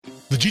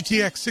The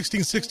GTX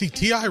 1660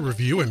 Ti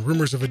review and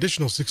rumors of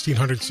additional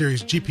 1600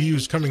 series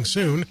GPUs coming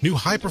soon, new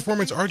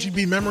high-performance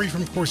RGB memory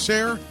from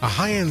Corsair, a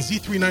high-end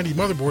Z390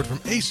 motherboard from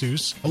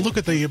Asus, a look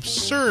at the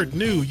absurd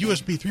new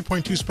USB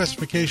 3.2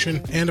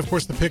 specification, and of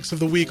course the picks of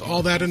the week.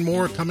 All that and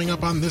more coming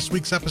up on this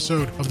week's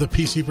episode of the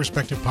PC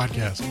Perspective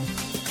Podcast.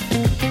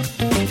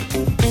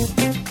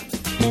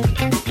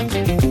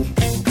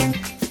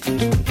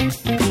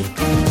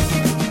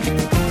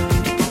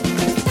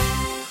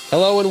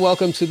 Hello and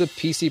welcome to the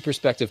PC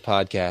Perspective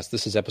Podcast.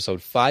 This is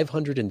episode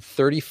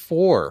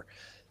 534,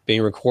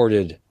 being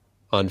recorded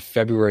on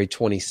February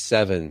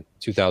 27,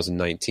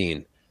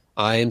 2019.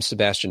 I am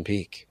Sebastian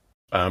Peak.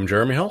 I'm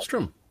Jeremy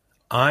Hellstrom.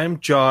 I'm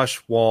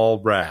Josh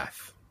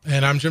Walrath.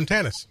 And I'm Jim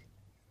Tanis.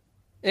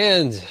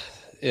 And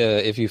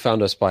if you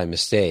found us by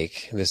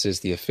mistake, this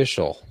is the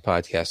official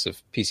podcast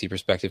of PC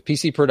Perspective,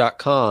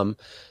 PCper.com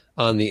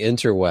on the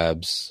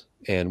interwebs.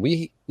 And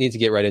we need to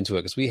get right into it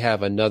because we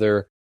have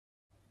another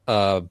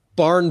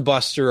barn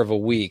buster of a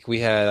week. We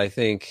had, I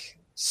think,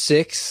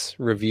 6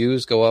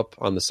 reviews go up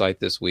on the site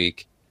this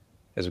week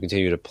as we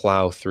continue to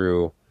plow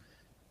through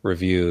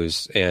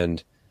reviews.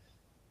 And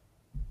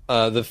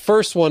the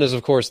first one is,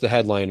 of course, the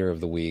headliner of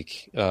the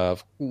week.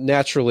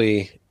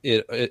 Naturally,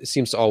 it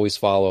seems to always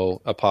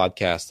follow a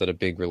podcast that a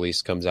big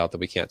release comes out that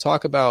we can't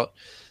talk about.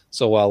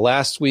 So while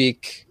last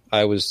week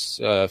I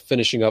was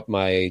finishing up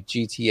my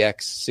GTX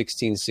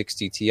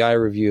 1660 Ti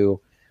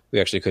review,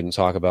 we actually couldn't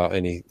talk about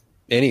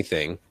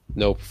anything.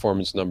 No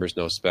performance numbers,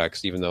 no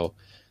specs, even though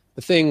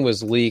the thing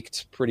was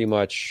leaked pretty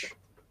much,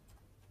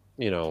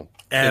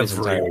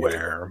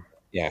 everywhere.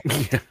 Yeah.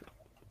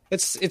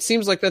 It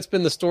seems like that's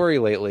been the story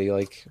lately.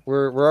 Like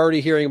we're already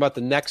hearing about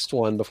the next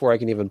one before I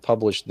can even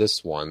publish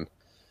this one.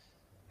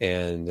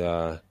 And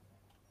I'm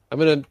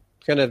going to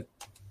kind of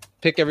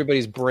pick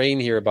everybody's brain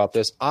here about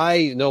this.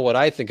 I know what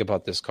I think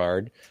about this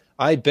card.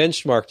 I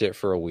benchmarked it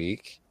for a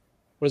week.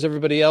 What does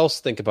everybody else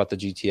think about the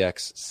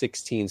GTX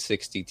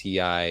 1660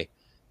 Ti?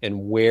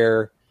 And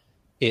where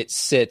it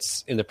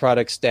sits in the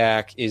product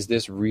stack? Is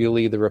this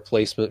really the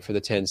replacement for the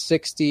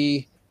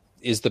 1060?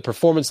 Is the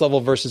performance level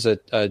versus a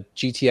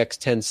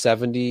GTX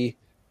 1070,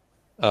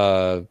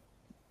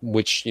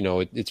 which,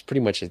 it's pretty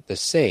much the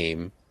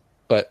same,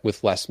 but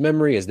with less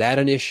memory? Is that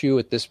an issue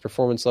at this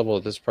performance level,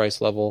 at this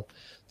price level?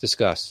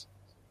 Discuss.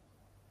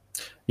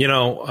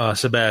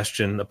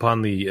 Sebastian,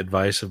 upon the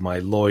advice of my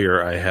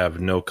lawyer, I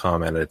have no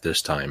comment at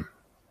this time.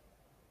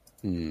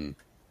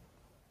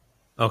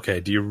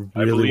 Okay, do you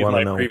really want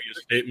to know?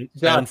 Previous statement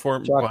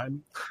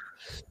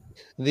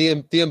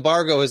the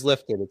embargo is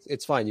lifted.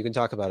 It's fine. You can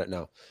talk about it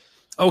now.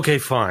 Okay,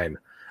 fine.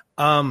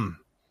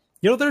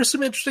 There's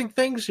some interesting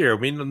things here. I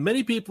mean,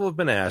 many people have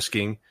been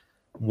asking,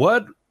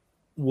 what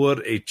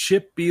would a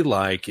chip be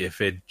like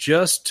if it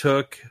just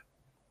took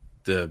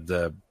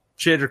the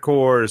shader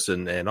cores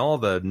and all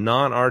the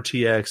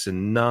non-RTX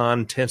and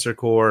non-Tensor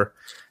Core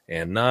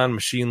and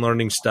non-machine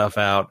learning stuff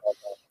out,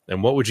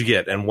 and what would you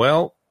get? And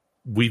well,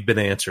 we've been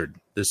answered.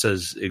 This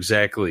is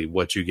exactly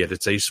what you get.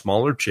 It's a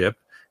smaller chip.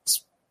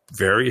 It's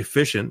very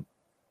efficient.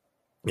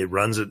 It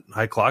runs at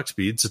high clock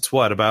speeds. It's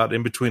about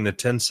in between the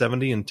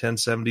 1070 and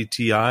 1070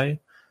 Ti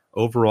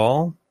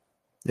overall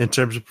in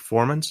terms of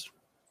performance?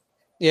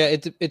 Yeah,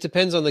 it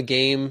depends on the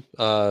game.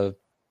 There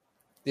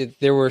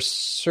were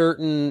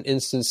certain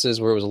instances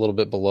where it was a little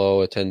bit below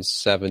a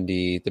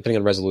 1070, depending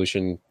on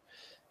resolution.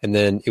 And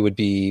then it would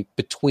be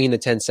between the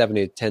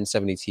 1070 and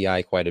 1070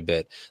 Ti quite a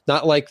bit.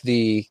 Not like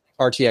the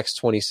RTX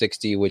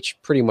 2060, which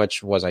pretty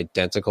much was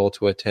identical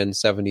to a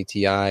 1070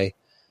 Ti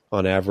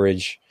on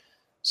average.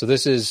 So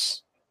this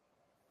is,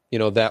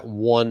 that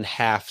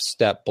 1/2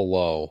 step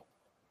below,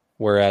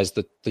 whereas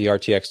the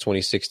RTX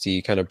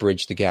 2060 kind of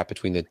bridged the gap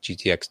between the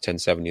GTX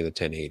 1070 and the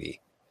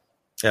 1080.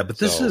 Yeah, but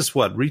this is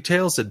what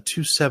retails at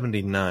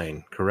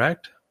 $279,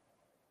 correct?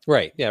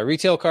 Right. Yeah,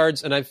 retail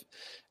cards, and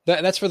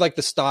that's for like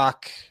the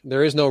stock.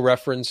 There is no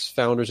reference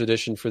Founders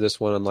Edition for this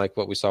one, unlike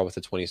what we saw with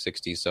the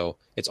 2060. So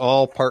it's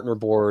all partner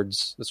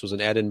boards. This was an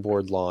add-in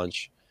board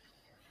launch.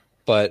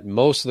 But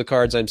most of the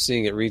cards I'm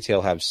seeing at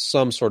retail have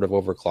some sort of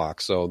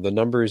overclock. So the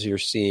numbers you're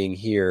seeing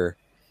here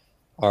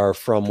are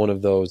from one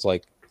of those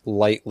like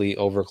lightly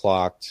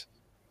overclocked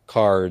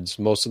cards.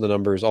 Most of the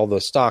numbers, all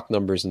the stock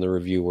numbers in the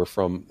review were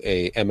from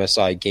a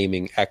MSI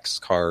Gaming X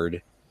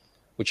card,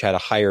 which had a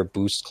higher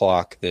boost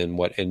clock than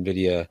what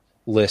NVIDIA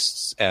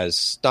lists as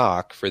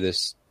stock for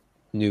this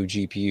new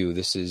GPU.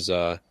 This is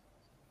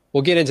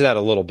we'll get into that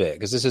a little bit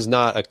because this is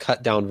not a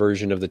cut down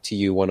version of the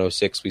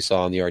TU106 we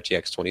saw on the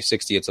RTX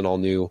 2060. It's an all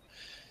new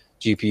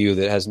GPU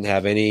that doesn't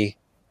have any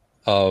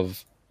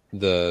of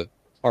the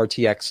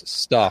RTX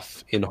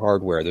stuff in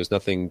hardware. There's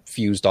nothing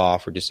fused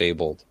off or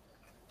disabled.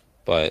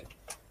 But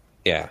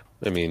yeah,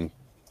 I mean,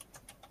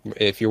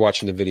 if you're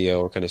watching the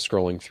video or kind of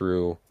scrolling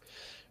through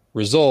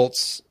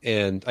results,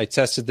 and I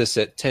tested this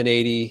at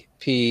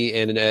 1080p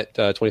and at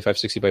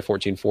 2560 by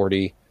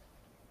 1440.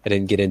 I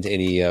didn't get into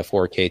any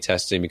 4K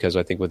testing because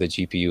I think with a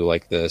GPU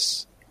like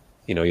this,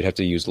 you'd have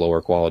to use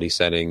lower quality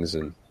settings,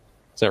 and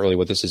it's not really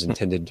what this is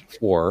intended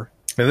for.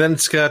 And then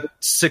it's got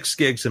 6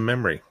 gigs of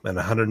memory and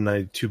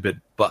 192-bit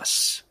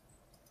bus.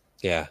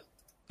 Yeah.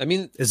 I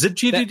mean, is it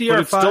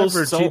GDDR5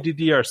 or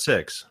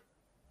GDDR6?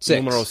 6.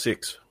 Numero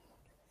 6.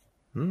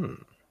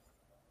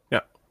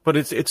 Yeah, but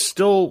it's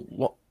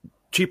still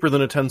cheaper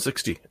than a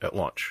 1060 at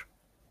launch.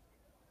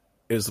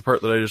 Is the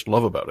part that I just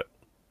love about it.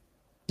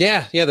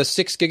 Yeah, the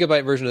 6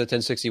 gigabyte version of the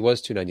 1060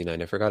 was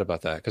 $299. I forgot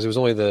about that because it was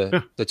only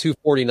the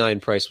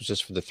 $249 price was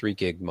just for the 3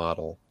 gig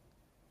model.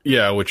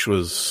 Yeah, which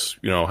was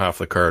half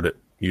the card it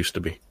used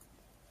to be.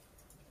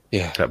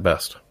 Yeah, at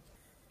best.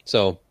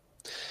 So,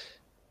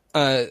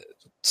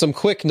 some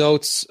quick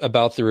notes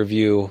about the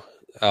review,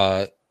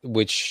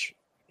 which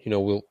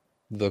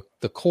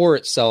the core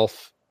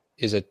itself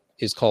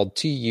is called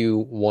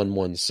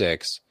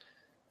TU116.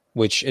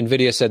 Which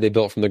NVIDIA said they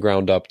built from the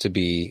ground up to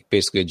be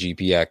basically a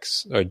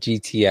GTX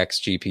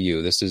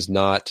GPU. This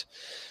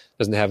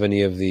doesn't have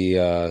any of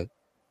the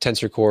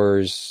Tensor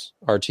cores,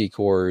 RT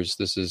cores.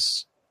 This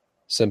is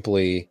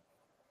simply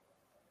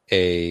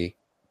a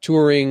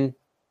Turing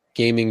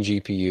gaming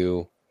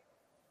GPU.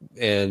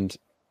 And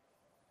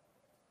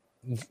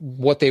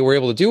what they were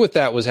able to do with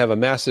that was have a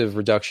massive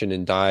reduction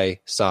in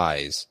die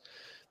size.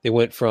 They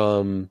went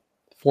from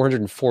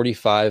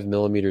 445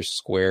 millimeters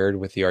squared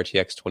with the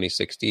RTX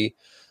 2060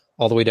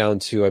 all the way down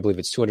to, I believe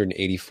it's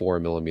 284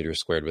 millimeters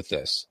squared with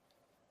this,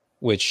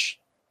 which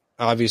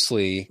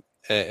obviously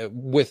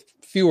with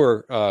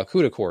fewer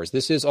CUDA cores,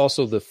 this is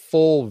also the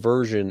full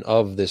version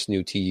of this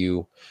new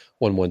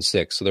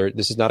TU116. So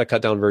this is not a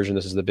cut down version.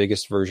 This is the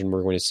biggest version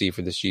we're going to see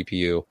for this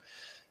GPU,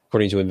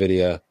 according to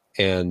NVIDIA.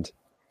 And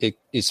it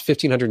is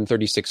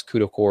 1,536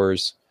 CUDA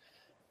cores.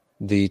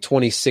 The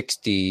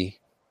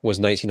 2060 was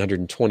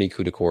 1,920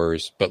 CUDA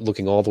cores, but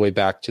looking all the way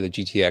back to the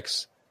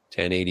GTX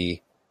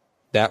 1080,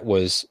 that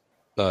was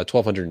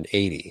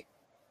 1,280.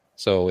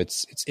 So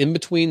it's in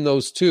between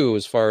those two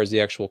as far as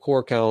the actual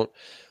core count.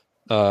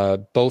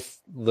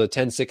 Both the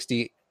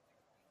 1060,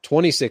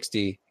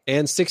 2060,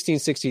 and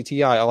 1660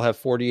 Ti all have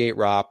 48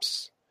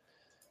 ROPs.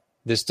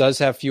 This does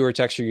have fewer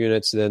texture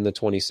units than the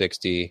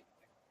 2060,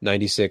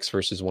 96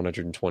 versus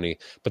 120.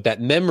 But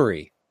that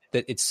memory,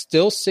 that it's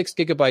still 6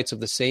 gigabytes of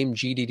the same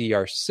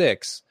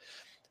GDDR6.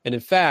 And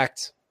in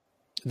fact,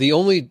 the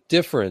only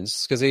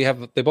difference, because they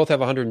both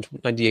have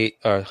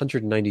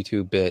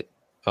 192-bit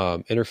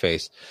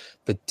interface,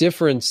 the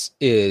difference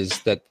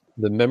is that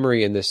the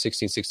memory in this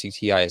 1660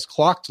 Ti is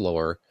clocked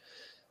lower.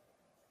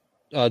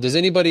 Is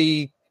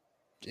anybody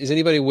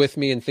with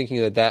me in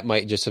thinking that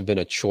might just have been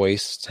a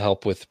choice to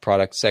help with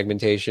product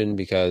segmentation?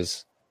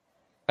 Because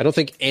I don't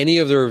think any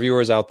of the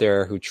reviewers out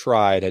there who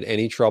tried had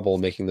any trouble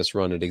making this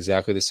run at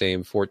exactly the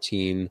same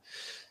 14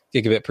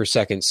 gigabit per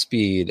second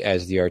speed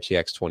as the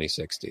RTX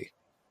 2060.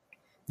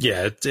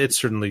 Yeah, it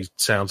certainly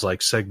sounds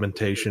like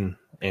segmentation,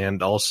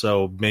 and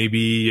also maybe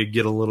you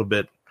get a little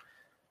bit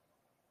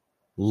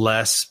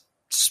less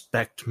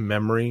spec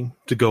memory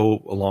to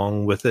go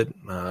along with it.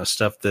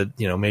 Stuff that,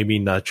 maybe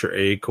not your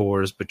A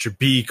cores, but your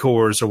B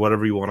cores or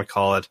whatever you want to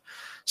call it.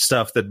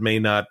 Stuff that may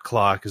not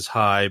clock as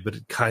high, but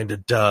it kind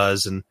of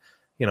does. And,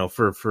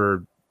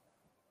 for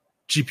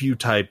GPU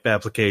type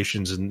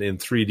applications in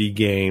 3D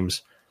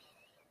games,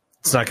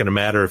 it's not going to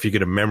matter if you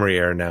get a memory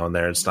error now and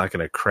there. It's not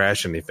going to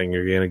crash anything.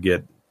 You're going to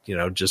get,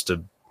 just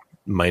a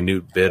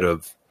minute bit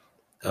of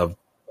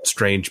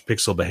strange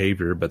pixel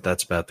behavior, but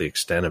that's about the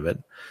extent of it.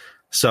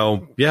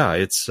 So yeah,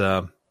 it's,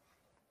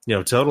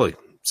 totally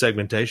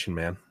segmentation,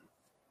 man.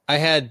 I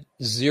had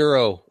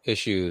zero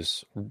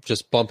issues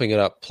just bumping it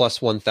up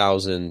plus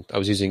 1,000. I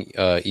was using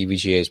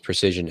EVGA's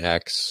Precision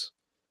X,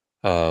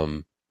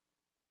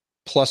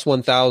 plus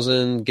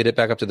 1,000, get it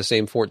back up to the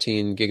same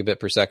 14 gigabit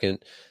per second.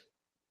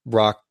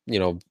 Rock,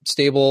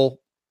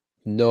 stable,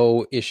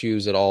 no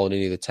issues at all in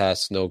any of the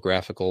tests, no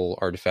graphical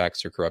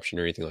artifacts or corruption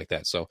or anything like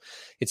that. So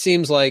it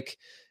seems like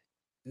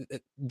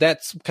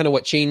that's kind of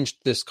what changed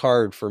this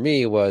card for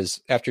me.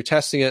 Was after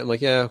testing it, I'm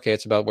like, yeah, okay,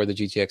 it's about where the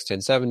GTX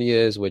 1070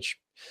 is, which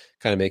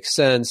kind of makes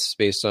sense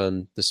based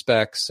on the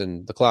specs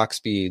and the clock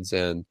speeds,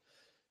 and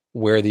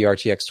where the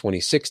RTX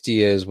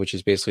 2060 is, which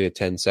is basically a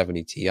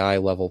 1070 Ti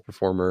level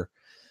performer.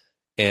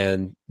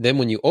 And then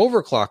when you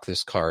overclock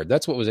this card,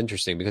 that's what was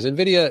interesting, because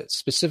NVIDIA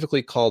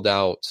specifically called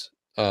out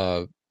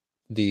the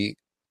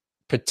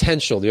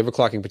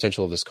overclocking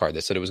potential of this card.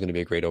 They said it was going to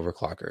be a great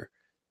overclocker.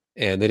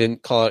 And they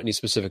didn't call out any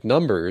specific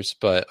numbers,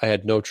 but I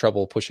had no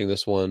trouble pushing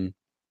this one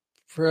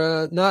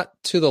for not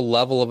to the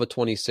level of a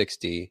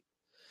 2060,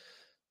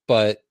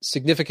 but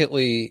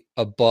significantly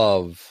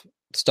above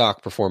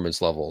stock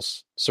performance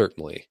levels,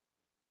 certainly.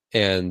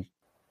 And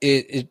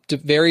it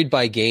varied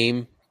by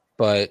game,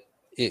 but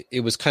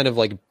it was kind of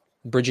like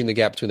bridging the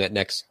gap between that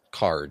next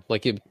card.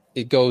 Like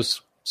it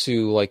goes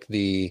to like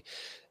the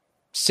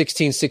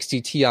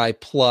 1660 Ti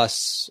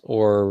plus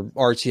or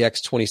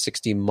RTX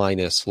 2060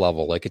 minus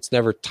level. Like it's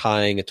never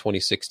tying a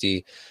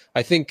 2060.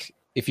 I think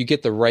if you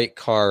get the right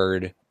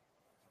card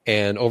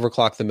and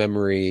overclock the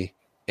memory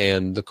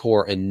and the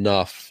core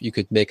enough, you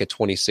could make a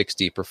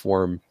 2060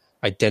 perform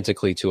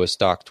identically to a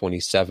stock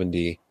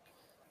 2070,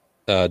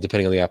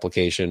 depending on the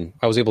application.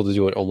 I was able to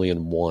do it only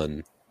in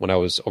one, when I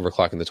was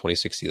overclocking the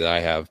 2060 that I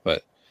have,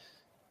 but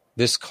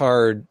this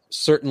card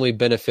certainly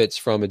benefits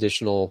from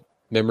additional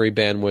memory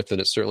bandwidth,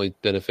 and it certainly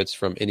benefits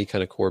from any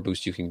kind of core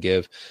boost you can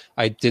give.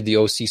 I did the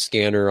OC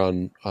scanner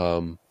on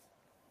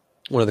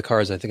one of the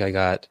cards. I think I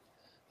got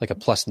like a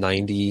plus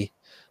 90.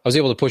 I was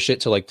able to push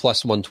it to like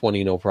plus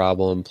 120, no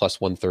problem.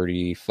 Plus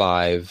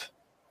 135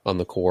 on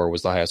the core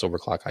was the highest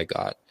overclock I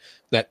got.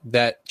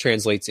 That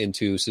translates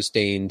into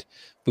sustained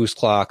boost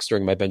clocks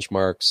during my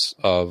benchmarks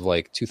of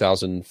like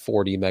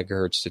 2040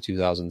 megahertz to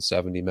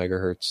 2070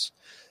 megahertz.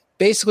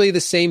 Basically the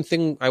same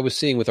thing I was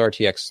seeing with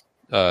RTX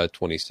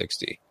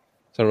 2060.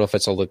 So I don't know if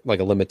it's like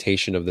a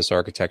limitation of this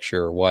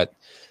architecture or what.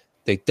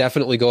 They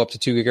definitely go up to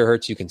 2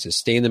 gigahertz. You can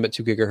sustain them at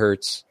 2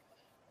 gigahertz.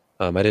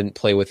 I didn't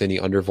play with any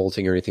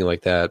undervolting or anything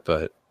like that,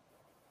 but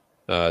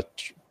a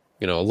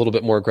little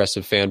bit more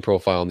aggressive fan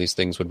profile on these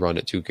things would run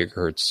at 2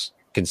 gigahertz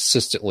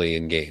consistently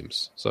in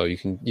games. So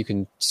you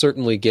can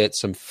certainly get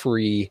some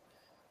free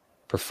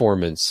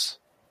performance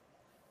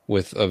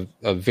with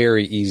a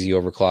very easy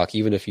overclock,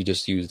 even if you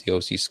just use the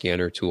OC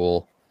scanner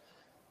tool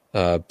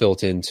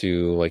built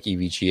into like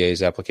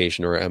EVGA's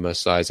application or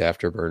MSI's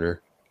Afterburner.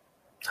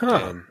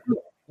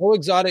 No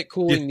exotic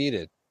cooling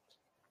needed.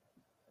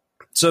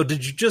 So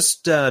did you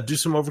just do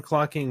some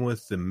overclocking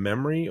with the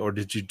memory, or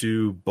did you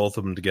do both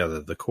of them together,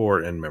 the core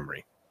and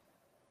memory?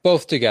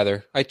 Both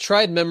together. I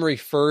tried memory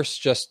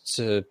first just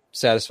to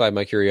satisfy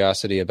my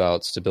curiosity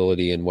about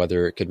stability and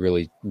whether it could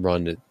really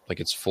run at like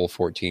its full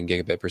 14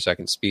 gigabit per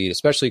second speed,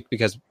 especially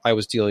because I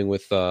was dealing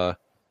with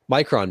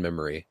Micron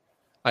memory.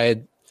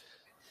 I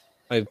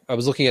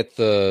was looking at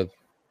the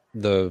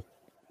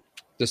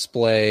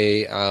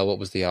display, what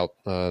was the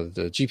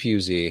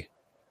GPU-Z,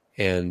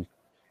 and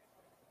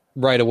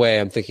right away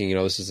I'm thinking,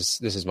 this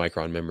is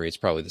Micron memory. It's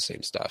probably the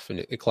same stuff, and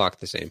it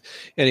clocked the same.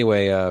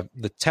 Anyway,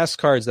 the test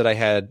cards that I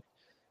had,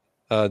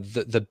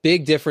 the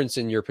big difference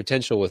in your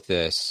potential with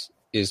this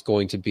is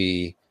going to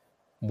be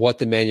what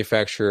the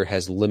manufacturer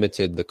has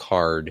limited the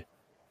card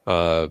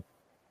to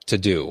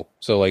do.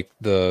 So like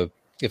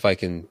if I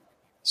can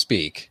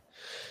speak,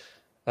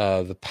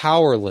 the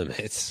power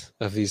limits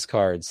of these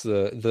cards,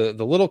 the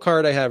little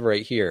card I have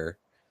right here,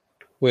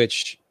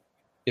 which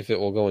if it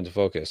will go into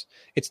focus,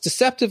 it's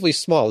deceptively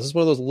small. This is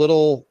one of those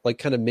little like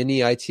kind of mini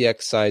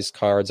ITX size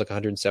cards, like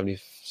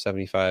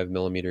 175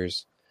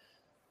 millimeters.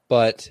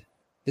 But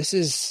this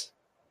is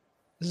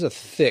a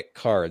thick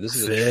card. This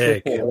is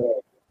thick. A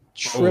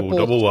triple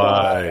double slot.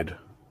 wide.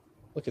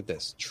 Look at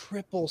this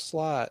triple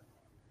slot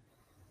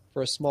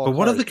for a small. But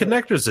what are card. the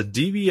connectors? A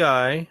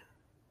DVI.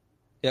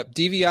 Yep,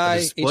 DVI,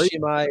 display?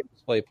 HDMI,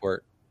 DisplayPort.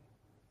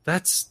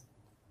 That's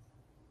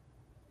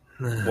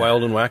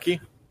Wild and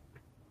wacky?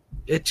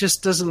 it.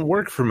 Just doesn't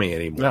work for me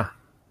anymore. Yeah.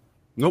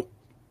 Nope.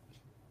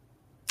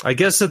 I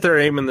guess that they're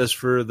aiming this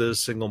for the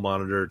single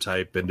monitor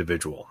type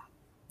individual,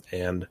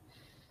 and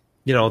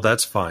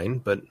that's fine.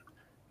 But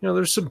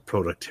there's some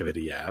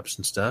productivity apps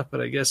and stuff.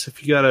 But I guess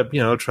if you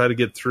gotta try to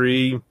get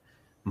 3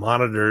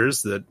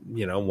 monitors that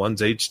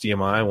one's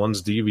HDMI,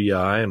 one's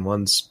DVI, and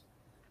one's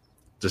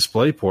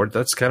DisplayPort,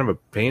 that's kind of a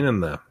pain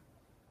in the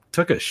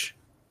tuckish.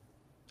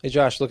 Hey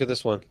Josh, look at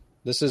this one.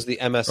 This is the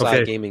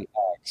MSI Gaming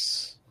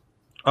X.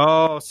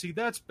 Oh, see,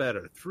 that's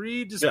better.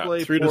 3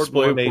 DisplayPort, 3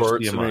 display one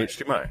ports HDMI. and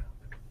HDMI.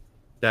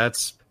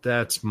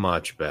 That's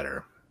much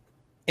better.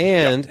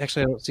 And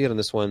actually, I don't see it on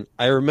this one.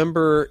 I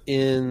remember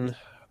in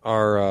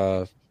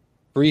our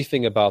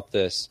briefing about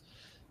this,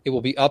 it will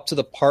be up to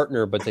the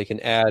partner, but they can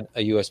add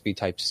a USB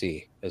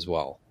Type-C as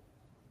well.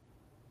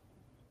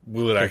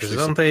 Will it actually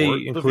Don't support they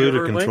the include a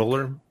VR link?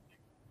 controller?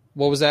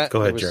 What was that?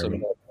 Go ahead, There was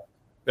Jeremy.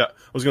 Yeah,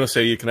 I was going to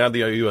say you can add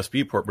the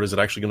USB port, but is it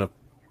actually going to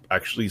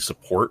actually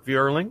support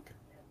VR Link?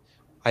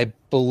 I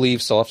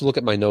believe so. I'll have to look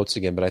at my notes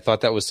again, but I thought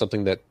that was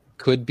something that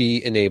could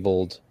be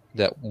enabled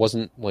that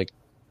wasn't like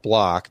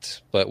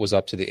blocked, but was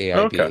up to the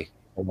AIB. Okay.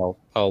 And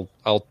I'll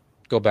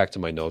go back to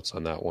my notes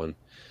on that one.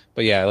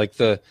 But yeah, like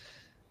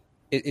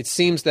it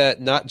seems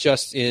that not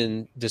just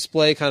in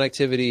display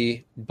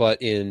connectivity,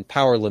 but in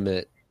power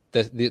limit,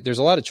 there's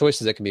a lot of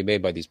choices that can be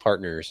made by these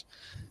partners.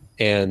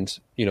 And,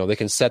 they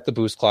can set the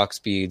boost clock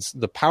speeds.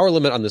 The power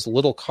limit on this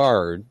little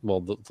card,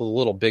 well, the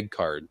little big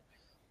card,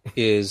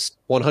 is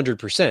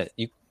 100%.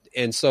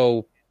 And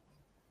so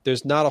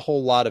there's not a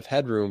whole lot of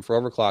headroom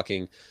for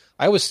overclocking.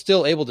 I was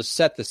still able to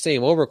set the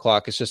same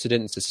overclock. It's just it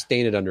didn't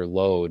sustain it under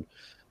load.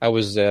 I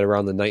was at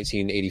around the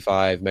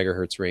 1985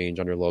 megahertz range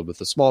under load with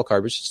the small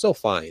card, which is still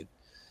fine.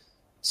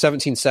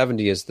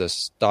 1770 is the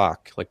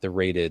stock, like the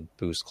rated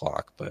boost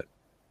clock, but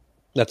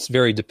that's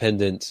very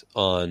dependent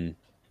on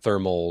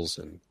thermals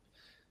and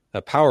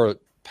power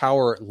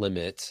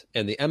limit.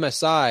 And the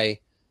MSI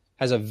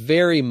has a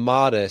very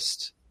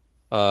modest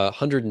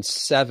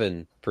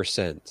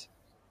 107%.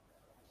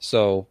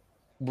 So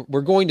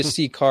we're going to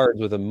see cards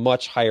with a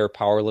much higher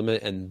power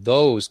limit, and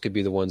those could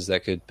be the ones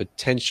that could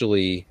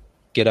potentially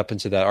get up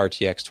into that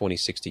RTX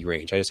 2060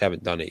 range. I just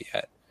haven't done it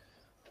yet.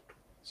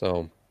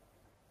 So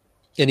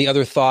any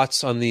other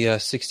thoughts on the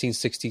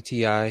 1660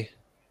 Ti?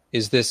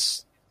 Is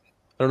this,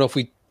 I don't know if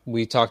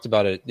we talked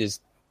about it,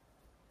 is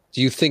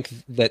Do you think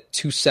that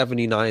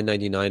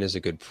 $279.99 is a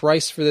good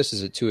price for this?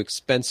 Is it too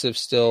expensive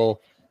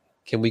still?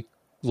 Can we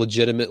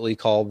legitimately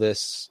call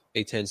this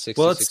a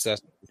 1060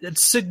 success?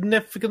 It's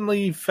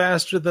significantly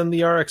faster than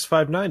the RX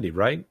 590,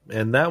 right?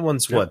 And that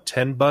one's what,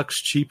 $10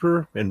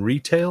 cheaper in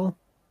retail?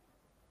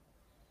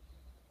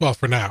 Well,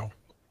 for now.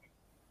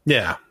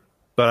 Yeah,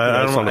 but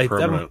I don't know.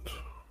 Permanent.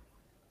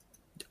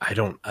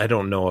 I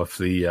don't know if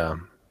the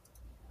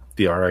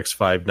RX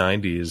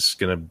 590 is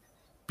going to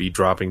be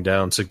dropping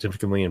down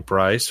significantly in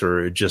price,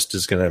 or it just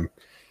is going to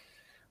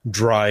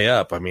dry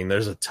up. I mean,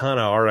 there's a ton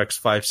of RX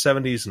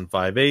 570s and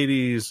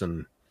 580s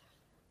and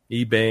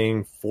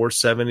eBaying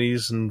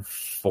 470s and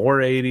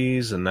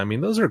 480s, and I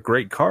mean, those are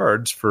great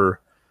cards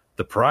for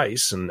the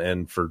price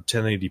and for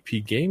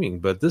 1080p gaming.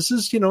 But this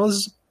is, this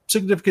is a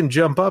significant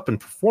jump up in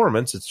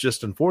performance. It's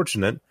just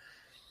unfortunate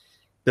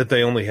that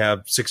they only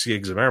have 6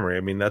 gigs of memory.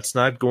 I mean, that's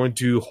not going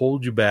to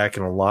hold you back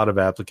in a lot of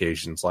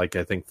applications. Like,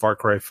 I think Far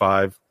Cry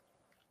 5,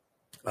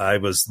 I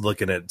was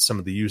looking at some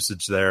of the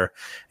usage there,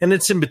 and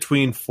it's in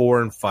between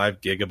 4 and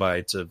 5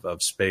 gigabytes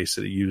of space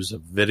that you use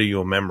of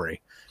video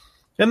memory.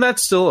 And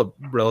that's still a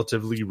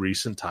relatively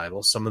recent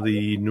title. Some of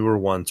the newer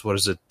ones, what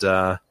was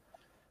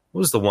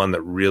the one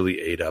that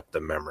really ate up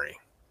the memory?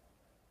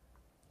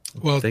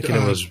 Well, Thinking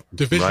it was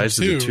Division Rise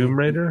 2, of the Tomb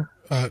Raider?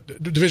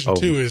 Division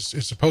 2 is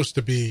supposed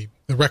to be,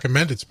 the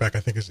recommended spec, I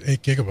think, is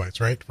 8 gigabytes,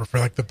 right? For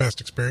like the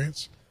best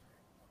experience.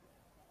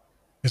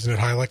 Isn't it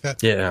high like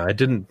that? Yeah, I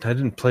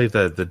didn't play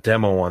the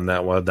demo on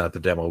that one, not the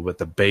demo, but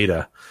the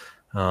beta.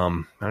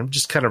 I'm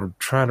just kind of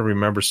trying to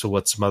remember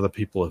what some other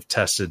people have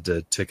tested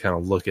to kind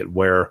of look at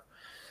where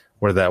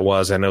that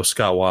was. I know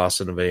Scott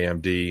Wasson of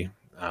AMD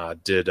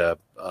did a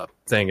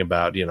thing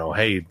about,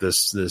 hey,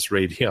 this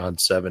Radeon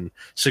 7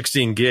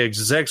 16 gigs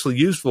is actually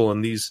useful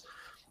in these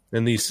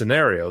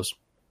scenarios.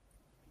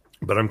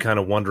 But I'm kind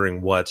of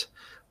wondering what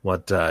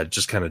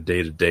just kind of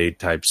day-to-day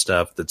type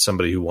stuff that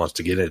somebody who wants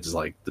to get into,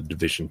 like the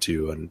Division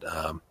 2 and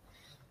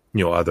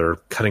other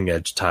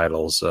cutting-edge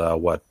titles.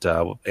 What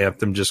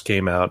Anthem just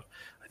came out.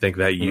 I think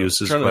that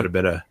uses quite a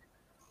bit of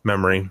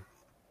memory.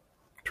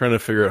 Trying to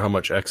figure out how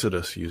much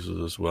Exodus uses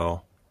as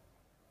well,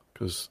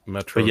 because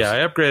Metro. But yeah, I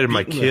upgraded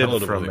my kid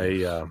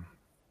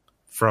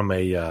from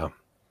a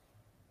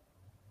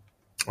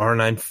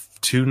R9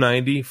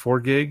 290 4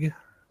 gig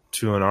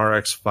to an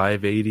RX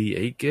 580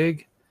 8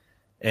 gig,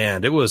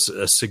 and it was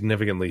a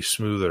significantly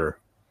smoother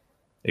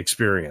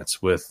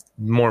experience with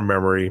more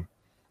memory.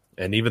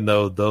 And even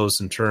though those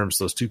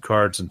two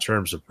cards in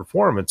terms of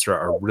performance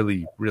are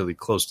really, really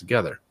close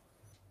together.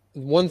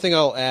 One thing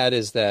I'll add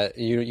is that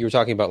you were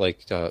talking about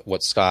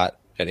what Scott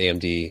at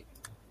AMD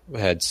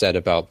had said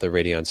about the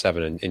Radeon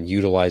 7 and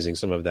utilizing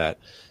some of that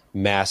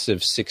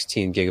massive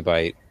 16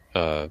 gigabyte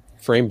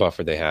frame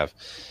buffer they have.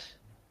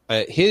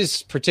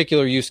 His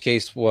particular use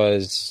case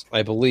was,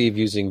 I believe,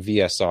 using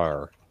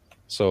VSR,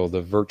 so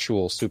the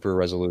virtual super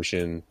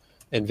resolution.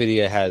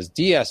 NVIDIA has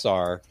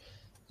DSR.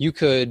 You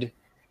could,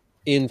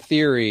 in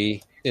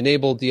theory,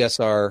 enable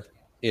DSR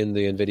in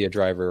the NVIDIA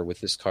driver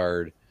with this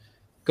card,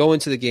 go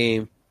into the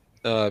game,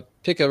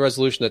 pick a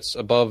resolution that's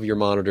above your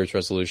monitor's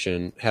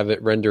resolution, have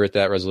it render at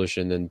that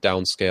resolution, then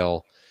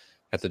downscale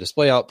at the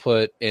display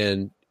output,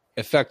 and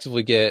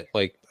effectively get,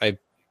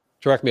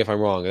 correct me if I'm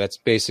wrong, that's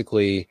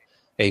basically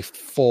a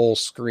full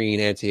screen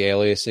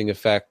anti-aliasing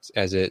effect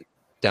as it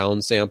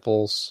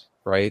downsamples,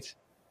 right?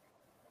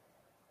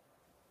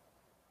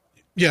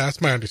 Yeah,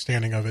 that's my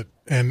understanding of it.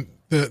 And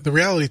the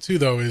reality, too,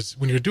 though, is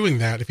when you're doing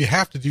that, if you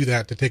have to do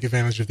that to take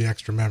advantage of the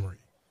extra memory,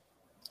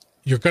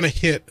 you're going to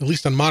hit, at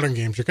least on modern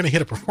games, you're going to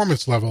hit a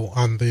performance level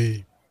on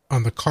the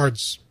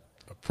card's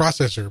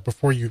processor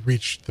before you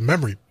reach the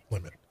memory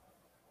limit.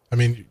 I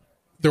mean,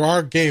 there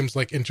are games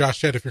like in Josh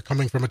said, if you're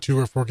coming from a 2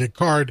 or 4 gig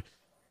card,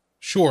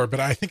 sure, but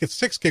I think it's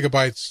 6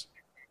 gigabytes.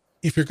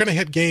 If you're going to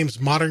hit games,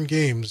 modern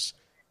games,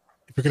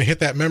 if you're going to hit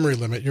that memory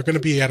limit, you're going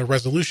to be at a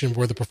resolution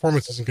where the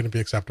performance isn't going to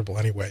be acceptable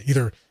anyway,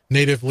 either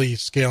natively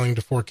scaling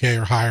to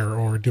 4K or higher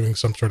or doing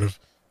some sort of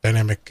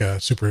dynamic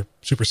super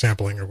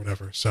sampling or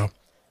whatever. So,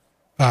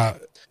 I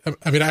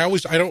mean, I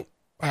always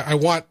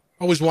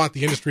want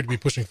the industry to be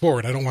pushing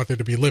forward. I don't want there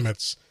to be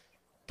limits,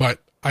 but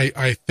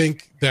I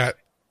think that,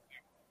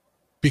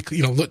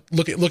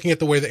 looking at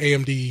the way the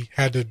AMD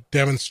had to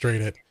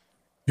demonstrate it,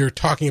 you're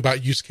talking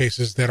about use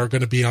cases that are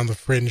going to be on the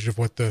fringe of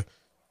what the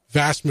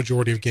vast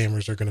majority of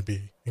gamers are going to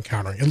be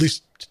encountering, at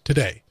least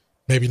today.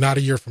 Maybe not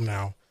a year from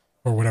now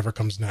or whatever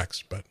comes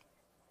next, but.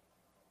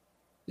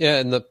 Yeah,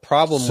 and the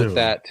problem with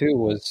that, too,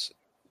 was...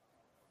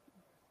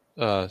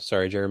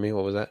 sorry, Jeremy,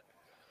 what was that?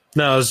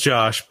 No, it was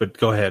Josh, but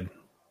go ahead.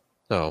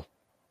 Oh,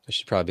 I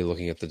should probably be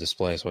looking at the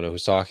display so I know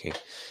who's talking.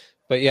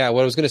 But yeah,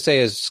 what I was going to say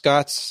is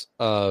Scott's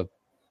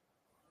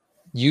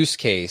use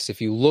case, if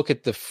you look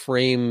at the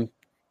frame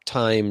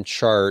time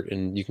chart,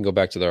 and you can go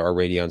back to our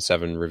Radeon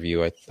 7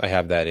 review, I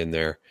have that in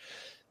there.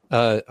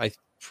 I'm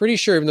pretty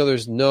sure, even though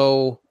there's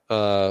no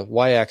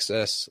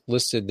y-axis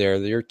listed there,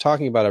 you're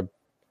talking about a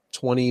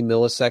 20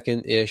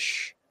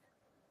 millisecond-ish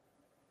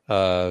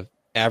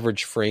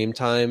average frame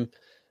time.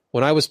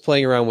 When I was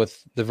playing around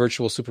with the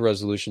virtual super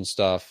resolution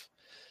stuff,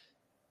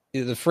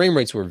 the frame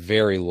rates were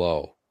very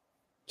low.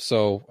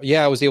 So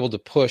yeah, I was able to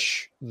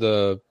push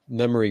the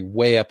memory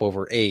way up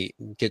over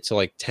 8, get to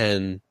like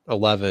 10,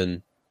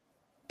 11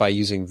 by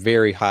using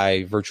very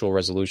high virtual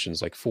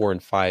resolutions like 4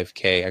 and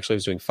 5K. Actually, I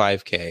was doing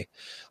 5K.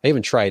 I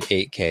even tried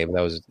 8K, but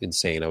that was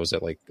insane. I was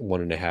at like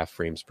 1.5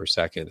 frames per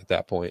second at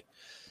that point.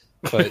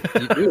 But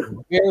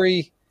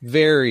very,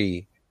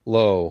 very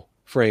low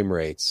frame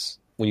rates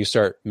when you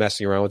start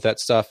messing around with that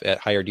stuff at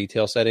higher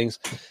detail settings,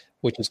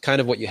 which is kind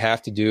of what you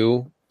have to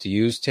do to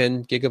use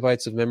 10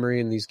 gigabytes of memory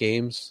in these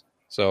games.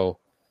 So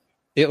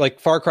it, like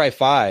Far Cry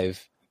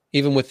 5,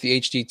 even with the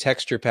HD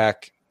texture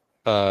pack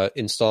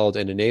installed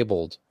and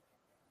enabled,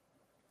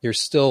 you're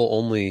still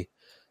only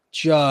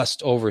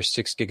just over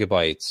 6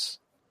 gigabytes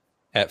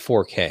at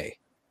 4K. It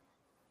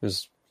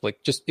was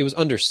it was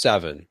under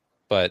 7.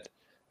 But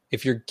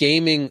if you're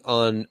gaming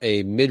on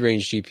a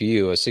mid-range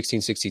GPU, a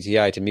 1660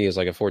 Ti to me is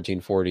like a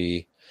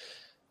 1440,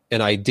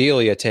 and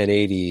ideally a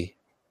 1080,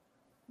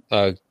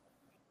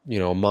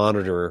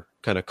 monitor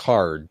kind of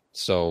card.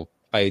 So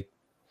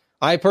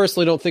I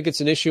personally don't think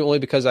it's an issue, only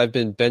because I've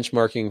been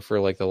benchmarking for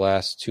like the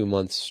last 2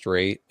 months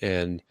straight,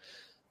 and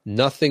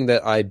nothing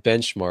that I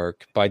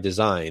benchmark by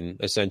design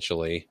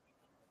essentially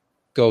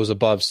goes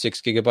above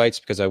 6 gigabytes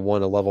because I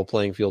want a level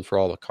playing field for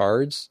all the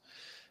cards.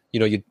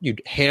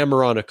 You'd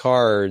hammer on a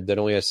card that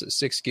only has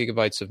 6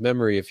 gigabytes of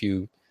memory if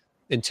you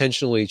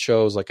intentionally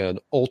chose like an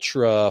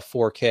ultra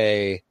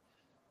 4K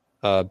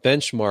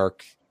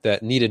benchmark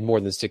that needed more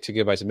than 6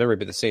 gigabytes of memory,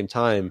 but at the same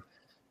time,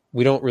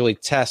 we don't really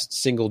test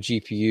single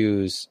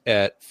GPUs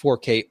at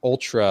 4K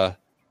Ultra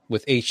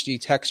with HD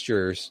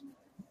textures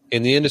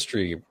in the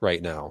industry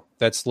right now.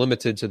 That's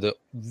limited to the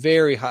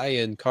very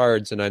high-end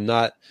cards, and I'm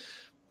not,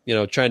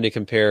 trying to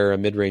compare a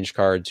mid-range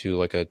card to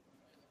like a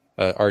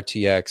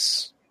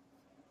RTX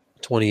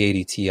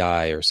 2080 Ti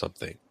or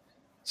something.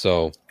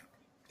 So,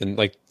 and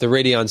like the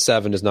Radeon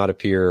 7 does not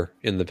appear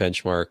in the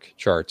benchmark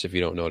charts if you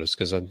don't notice,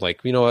 because I'm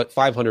like, you know what,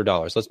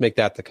 $500, let's make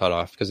that the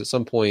cutoff, because at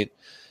some point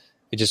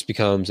it just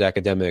becomes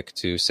academic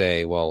to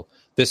say, well,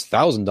 this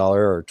 $1,000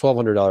 or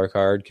 $1,200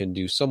 card can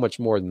do so much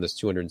more than this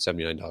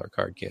 $279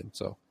 card can.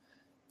 So,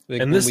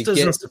 and this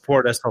doesn't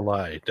support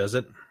SLI, does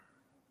it?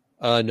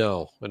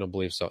 No, I don't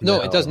believe so.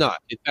 No, it does not.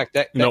 In fact,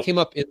 that came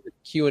up in the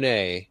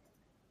Q&A,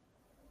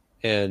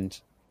 and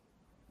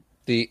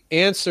the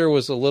answer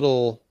was a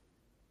little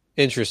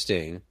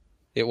interesting.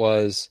 It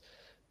was,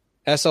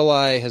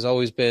 SLI has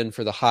always been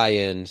for the high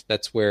end.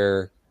 That's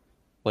where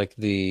like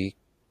the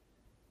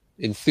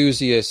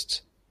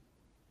enthusiast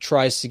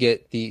tries to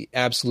get the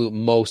absolute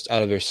most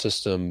out of their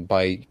system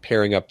by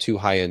pairing up 2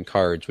 high-end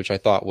cards, which I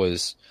thought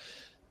was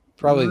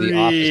probably the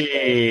opposite.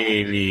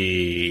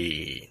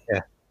 Really?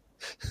 Yeah.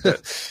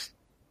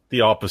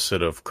 The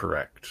opposite of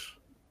correct.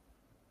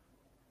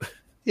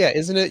 Yeah,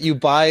 isn't it? You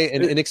buy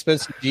an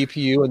inexpensive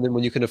GPU, and then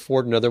when you can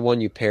afford another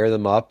one, you pair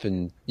them up,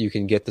 and you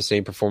can get the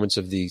same performance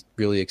of the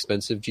really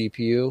expensive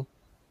GPU.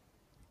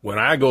 When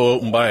I go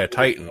out and buy a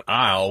Titan,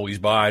 I always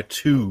buy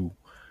 2.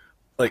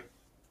 Like,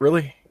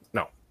 really?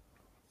 No.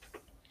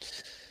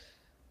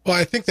 Well,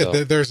 I think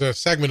that there's a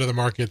segment of the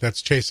market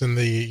that's chasing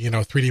the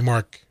 3D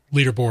Mark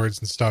leaderboards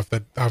and stuff.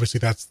 That obviously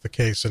that's the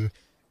case, and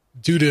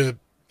due to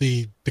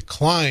the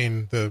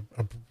decline, the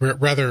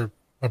rather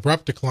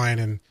abrupt decline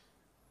in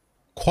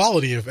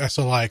quality of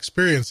SLI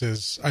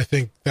experiences, I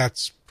think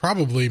that's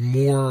probably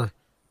more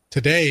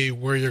today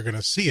where you're going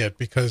to see it,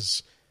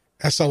 because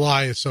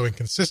SLI is so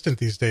inconsistent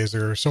these days.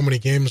 There are so many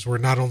games where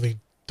not only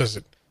does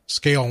it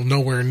scale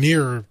nowhere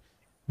near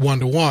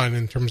 1-to-1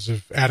 in terms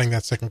of adding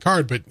that second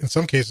card, but in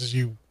some cases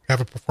you have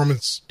a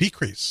performance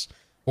decrease,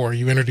 or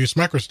you introduce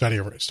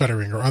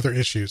micro-stuttering or other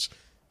issues.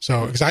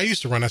 So, because I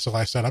used to run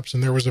SLI setups,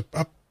 and there was a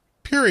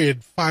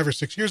period 5 or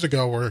 6 years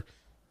ago where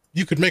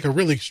you could make a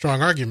really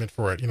strong argument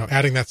for it,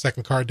 adding that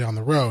second card down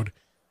the road.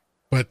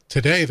 But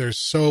today there's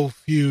so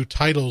few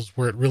titles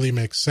where it really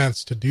makes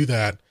sense to do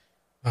that.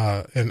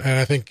 And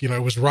I think,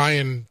 it was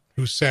Ryan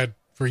who said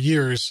for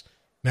years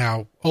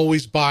now,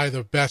 always buy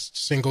the best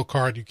single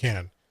card you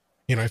can.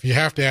 If you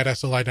have to add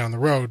SLI down the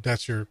road,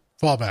 that's your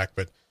fallback,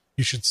 but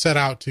you should set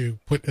out to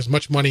put as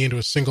much money into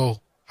a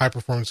single high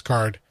performance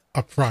card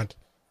up front,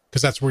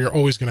 because that's where you're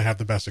always going to have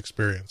the best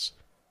experience.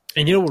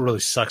 And you know what really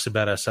sucks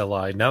about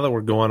SLI, now that we're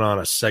going on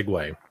a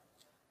segue,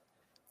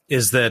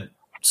 is that,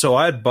 so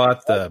I had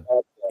bought the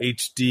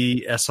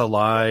HD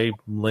SLI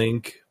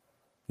Link,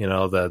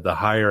 the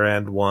higher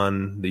end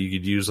one that you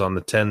could use on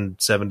the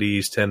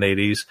 1070s,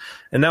 1080s.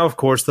 And now, of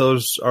course,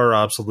 those are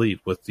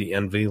obsolete with the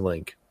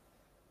NVLink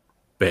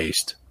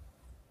based.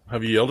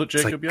 Have you yelled at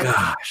Jacob yet?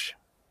 Gosh.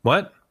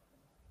 What?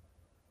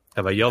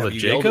 Have I yelled at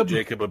Jacob? Yelled at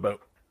Jacob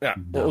about, yeah.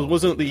 No. Well,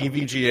 wasn't it the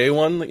EVGA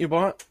one that you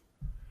bought?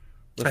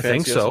 I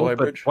think so,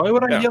 but why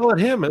would I yell at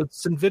him?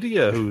 It's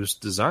NVIDIA who's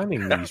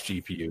designing these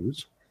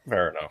GPUs.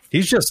 Fair enough.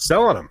 He's just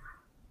selling them.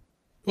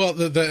 Well,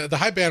 the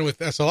high bandwidth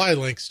SLI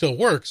link still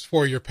works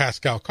for your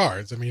Pascal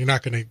cards. I mean, you're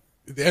not going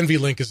to... The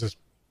NVLink is a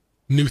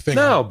new thing.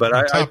 No, but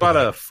I bought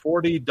a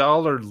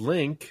 $40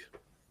 link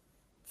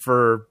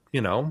for,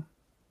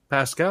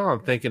 Pascal. I'm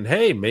thinking,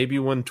 hey, maybe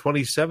when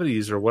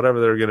 2070s or whatever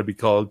they're going to be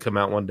called come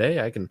out one day,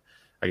 I could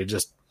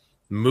just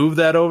move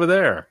that over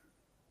there.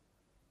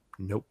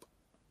 Nope.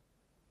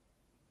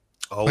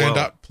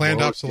 Oh,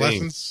 planned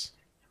obsolescence.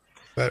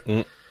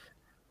 It's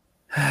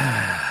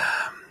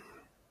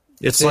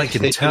like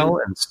Intel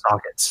and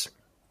sockets.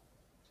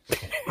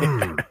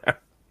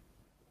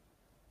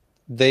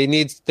 They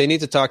need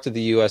to talk to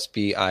the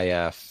USB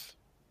IF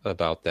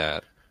about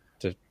that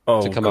to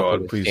come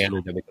up with a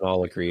standard that we can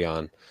all agree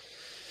on.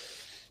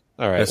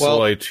 All right.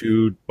 SLI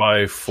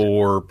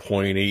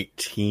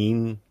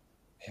 2x4.18.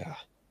 Yeah.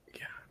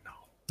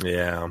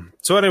 Yeah.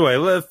 So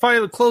anyway,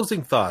 final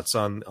closing thoughts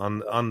on the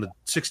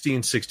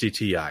 1660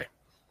 Ti.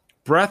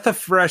 Breath of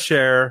fresh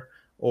air,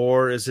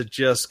 or is it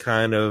just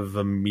kind of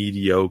a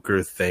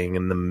mediocre thing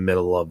in the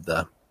middle of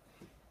the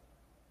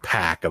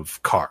pack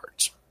of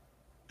cards?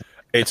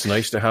 It's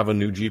nice to have a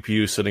new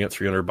GPU sitting at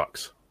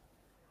 $300.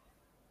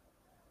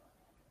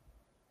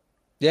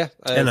 Yeah,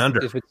 and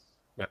under.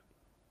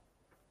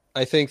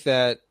 I think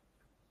that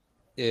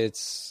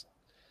it's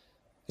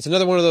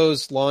another one of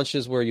those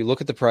launches where you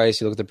look at the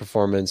price, you look at the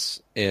performance,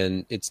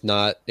 and it's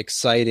not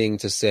exciting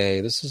to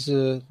say this is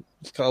a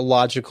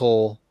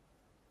logical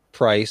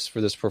price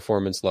for this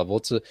performance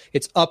level.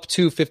 It's up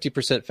to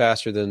 50%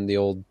 faster than the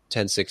old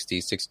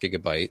 1060 6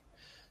 gigabyte.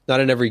 Not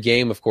in every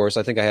game, of course.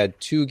 I think I had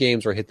 2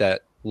 games where I hit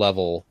that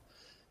level,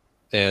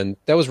 and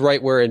that was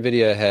right where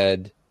NVIDIA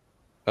had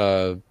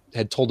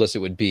told us it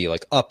would be,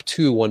 like up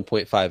to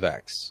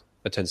 1.5x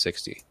a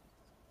 1060.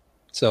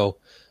 So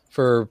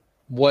for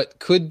what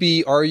could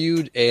be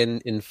argued an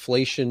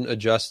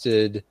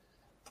inflation-adjusted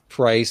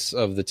price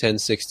of the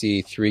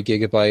 1060 3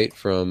 gigabyte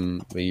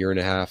from a year and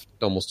a half,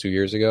 almost 2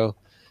 years ago,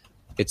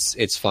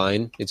 it's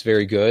fine. It's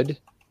very good.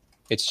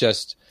 It's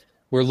just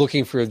we're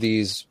looking for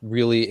these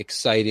really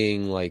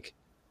exciting like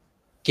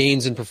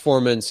gains in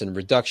performance and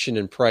reduction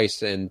in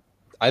price, and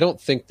I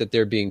don't think that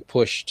they're being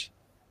pushed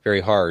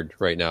very hard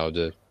right now,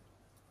 to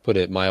put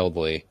it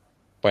mildly,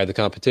 by the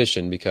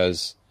competition,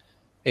 because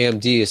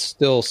AMD is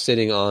still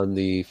sitting on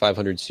the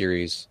 500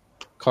 series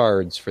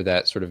cards for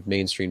that sort of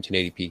mainstream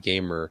 1080p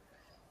gamer,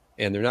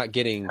 and they're not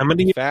getting. How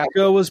many years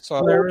ago was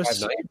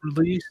Polaris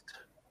released?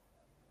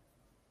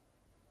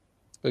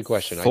 Good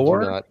question.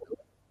 4? I do not.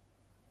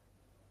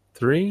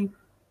 3? I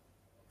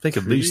think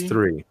at least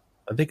 3.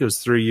 I think it was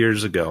 3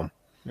 years ago.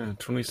 Yeah,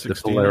 2016.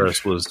 The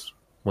Polaris was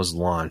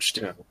launched.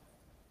 Yeah.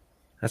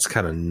 That's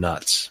kind of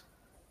nuts.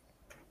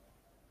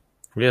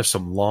 We have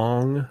some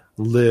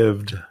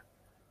long-lived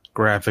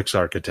graphics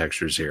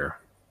architectures here.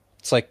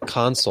 It's like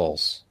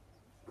consoles.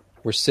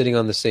 We're sitting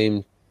on the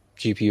same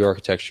GPU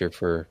architecture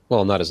for,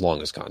 well, not as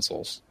long as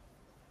consoles,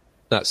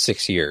 not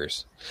 6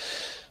 years,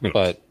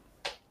 but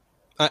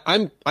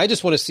I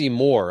just want to see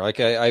more. Like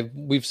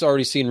we've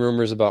already seen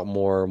rumors about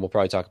more, and we'll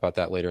probably talk about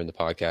that later in the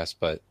podcast.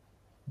 But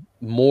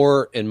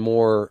more and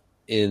more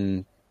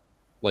in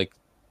like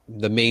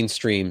the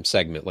mainstream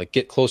segment, like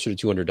get closer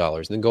to $200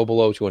 and then go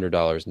below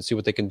 $200 and see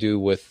what they can do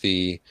with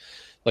the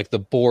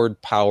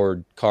board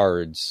powered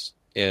cards.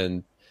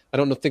 And I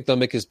don't think they'll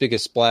make as big a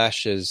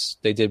splash as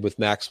they did with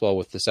Maxwell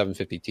with the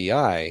 750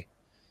 Ti,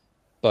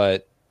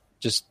 but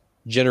just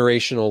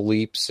generational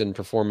leaps in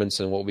performance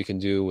and what we can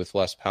do with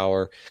less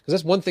power. Because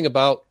that's one thing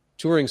about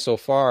Turing so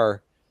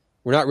far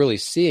we're not really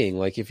seeing.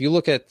 Like if you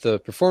look at the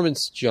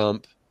performance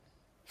jump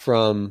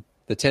from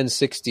the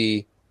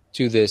 1060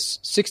 to this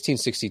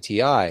 1660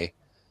 Ti,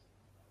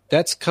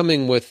 that's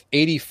coming with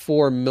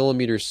 84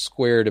 millimeters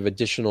squared of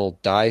additional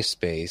die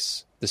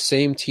space, the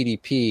same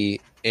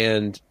TDP,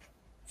 and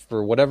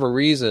for whatever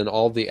reason,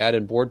 all the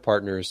add-in board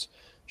partners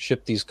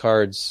ship these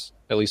cards,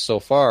 at least so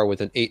far,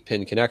 with an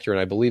 8-pin connector, and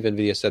I believe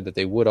NVIDIA said that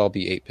they would all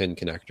be 8-pin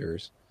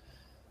connectors,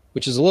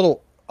 which is a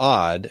little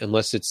odd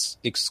unless it's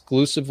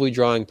exclusively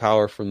drawing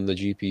power from the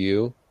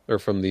GPU or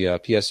from the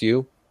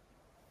PSU,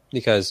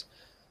 because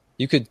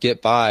you could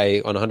get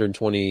by on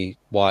 120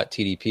 watt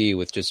TDP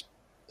with just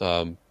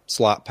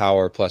slot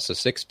power plus a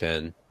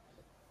 6-pin.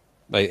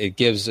 It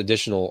gives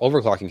additional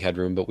overclocking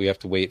headroom, but we have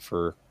to wait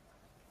for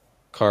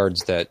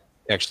cards that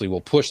actually will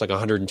push like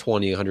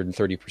 120,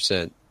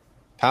 130%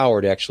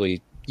 power to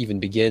actually even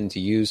begin to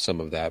use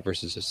some of that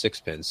versus a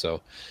 6-pin.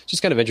 So it's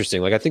just kind of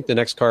interesting. Like I think the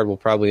next card will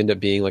probably end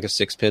up being like a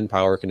 6-pin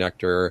power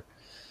connector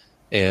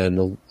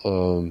and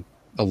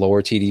a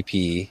lower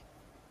TDP,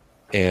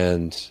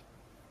 and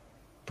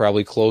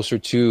probably closer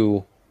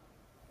to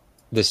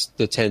the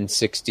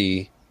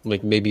 1060,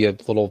 like maybe a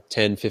little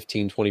 10,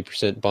 15,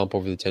 20% bump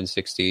over the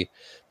 1060,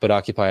 but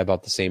occupy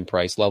about the same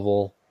price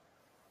level.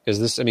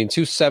 Because this, I mean,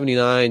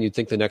 $279, you'd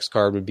think the next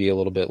card would be a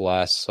little bit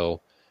less.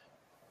 So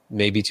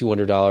maybe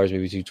 $200,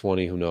 maybe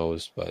 $220, who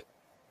knows? But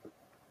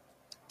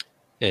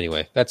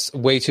anyway, that's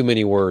way too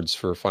many words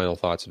for final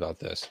thoughts about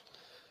this.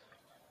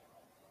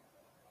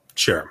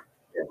 Sure.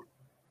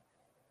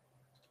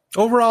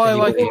 Overall, I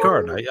like the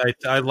card.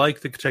 I like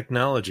the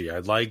technology. I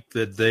like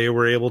that they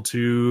were able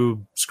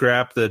to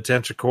scrap the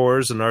Tensor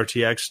Cores and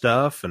RTX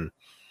stuff and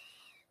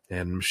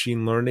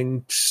machine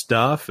learning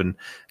stuff. And,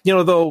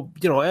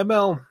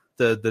 ML,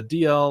 the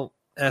DL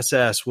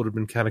SS would have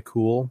been kind of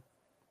cool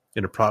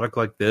in a product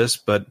like this,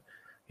 but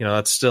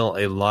that's still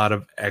a lot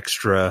of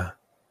extra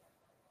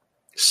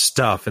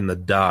stuff in the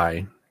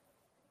die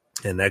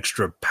and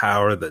extra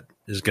power that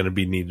is going to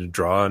be needed to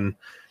draw. And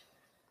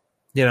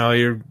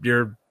you're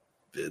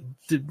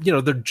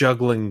they're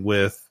juggling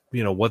with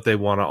what they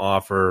want to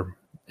offer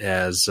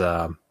as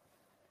a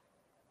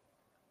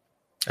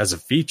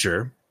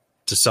feature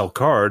to sell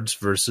cards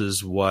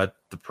versus what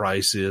the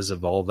price is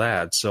of all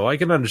that. So I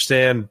can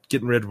understand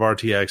getting rid of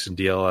RTX and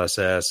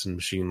DLSS and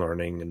machine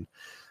learning and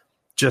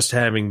just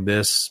having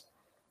this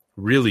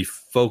really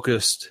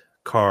focused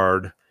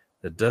card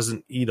that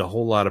doesn't eat a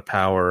whole lot of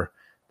power,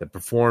 that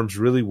performs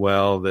really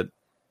well, that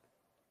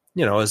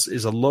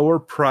is a lower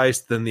price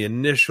than the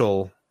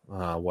initial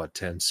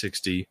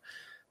 1060,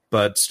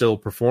 but still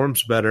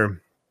performs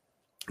better.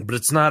 But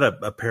it's not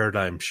a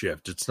paradigm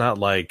shift. It's not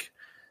like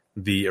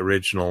the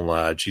original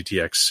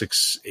GTX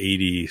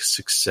 680,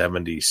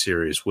 670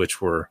 series, which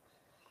were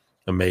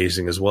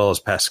amazing, as well as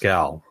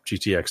Pascal,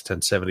 GTX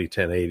 1070,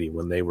 1080.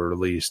 When they were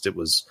released, it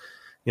was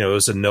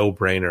a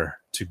no-brainer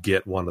to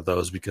get one of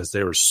those because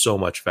they were so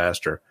much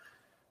faster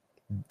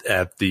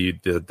at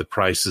the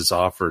prices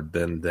offered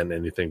than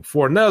anything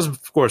before. And that was,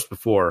 of course,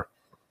 before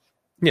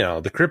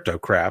the crypto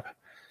crap.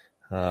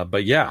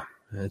 But yeah,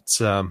 it's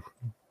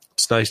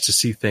nice to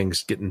see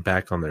things getting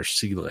back on their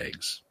sea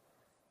legs.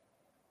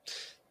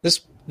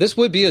 This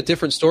would be a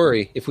different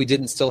story if we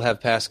didn't still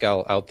have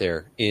Pascal out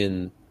there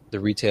in the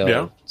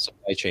retail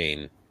supply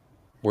chain,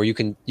 where you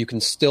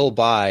can still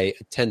buy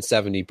a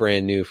 1070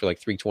 brand new for like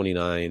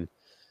 $329.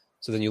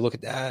 So then you look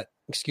at that.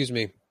 Excuse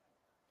me.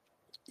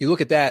 You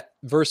look at that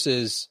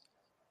versus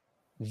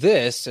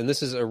this, and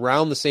this is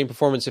around the same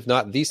performance, if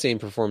not the same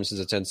performance as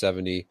a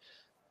 1070,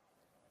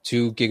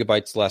 2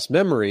 gigabytes less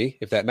memory,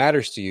 if that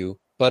matters to you,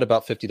 but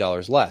about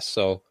 $50 less.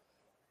 So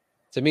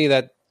to me,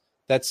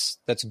 that's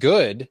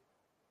good,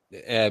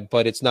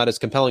 but it's not as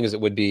compelling as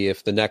it would be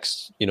if the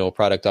next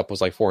product up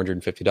was like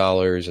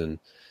 $450, and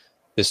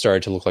this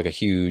started to look like a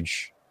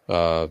huge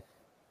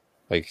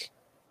like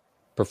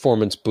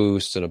performance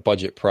boost and a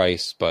budget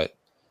price. But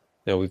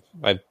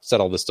I've said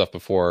all this stuff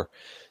before.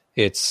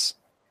 It's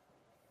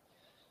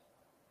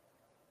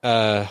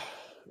I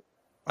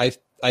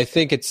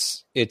think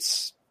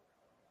it's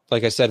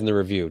like I said in the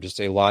review, just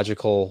a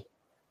logical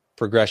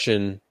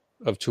progression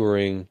of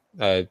Turing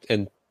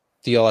and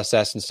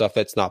DLSS and stuff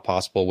that's not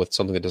possible with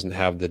something that doesn't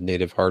have the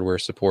native hardware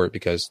support,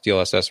 because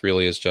DLSS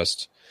really is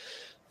just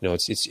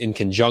it's in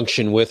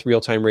conjunction with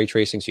real-time ray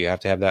tracing, so you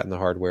have to have that in the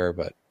hardware.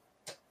 But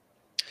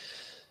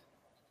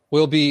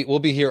we'll be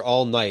here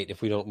all night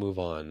if we don't move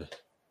on.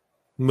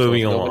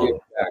 Moving along.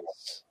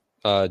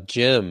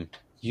 Jim,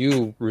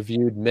 you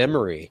reviewed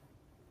Memory.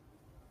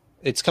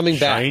 It's coming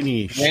back.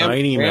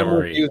 Shiny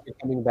Memory. Reviews are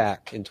coming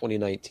back in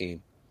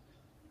 2019.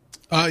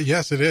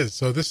 Yes, it is.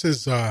 So this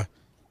is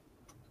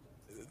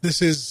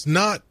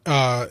not.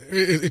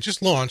 It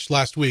just launched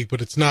last week,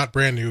 but it's not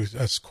brand new.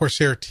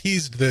 Corsair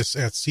teased this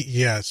at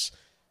CES,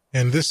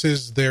 and this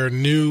is their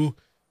new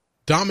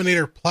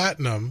Dominator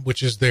Platinum,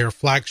 which is their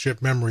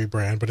flagship memory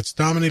brand, but it's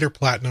Dominator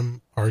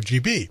Platinum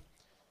RGB.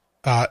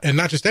 And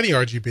not just any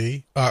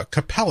RGB,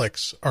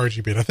 Capellix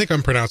RGB. And I think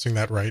I'm pronouncing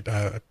that right.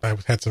 I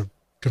had some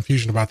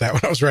confusion about that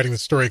when I was writing the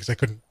story because I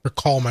couldn't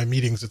recall my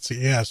meetings at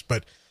CES.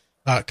 But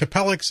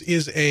Capellix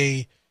is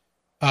a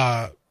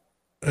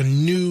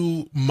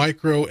new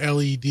micro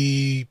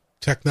LED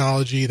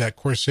technology that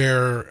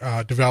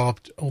Corsair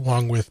developed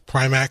along with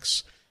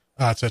Primax.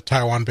 It's a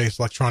Taiwan-based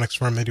electronics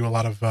firm. They do a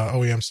lot of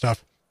OEM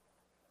stuff.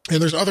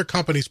 And there's other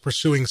companies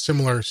pursuing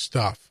similar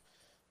stuff.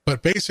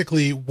 But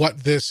basically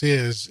what this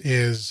is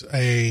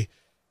a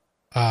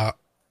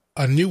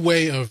new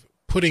way of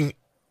putting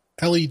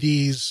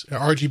LEDs,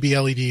 RGB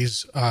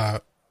LEDs,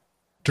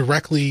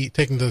 directly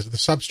taking the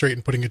substrate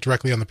and putting it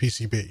directly on the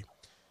PCB.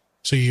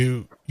 So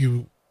you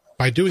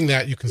by doing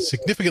that, you can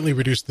significantly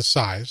reduce the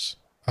size.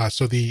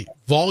 So the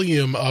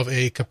volume of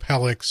a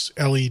Capellix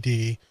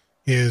LED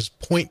is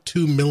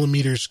 0.2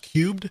 millimeters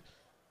cubed,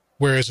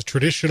 whereas a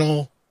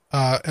traditional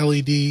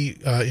LED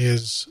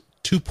is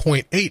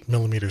 2.8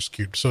 millimeters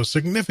cubed. So a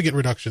significant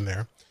reduction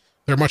there.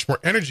 They're much more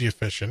energy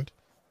efficient.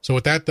 So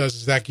what that does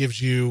is that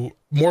gives you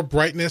more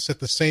brightness at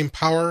the same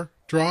power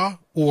draw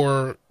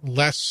or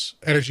less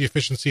energy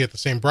efficiency at the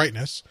same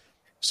brightness.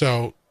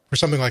 So for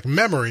something like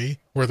memory,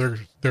 where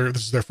this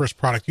is their first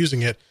product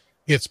using it,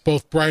 it's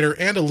both brighter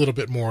and a little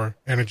bit more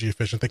energy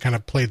efficient. They kind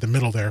of played the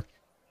middle there.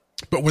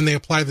 But when they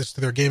apply this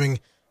to their gaming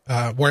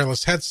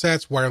wireless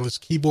headsets, wireless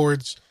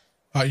keyboards,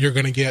 you're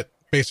going to get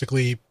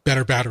basically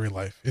better battery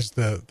life is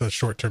the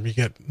short term. You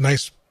get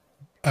nice,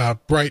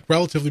 bright,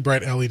 relatively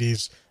bright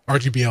LEDs,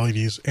 RGB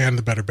LEDs, and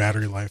the better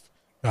battery life.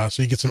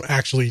 So you get some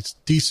actually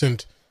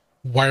decent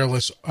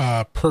wireless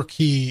per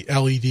key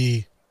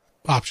LED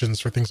options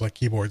for things like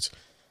keyboards.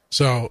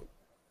 So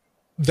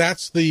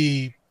that's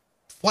the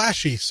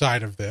flashy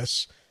side of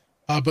this.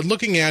 But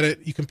looking at it,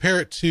 you compare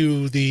it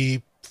to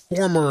the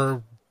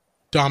former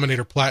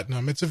Dominator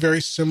Platinum. It's a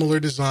very similar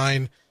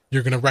design.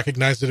 You're going to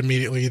recognize it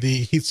immediately.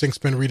 The heatsink's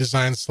been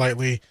redesigned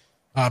slightly.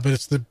 but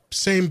it's the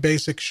same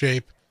basic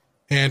shape,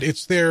 and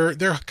it's their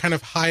kind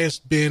of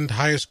highest binned,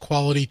 highest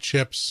quality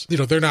chips.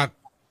 They're not,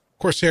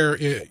 Corsair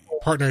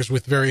partners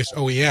with various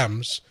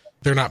OEMs.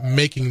 They're not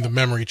making the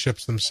memory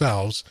chips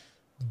themselves,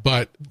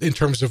 but in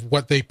terms of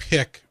what they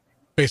pick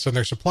based on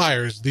their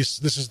suppliers, this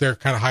is their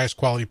kind of highest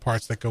quality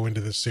parts that go into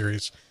this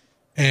series.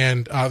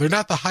 And they're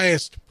not the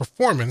highest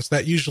performance.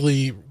 That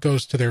usually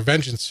goes to their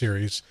Vengeance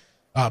series,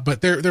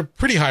 but they're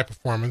pretty high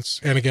performance.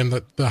 And again,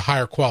 the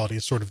higher quality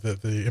is sort of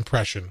the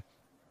impression.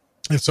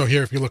 And so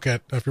here, if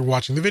you're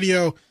watching the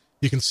video,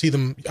 you can see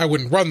them. I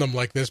wouldn't run them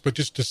like this, but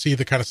just to see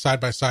the kind of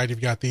side by side,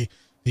 you've got the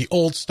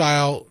old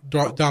style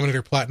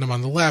Dominator Platinum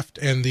on the left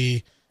and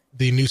the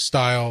new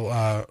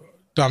style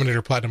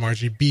Dominator Platinum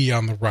RGB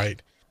on the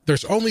right.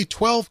 There's only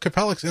 12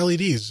 Capellix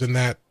LEDs in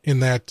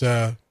that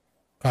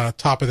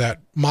top of that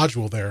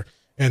module there,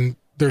 and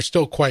they're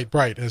still quite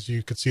bright, as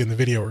you could see in the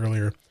video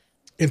earlier.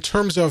 In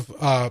terms of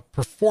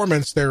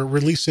performance, they're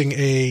releasing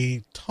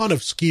a ton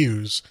of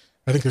SKUs.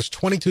 I think there's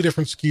 22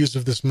 different SKUs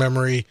of this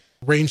memory,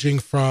 ranging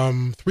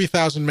from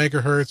 3,000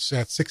 megahertz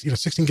at 16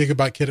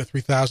 gigabyte kit at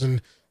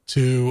 3,000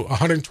 to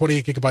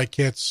 128 gigabyte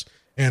kits,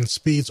 and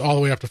speeds all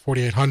the way up to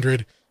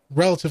 4,800.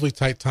 Relatively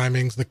tight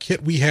timings. The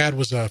kit we had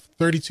was a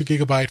 32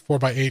 gigabyte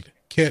 4x8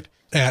 kit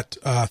at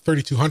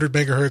 3,200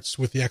 megahertz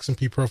with the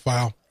XMP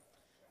profile.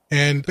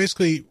 And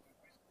basically,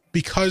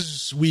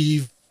 because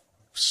we've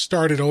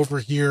started over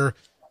here,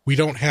 we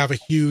don't have a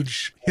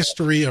huge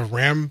history of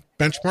RAM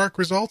benchmark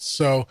results.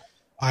 So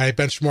I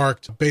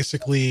benchmarked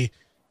basically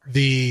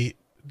the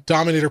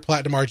Dominator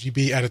Platinum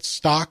RGB at its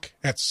stock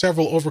at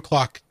several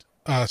overclocked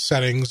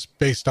settings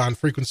based on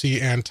frequency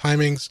and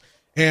timings,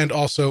 and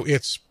also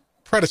its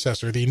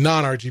predecessor, the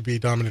non-RGB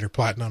Dominator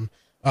Platinum,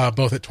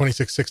 both at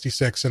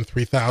 2666 and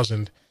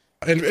 3000,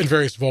 and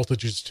various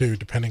voltages too,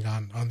 depending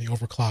on the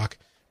overclock.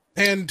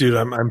 And dude,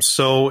 I'm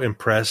so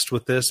impressed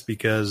with this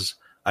because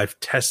I've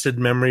tested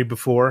memory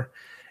before,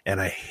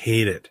 and I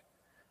hate it.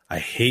 I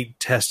hate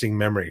testing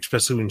memory,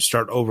 especially when you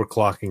start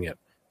overclocking it,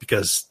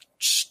 because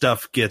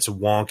stuff gets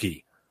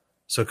wonky.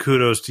 So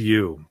kudos to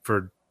you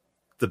for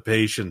the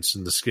patience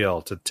and the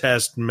skill to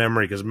test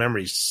memory, because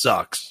memory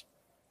sucks.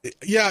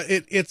 Yeah,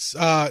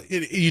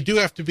 you do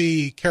have to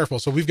be careful.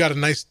 So we've got a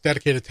nice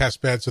dedicated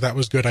test bed, so that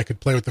was good. I could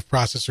play with the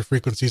processor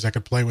frequencies. I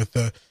could play with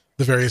the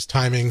various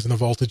timings and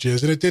the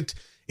voltages. And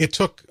it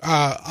took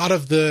out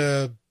of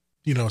the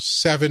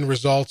 7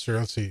 results, or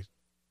let's see,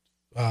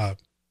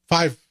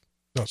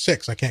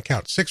 6. I can't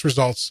count. 6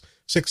 results,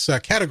 6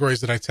 categories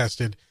that I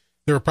tested.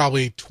 There were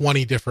probably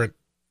 20 different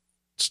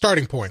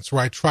starting points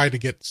where I tried to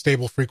get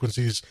stable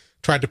frequencies,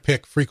 tried to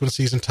pick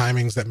frequencies and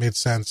timings that made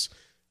sense.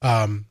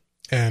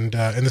 And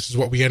this is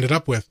what we ended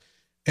up with.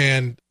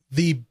 And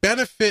the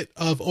benefit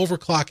of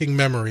overclocking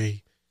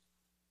memory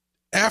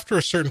after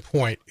a certain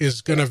point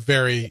is going to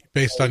vary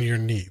based on your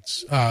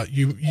needs.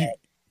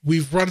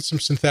 We've run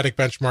some synthetic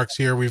benchmarks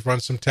here. We've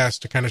run some tests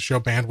to kind of show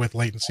bandwidth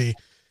latency.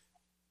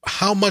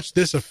 How much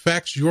this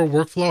affects your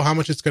workflow, how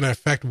much it's going to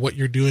affect what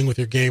you're doing with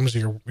your games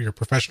or your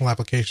professional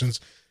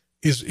applications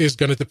is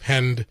going to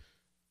depend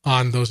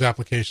on those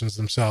applications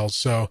themselves.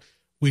 So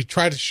we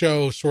try to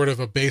show sort of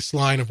a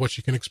baseline of what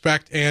you can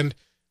expect. And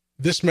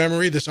this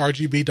memory, this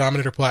RGB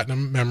Dominator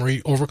Platinum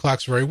memory,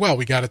 overclocks very well.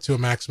 We got it to a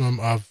maximum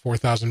of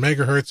 4,000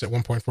 megahertz at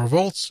 1.4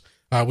 volts,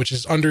 which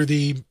is under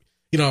the,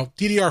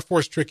 DDR4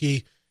 is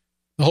tricky.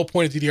 The whole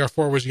point of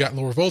DDR4 was you got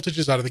lower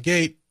voltages out of the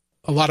gate.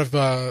 A lot of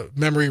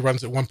memory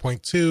runs at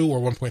 1.2 or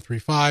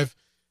 1.35.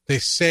 They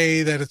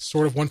say that it's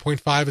sort of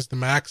 1.5 is the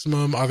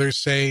maximum. Others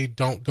say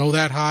don't go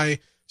that high.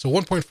 So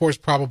 1.4 is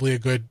probably a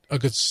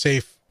good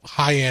safe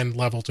high-end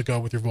level to go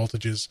with your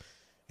voltages.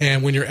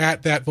 And when you're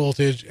at that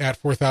voltage at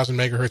 4,000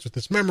 megahertz with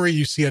this memory,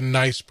 you see a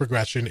nice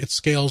progression. It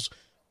scales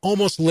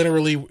almost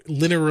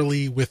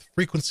linearly with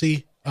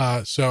frequency.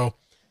 So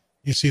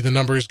you see the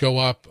numbers go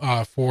up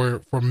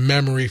for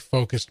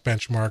memory-focused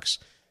benchmarks.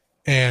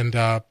 And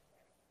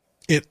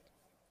it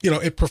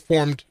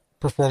performed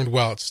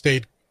well. It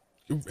stayed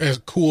as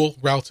cool,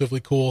 relatively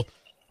cool.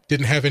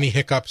 Didn't have any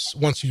hiccups.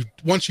 Once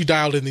you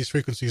dialed in these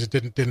frequencies, it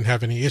didn't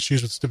have any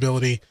issues with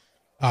stability.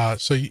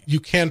 So you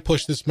can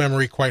push this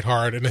memory quite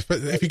hard. And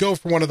if you go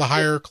for one of the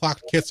higher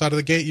clocked kits out of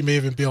the gate, you may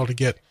even be able to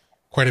get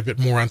quite a bit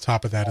more on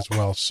top of that as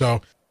well.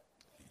 So,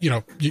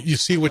 you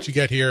see what you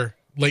get here.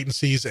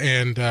 Latencies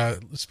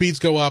and speeds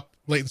go up,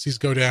 latencies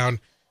go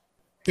down.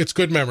 It's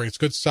good memory. It's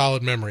good,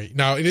 solid memory.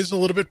 Now, it is a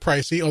little bit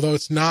pricey, although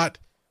it's not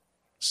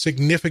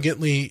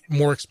significantly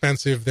more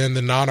expensive than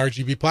the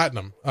non-RGB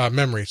Platinum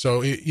memory.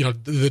 So,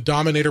 the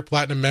Dominator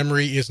Platinum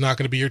memory is not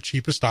going to be your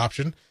cheapest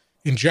option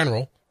in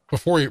general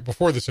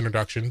before this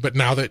introduction. But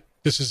now that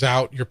this is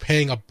out, you're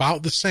paying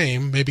about the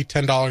same, maybe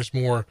 $10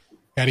 more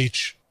at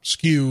each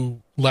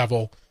SKU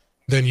level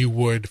than you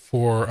would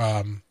for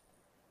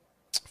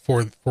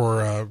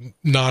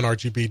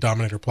non-RGB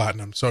Dominator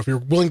Platinum. So if you're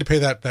willing to pay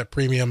that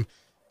premium,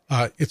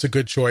 it's a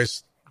good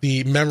choice.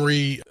 The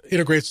memory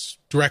integrates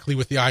directly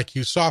with the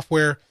iCUE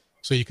software,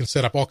 so you can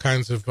set up all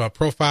kinds of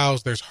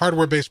profiles. There's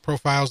hardware-based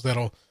profiles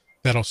that'll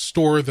that'll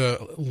store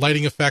the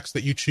lighting effects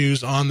that you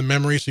choose on the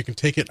memory, so you can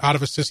take it out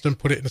of a system,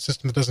 put it in a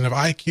system that doesn't have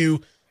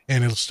iCUE,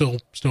 and it'll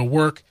still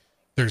work.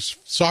 There's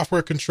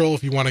software control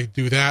if you want to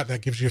do that.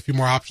 That gives you a few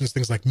more options,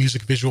 things like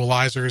music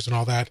visualizers and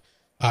all that.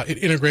 It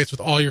integrates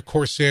with all your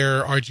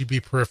Corsair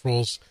RGB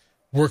peripherals,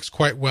 works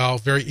quite well,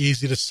 very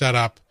easy to set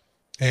up,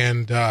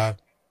 and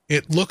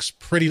it looks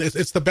pretty.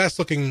 It's the best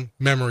looking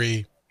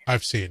memory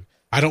I've seen.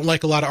 I don't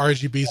like a lot of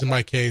RGBs in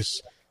my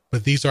case,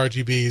 but these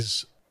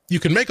RGBs, you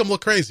can make them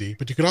look crazy,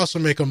 but you can also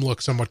make them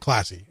look somewhat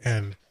classy.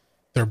 And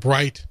they're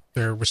bright,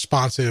 they're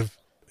responsive.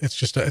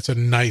 It's a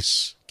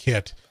nice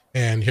kit.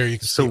 And here you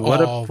can see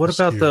what all what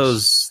the about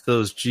SKUs.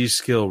 those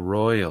G-Skill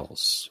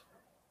Royals?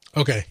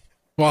 Okay, Are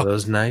well,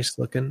 those nice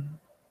looking?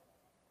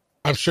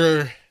 I'm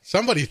sure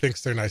somebody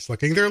thinks they're nice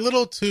looking. They're a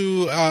little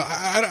too.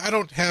 I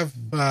don't have.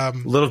 A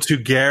little too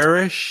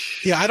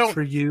garish. Yeah, I don't.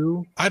 For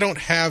you. I don't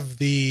have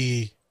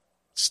the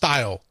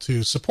style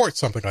to support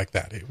something like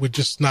that. It would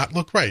just not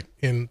look right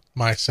in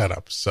my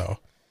setup. So,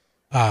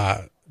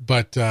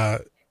 but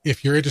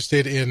if you're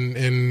interested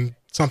in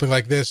something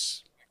like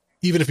this,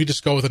 even if you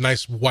just go with a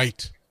nice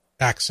white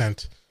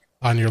accent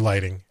on your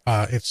lighting,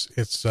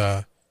 it's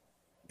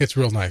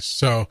real nice.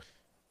 So,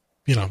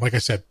 like I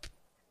said,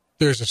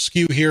 there's a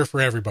SKU here for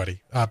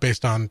everybody,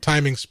 based on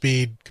timing,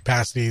 speed,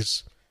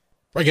 capacities.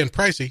 Again,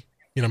 pricey.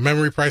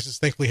 Memory prices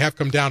thankfully have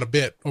come down a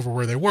bit over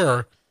where they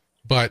were,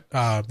 but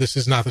this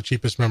is not the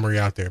cheapest memory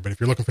out there. But if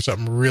you're looking for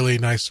something really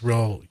nice,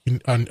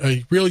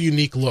 a real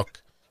unique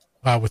look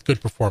with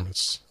good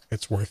performance,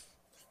 it's worth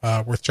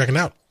checking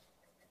out.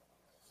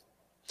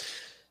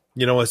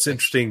 What's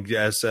interesting,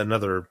 as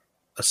another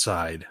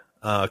aside,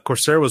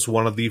 Corsair was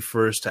one of the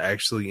first to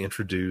actually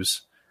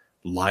introduce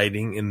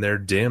lighting in their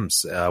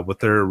DIMMs with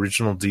their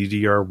original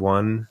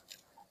DDR1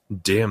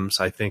 DIMMs.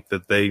 I think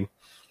that they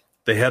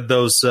had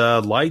those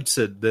lights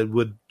that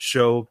would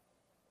show,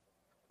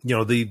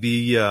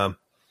 the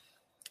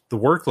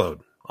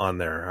workload on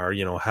there,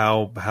 or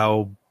how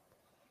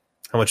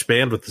much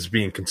bandwidth is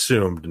being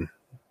consumed. And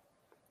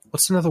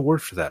what's another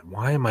word for that?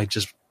 Why am I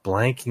just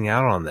blanking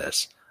out on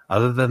this?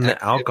 Other than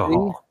the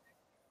alcohol.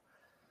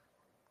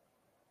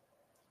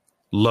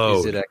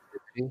 Load. Is it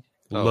activity?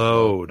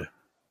 Load.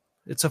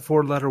 It's a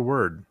 4-letter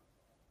word.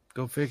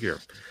 Go figure.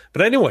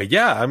 But anyway,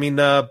 yeah, I mean,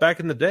 back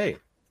in the day,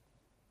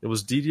 it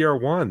was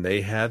DDR1.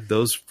 They had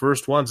those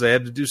first ones. They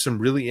had to do some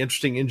really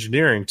interesting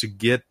engineering to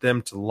get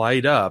them to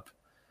light up.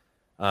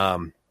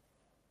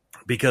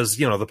 Because,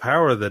 the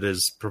power that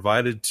is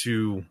provided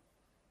to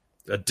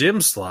a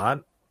DIMM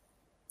slot,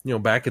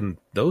 back in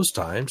those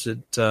times,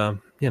 it,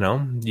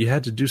 you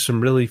had to do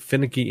some really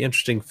finicky,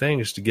 interesting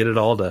things to get it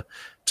all to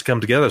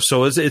come together.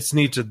 So it's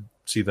neat to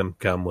see them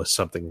come with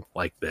something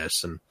like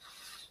this.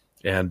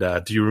 And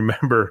do you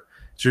remember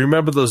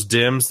those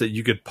DIMMs that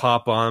you could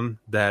pop on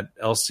that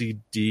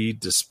LCD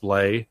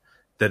display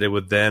that it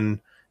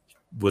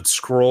would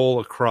scroll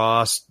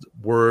across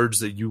words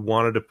that you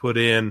wanted to put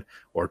in,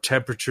 or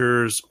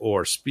temperatures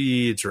or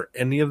speeds or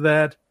any of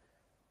that?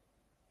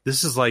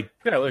 This is like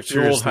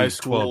your old high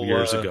school 12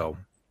 years ago.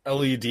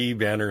 LED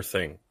banner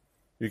thing.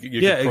 You could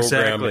program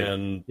exactly.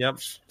 in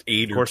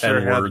 8 or Corsair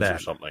 10 had words that. or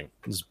something.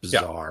 It's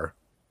bizarre.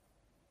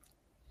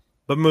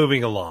 But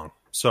moving along.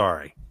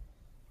 Sorry.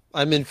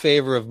 I'm in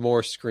favor of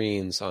more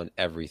screens on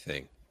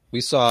everything.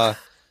 We saw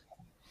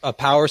a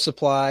power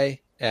supply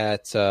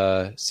at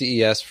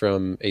CES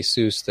from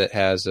ASUS that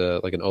has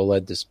an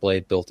OLED display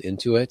built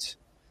into it.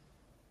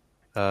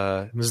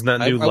 Isn't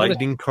that new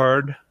Lightning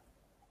card?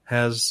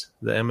 Has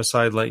the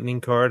MSI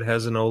Lightning card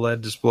has an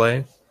OLED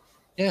display?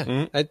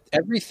 Yeah,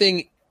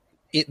 everything,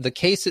 the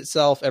case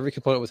itself, every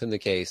component within the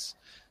case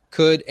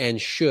could and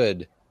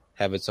should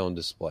have its own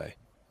display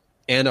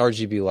and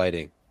RGB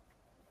lighting.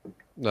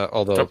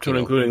 Although up to and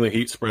including the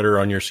heat spreader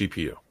on your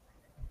CPU.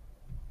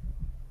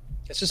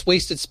 It's just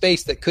wasted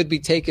space that could be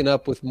taken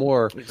up with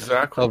more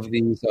of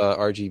these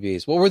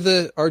RGBs. What were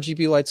the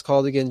RGB lights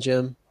called again,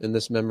 Jim, in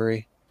this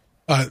memory?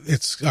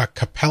 It's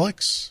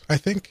Capellix, I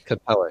think.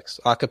 Capellix.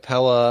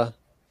 Acapella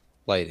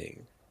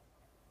lighting.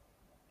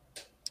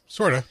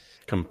 Sort of.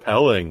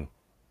 Compelling.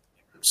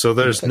 So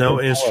there's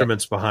no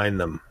instruments behind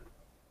them.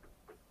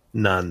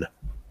 None.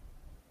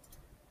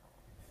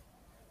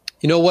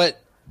 You know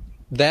what?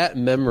 That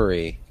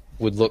memory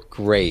would look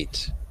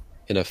great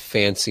in a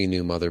fancy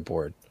new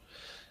motherboard.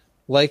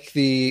 Like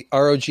the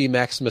ROG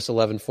Maximus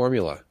 11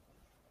 formula,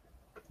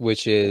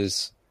 which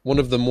is one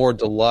of the more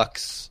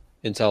deluxe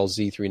Intel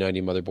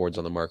Z390 motherboards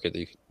on the market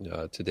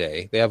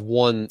today. They have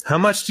one. How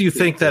much do you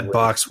think that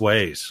box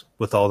weighs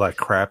with all that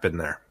crap in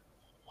there?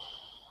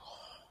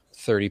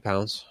 30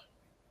 pounds.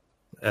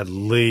 At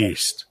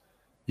least.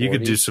 You 40.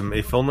 could do some,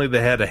 if only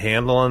they had a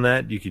handle on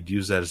that, you could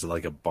use that as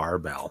like a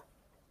barbell.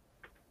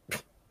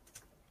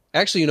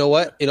 Actually, you know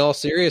what? In all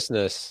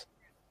seriousness,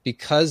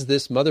 because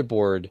this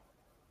motherboard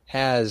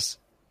has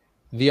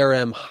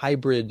VRM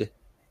hybrid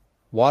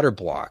water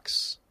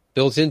blocks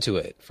built into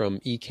it from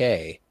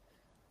EK,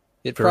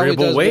 it probably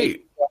does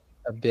weight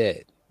a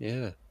bit.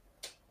 Yeah.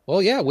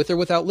 Well, yeah, with or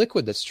without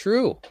liquid. That's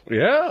true.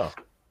 Yeah.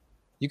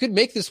 You could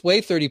make this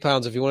weigh 30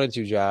 pounds if you wanted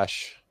to,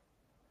 Josh.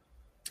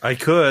 I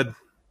could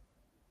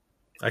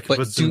But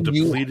put some do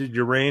you- depleted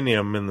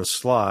uranium in the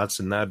slots,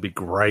 and that'd be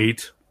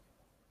great.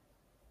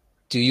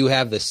 Do you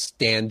have the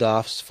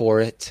standoffs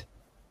for it?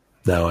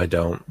 No, I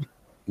don't.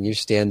 Can your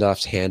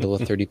standoffs handle a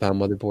 30-pound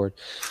motherboard?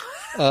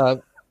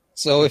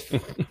 So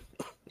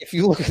if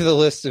you look at the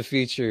list of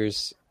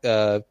features,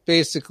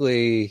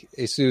 basically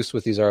ASUS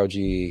with these ROG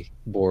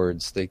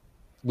boards,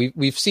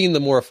 we've seen the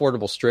more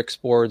affordable Strix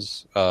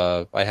boards.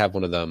 I have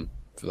one of them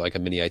for like a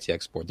mini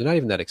ITX board. They're not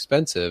even that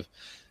expensive,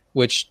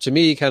 which to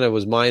me kind of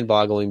was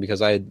mind-boggling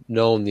because I had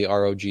known the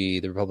ROG,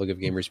 the Republic of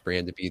Gamers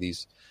brand, to be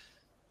these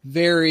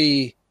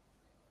very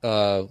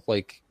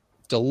like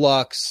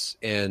deluxe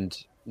and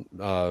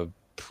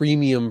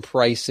premium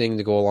pricing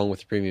to go along with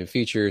the premium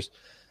features.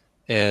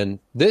 And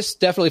this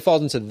definitely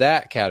falls into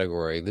that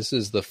category. This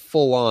is the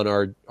full-on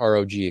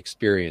ROG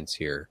experience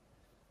here.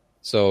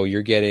 So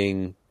you're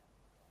getting,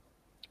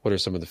 what are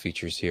some of the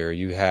features here?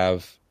 You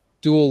have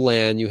dual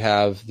LAN. You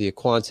have the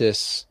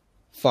Aquantis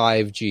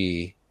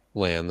 5G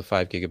LAN, the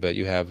 5 gigabit.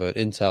 You have an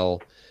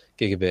Intel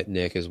gigabit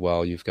NIC as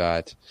well. You've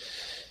got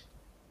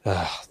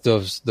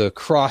the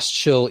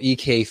cross-chill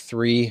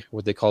EK3,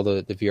 what they call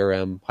the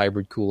VRM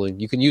hybrid cooling.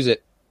 You can use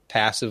it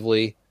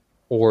passively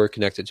or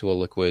connect it to a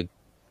liquid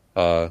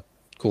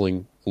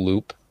cooling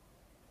loop.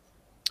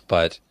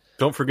 But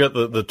Don't forget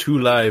the 2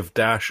 Live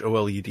Dash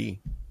OLED.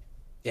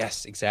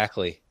 yes,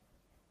 exactly.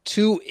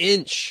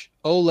 2-inch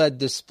OLED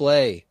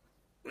display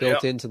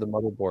built into the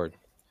motherboard.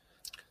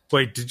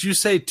 Wait, did you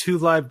say 2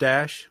 Live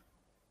Dash?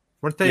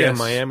 Weren't they Yes. a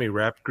Miami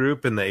rap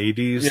group in the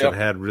 80s Yep. that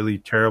had really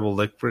terrible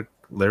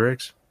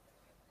lyrics?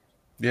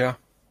 Yeah.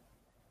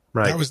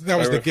 Right. That was the I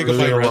Gigabyte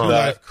remember 2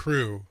 that. Live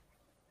crew.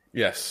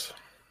 Yes.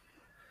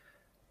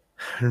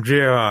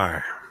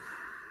 JR.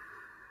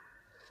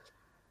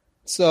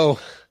 So,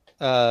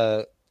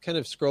 kind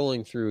of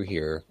scrolling through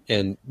here,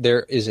 and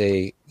there is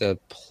a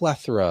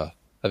plethora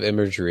of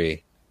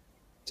imagery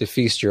to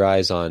feast your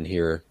eyes on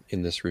here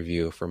in this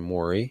review from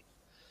Mori,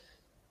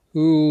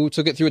 who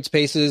took it through its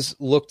paces,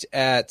 looked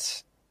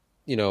at,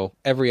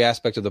 every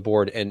aspect of the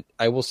board. And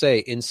I will say,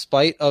 in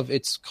spite of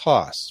its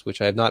costs,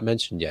 which I have not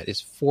mentioned yet,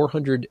 is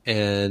 400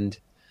 and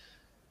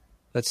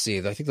let's see,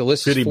 I think the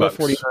list is $50.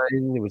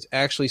 $449. It was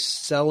actually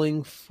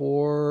selling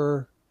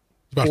for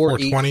About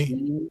 420.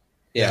 $418.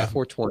 Yeah. Yeah,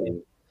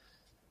 420.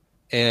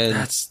 And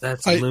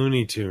That's I-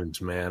 Looney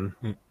Tunes, man.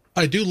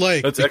 I do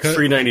like That's because,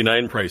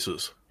 X399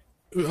 prices.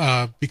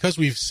 because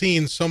we've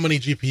seen so many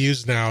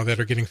GPUs now that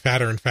are getting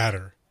fatter and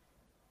fatter.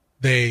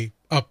 They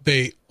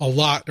update a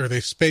lot, or they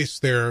space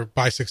their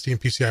by 16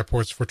 PCI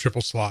ports for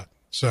triple slot.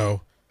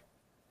 So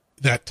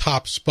that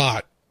top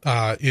spot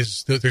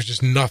there's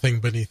just nothing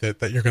beneath it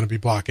that you're going to be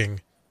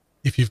blocking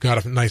if you've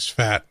got a nice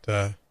fat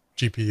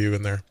GPU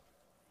in there.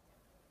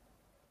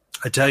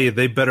 I tell you,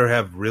 they better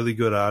have really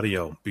good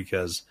audio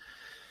because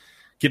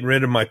getting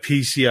rid of my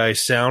PCI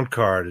sound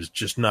card is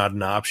just not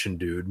an option,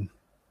 dude.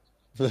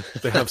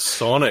 They have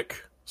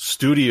Sonic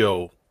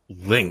Studio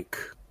Link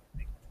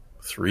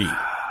 3.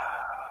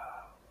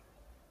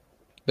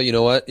 But you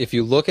know what? If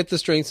you look at the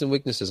strengths and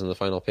weaknesses on the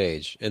final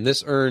page, and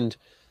this earned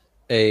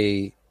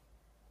a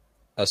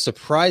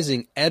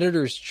surprising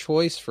editor's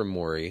choice from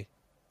Mori,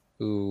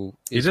 who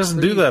He is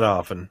doesn't do that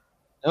often.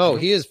 No,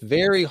 he is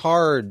very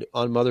hard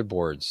on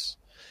motherboards.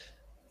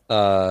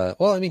 Well,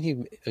 I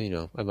mean,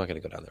 I'm not going to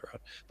go down that road,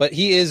 but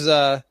he is.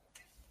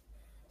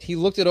 He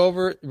looked it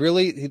over.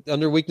 Really,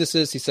 under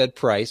weaknesses, he said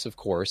price. Of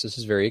course, this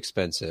is very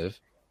expensive,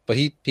 but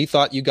he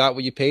thought you got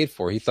what you paid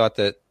for. He thought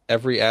that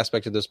every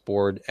aspect of this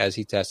board, as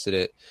he tested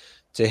it,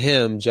 to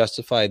him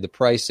justified the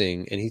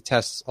pricing, and he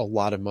tests a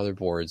lot of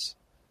motherboards,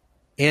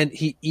 and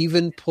he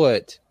even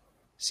put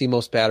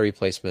CMOS battery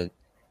placement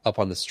up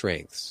on the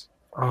strengths.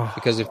 Oh,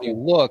 Because if you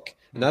look,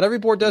 not every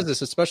board does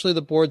this, especially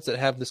the boards that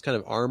have this kind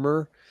of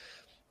armor.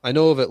 I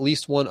know of at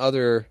least one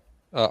other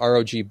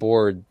ROG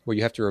board where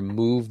you have to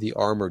remove the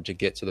armor to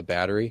get to the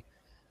battery.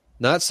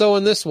 Not so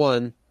in this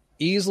one.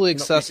 Easily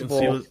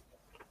accessible.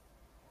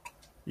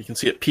 You can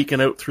see it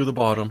peeking out through the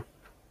bottom.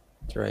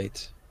 That's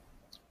right.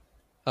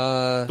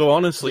 So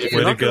honestly, if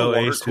way you're to not going go,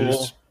 to water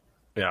cool, Asus.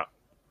 yeah.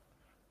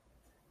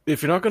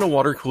 If you're not going to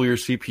water cool your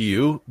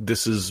CPU,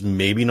 this is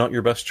maybe not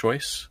your best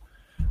choice.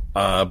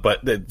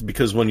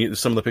 Because when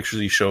some of the pictures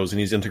he shows and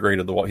he's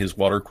integrated his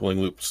water cooling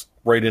loops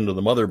right into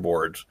the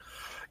motherboard,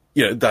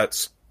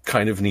 that's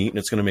kind of neat and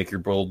it's going to make your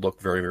build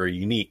look very, very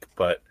unique.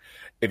 But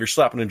if you're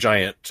slapping a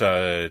giant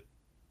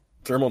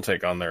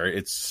Thermaltake on there,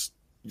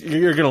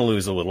 you're going to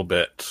lose a little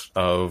bit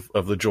of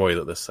the joy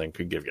that this thing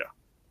could give you.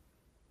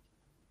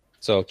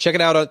 So check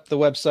it out at the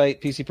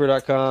website,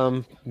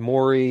 pcpro.com.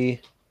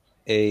 Mori,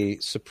 a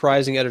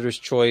surprising editor's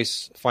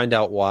choice. Find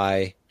out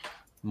why.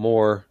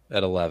 More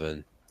at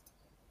 11.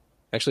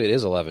 Actually, it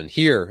is 11.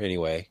 Here,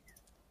 anyway,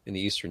 in the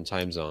Eastern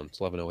time zone. It's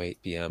 11:08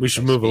 p.m. we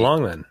should move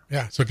along then.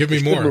 Yeah, so give me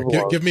Let's more. move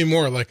along. Give me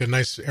more, like a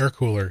nice air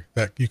cooler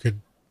that you could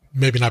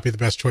maybe not be the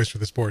best choice for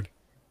this board.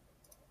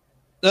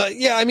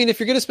 Yeah, I mean, if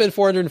you're going to spend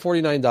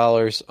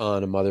 $449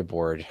 on a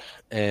motherboard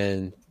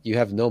and you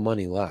have no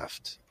money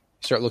left,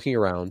 start looking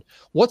around.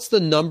 What's the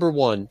number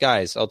one?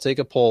 Guys, I'll take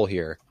a poll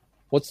here.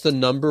 What's the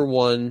number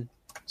one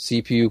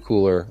CPU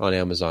cooler on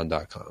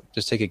Amazon.com?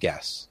 Just take a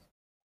guess.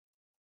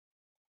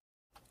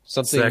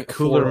 Something that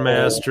Cooler affordable.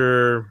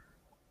 Master.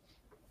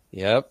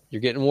 Yep,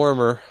 you're getting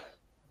warmer.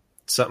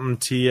 Something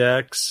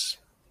TX.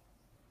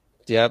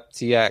 Yep,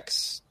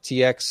 TX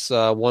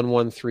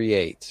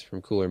 1138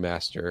 from Cooler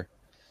Master.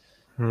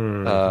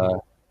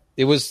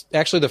 It was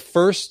actually the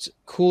first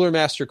Cooler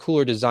Master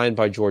cooler designed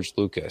by George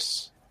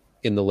Lucas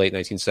in the late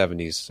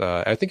 1970s.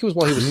 I think it was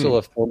while he was still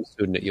a film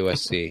student at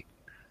USC.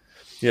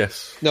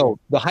 Yes. No,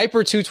 the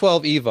Hyper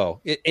 212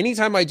 Evo.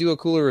 Anytime I do a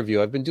cooler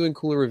review, I've been doing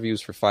cooler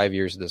reviews for 5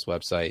 years at this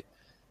website.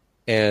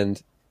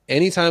 And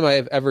anytime I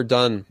have ever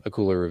done a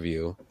cooler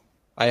review,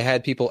 I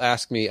had people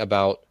ask me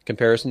about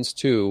comparisons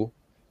to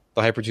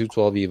the Hyper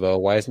 212 Evo.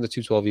 Why isn't the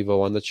 212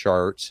 Evo on the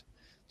chart?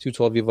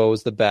 212 Evo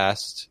is the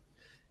best.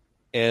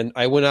 And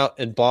I went out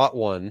and bought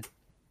one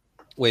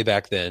way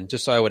back then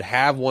just so I would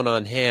have one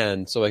on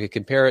hand so I could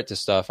compare it to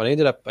stuff. And I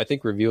ended up, I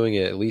think, reviewing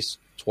it at least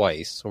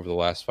twice over the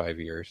last 5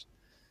 years.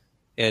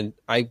 And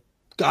I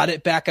got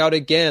it back out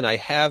again. I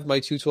have my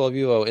 212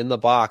 Evo in the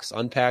box,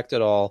 unpacked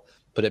it all,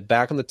 put it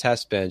back on the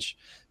test bench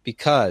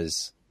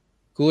because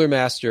Cooler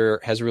Master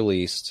has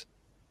released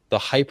the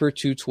Hyper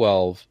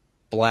 212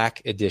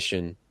 Black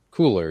Edition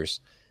coolers.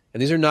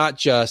 And these are not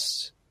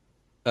just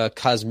a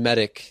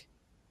cosmetic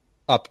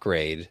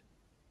upgrade.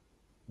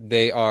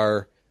 They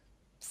are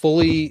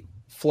fully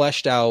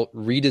fleshed out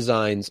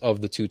redesigns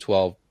of the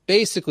 212,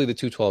 basically the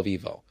 212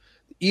 Evo.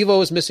 The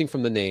Evo is missing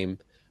from the name,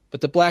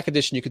 but the Black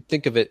Edition, you could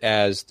think of it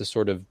as the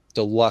sort of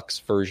deluxe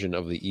version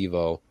of the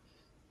Evo.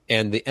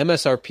 And the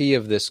MSRP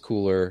of this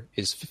cooler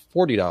is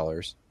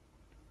 $40,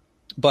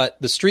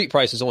 but the street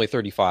price is only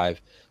 $35.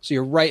 So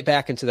you're right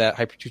back into that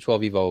Hyper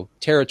 212 Evo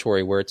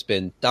territory where it's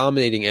been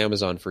dominating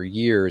Amazon for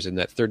years in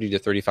that $30 to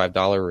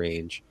 $35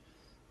 range.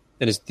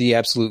 And it's the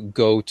absolute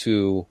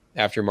go-to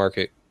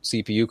aftermarket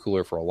CPU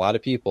cooler for a lot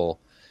of people.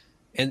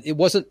 And it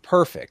wasn't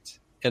perfect.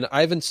 And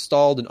I've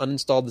installed and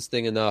uninstalled this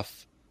thing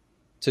enough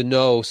to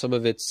know some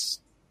of its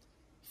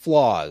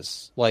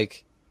flaws.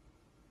 Like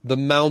the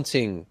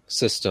mounting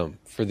system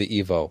for the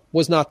Evo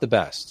was not the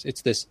best.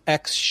 It's this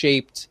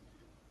X-shaped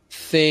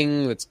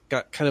thing that's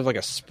got kind of like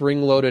a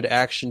spring-loaded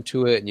action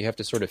to it, and you have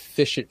to sort of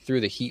fish it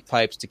through the heat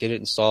pipes to get it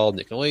installed.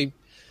 And it can only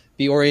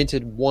be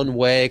oriented one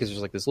way because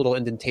there's like this little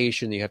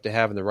indentation you have to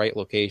have in the right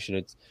location.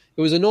 It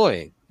was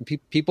annoying.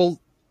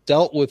 People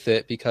dealt with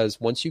it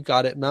because once you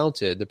got it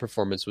mounted, the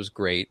performance was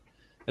great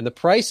and the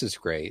price is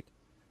great.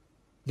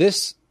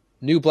 This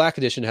new Black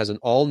Edition has an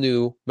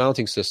all-new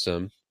mounting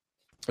system.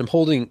 I'm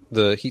holding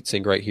the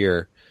heatsink right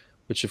here,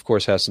 which of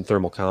course has some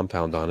thermal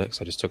compound on it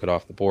because I just took it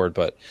off the board.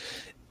 But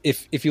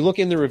if you look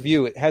in the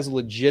review, it has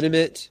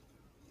legitimate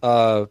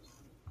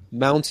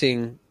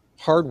mounting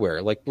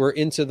hardware. Like we're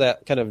into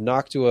that kind of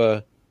Noctua,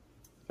 if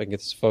I can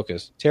get this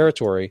focus,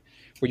 territory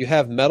where you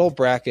have metal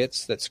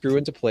brackets that screw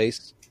into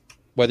place,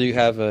 whether you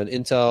have an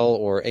Intel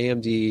or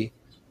AMD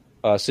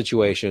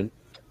situation,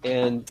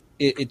 and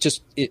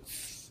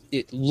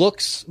it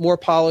looks more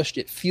polished,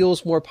 it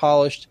feels more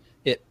polished,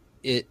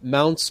 it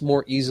mounts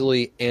more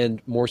easily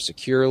and more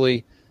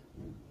securely.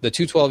 The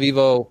 212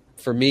 Evo,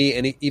 for me,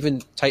 and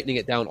even tightening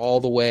it down all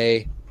the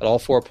way at all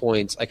 4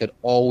 points, I could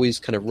always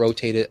kind of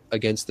rotate it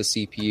against the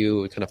CPU.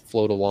 It would kind of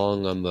float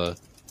along on the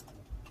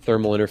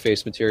thermal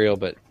interface material,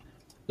 but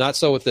not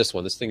so with this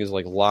one. This thing is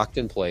like locked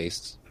in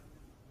place,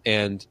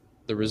 and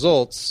the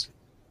results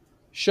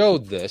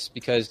showed this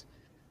because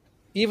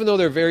even though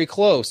they're very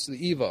close to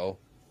the Evo,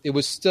 it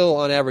was still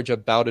on average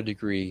about a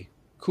degree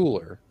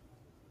cooler.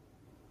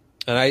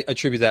 And I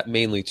attribute that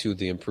mainly to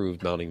the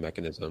improved mounting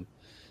mechanism.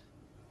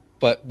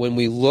 But when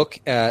we look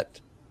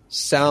at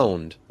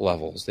sound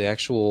levels, the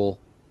actual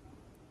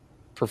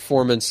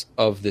performance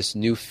of this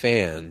new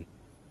fan,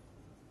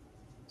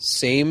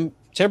 same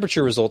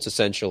temperature results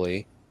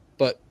essentially,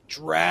 but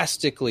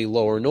drastically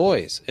lower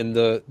noise. And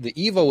the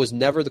Evo was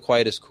never the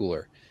quietest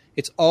cooler.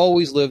 It's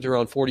always lived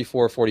around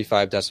 44,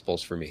 45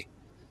 decibels for me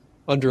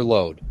under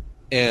load.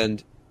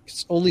 And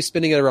it's only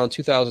spinning at around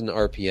 2,000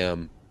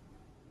 RPM.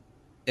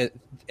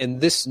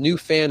 And this new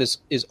fan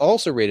is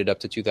also rated up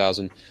to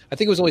 2,000. I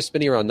think it was only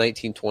spinning around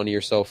 1920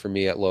 or so for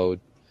me at load.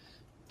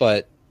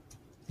 But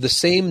the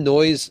same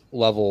noise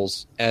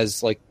levels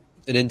as like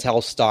an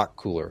Intel stock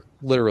cooler,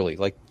 literally,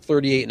 like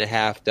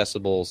 38.5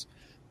 decibels,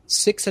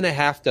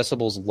 6.5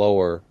 decibels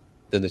lower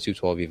than the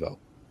 212 Evo,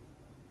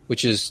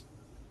 which is,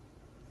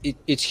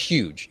 it's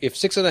huge. If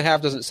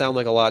 6.5 doesn't sound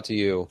like a lot to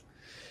you,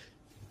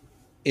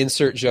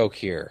 insert joke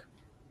here.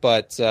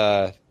 But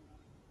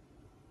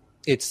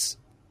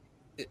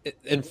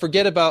and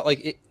forget about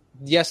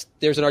yes,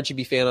 there's an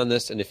RGB fan on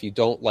this, and if you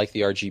don't like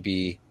the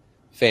RGB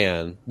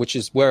fan, which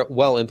is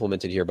well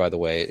implemented here, by the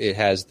way, it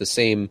has the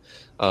same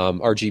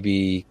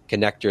RGB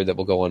connector that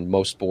will go on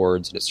most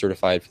boards, and it's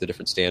certified for the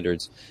different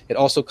standards. It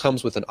also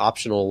comes with an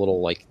optional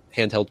little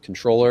handheld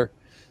controller,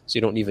 so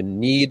you don't even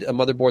need a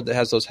motherboard that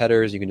has those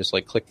headers. You can just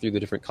click through the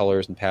different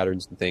colors and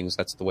patterns and things.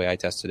 That's the way I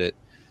tested it.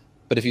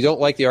 But if you don't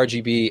like the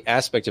RGB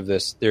aspect of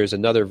this, there's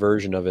another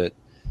version of it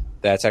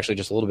that's actually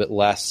just a little bit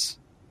less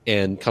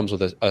and comes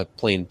with a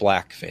plain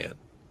black fan,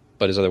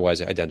 but is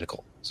otherwise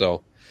identical.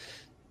 So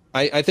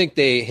I think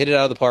they hit it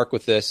out of the park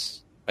with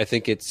this. I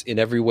think it's in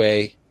every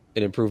way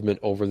an improvement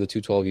over the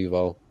 212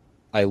 Evo.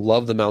 I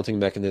love the mounting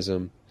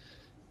mechanism,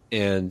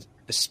 and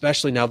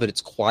especially now that it's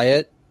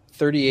quiet,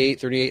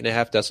 38 and a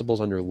half decibels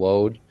under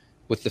load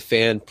with the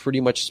fan pretty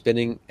much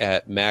spinning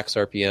at max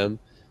RPM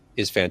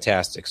is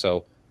fantastic.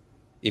 So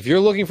if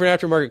you're looking for an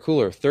aftermarket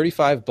cooler,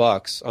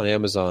 $35 on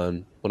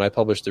Amazon when I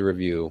published the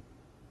review,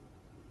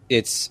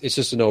 it's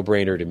just a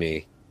no-brainer to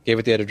me. Gave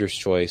it the editor's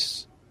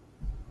choice,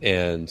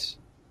 and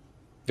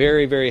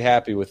very, very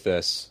happy with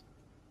this.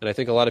 And I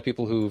think a lot of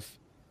people who've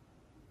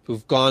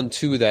gone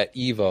to that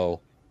Evo,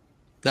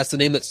 that's the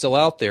name that's still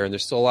out there, and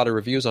there's still a lot of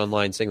reviews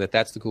online saying that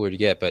that's the cooler to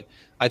get. But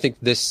I think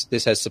this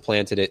has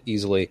supplanted it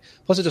easily.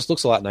 Plus, it just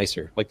looks a lot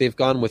nicer. Like, they've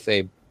gone with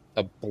a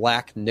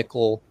black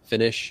nickel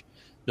finish,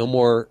 no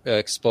more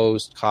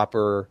exposed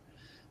copper.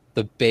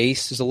 The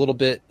base is a little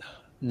bit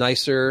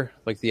nicer.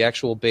 Like, the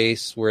actual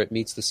base where it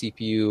meets the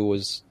CPU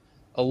was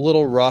a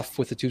little rough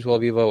with the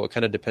 212 Evo. It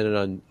kind of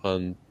depended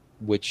on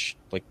which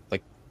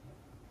like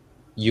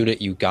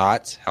unit you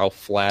got, how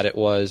flat it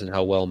was and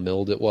how well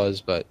milled it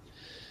was, but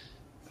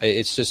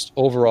it's just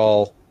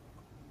overall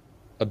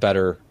a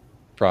better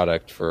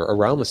product for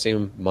around the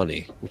same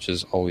money, which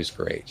is always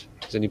great.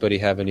 Does anybody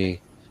have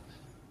any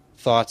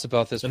thoughts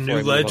about this? A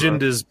new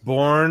legend is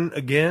born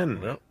again.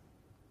 Yep.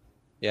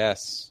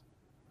 Yes.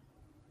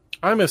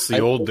 I miss the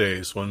old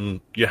days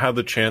when you had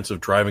the chance of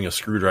driving a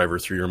screwdriver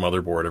through your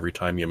motherboard every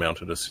time you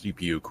mounted a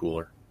CPU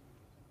cooler.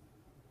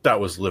 That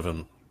was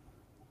living.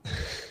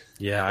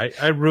 Yeah,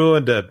 I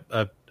ruined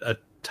a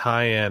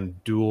Tyan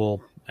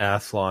dual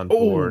Athlon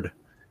board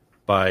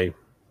by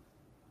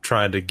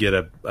trying to get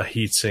a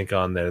heatsink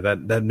on there.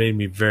 That made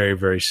me very,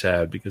 very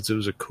sad because it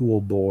was a cool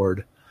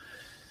board.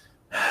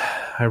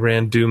 I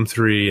ran Doom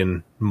 3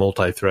 and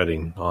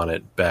multi-threading on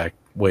it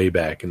way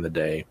back in the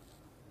day.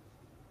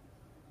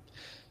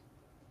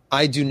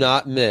 I do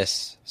not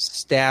miss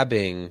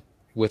stabbing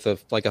with a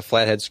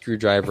flathead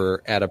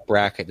screwdriver at a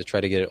bracket to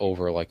try to get it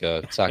over like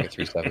a socket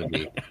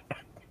 370.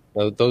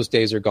 Those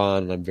days are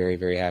gone, and I'm very,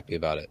 very happy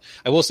about it.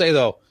 I will say,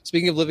 though,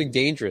 speaking of living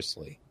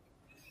dangerously,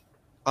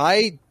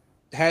 I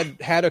had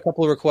a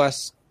couple of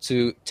requests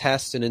to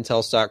test an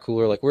Intel stock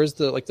cooler. Like, where's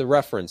the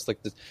reference?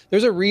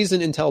 There's a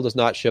reason Intel does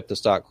not ship the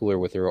stock cooler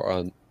with their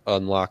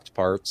unlocked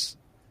parts.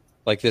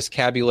 Like this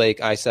Kaby Lake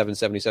i7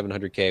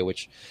 7700K,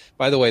 which,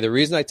 by the way, the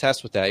reason I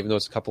test with that, even though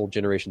it's a couple of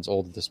generations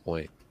old at this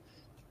point,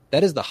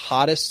 that is the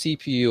hottest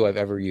CPU I've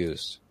ever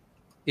used.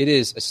 It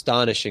is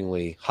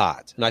astonishingly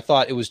hot. And I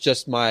thought it was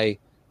just my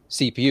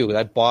CPU, because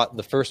I bought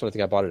the first one, I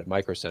think I bought it at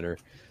Micro Center.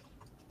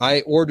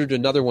 I ordered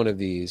another one of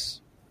these,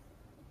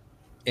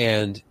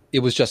 and it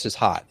was just as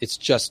hot. It's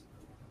just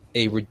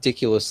a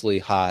ridiculously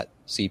hot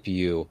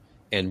CPU.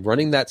 And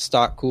running that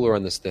stock cooler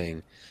on this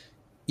thing,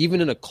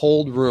 even in a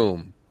cold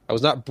room, I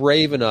was not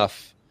brave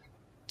enough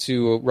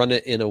to run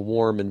it in a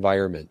warm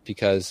environment,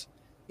 because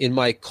in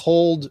my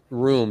cold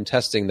room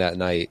testing that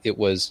night, it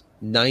was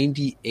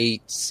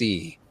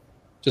 98C,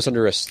 just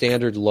under a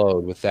standard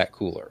load with that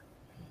cooler.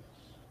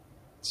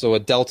 So a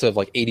delta of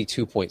like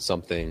 82 point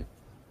something,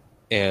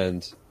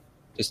 and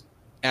just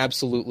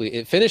absolutely,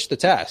 it finished the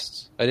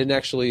test. I didn't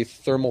actually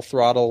thermal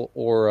throttle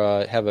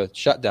or have a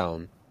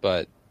shutdown,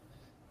 but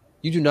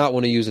you do not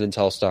want to use an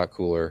Intel stock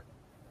cooler.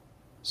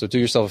 So do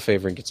yourself a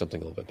favor and get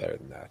something a little bit better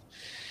than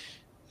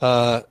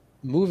that.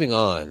 Moving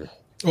on.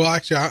 Well,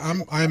 actually,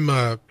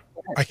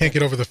 I can't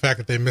get over the fact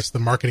that they missed the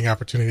marketing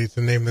opportunity to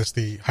name this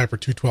the Hyper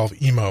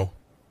 212 Emo.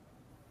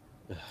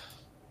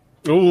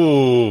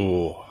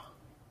 Ooh.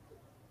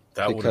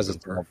 That because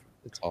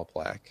it's all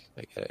black.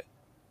 I get it.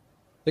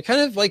 They're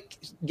kind of like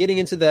getting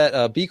into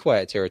that Be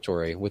Quiet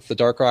territory with the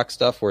Dark Rock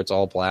stuff where it's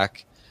all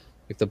black.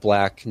 Like the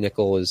black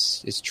nickel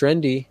is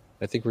trendy.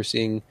 I think we're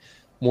seeing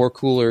more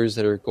coolers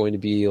that are going to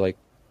be like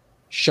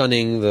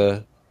shunning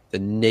the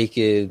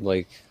naked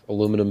like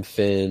aluminum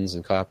fins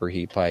and copper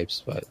heat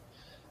pipes, but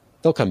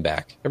they'll come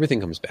back. Everything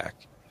comes back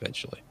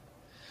eventually.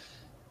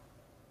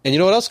 And you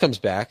know what else comes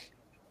back?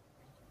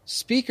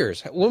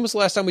 Speakers. When was the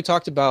last time we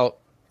talked about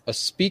a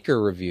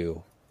speaker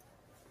review?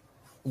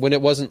 When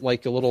it wasn't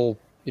like a little,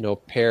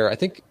 pair. I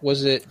think,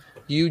 was it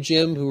you,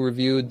 Jim, who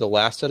reviewed the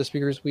last set of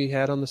speakers we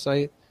had on the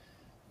site?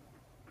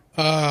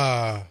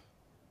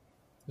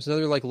 There's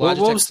another like Logitech.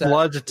 What was the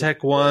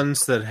Logitech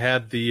ones that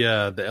had the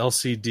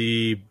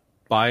LCD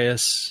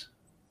bias?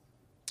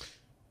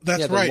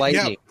 That's right.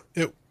 Lightning.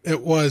 Yeah,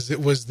 it was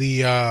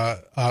the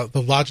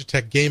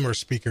Logitech gamer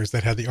speakers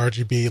that had the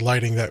RGB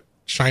lighting that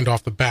shined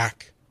off the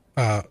back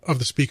of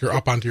the speaker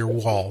up onto your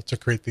wall to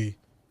create the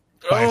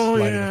bias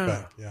lighting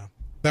effect. Yeah,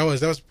 that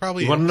was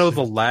probably. You want to know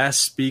the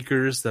last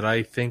speakers that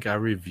I think I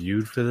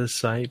reviewed for this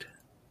site?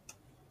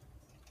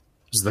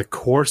 It was the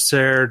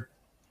Corsair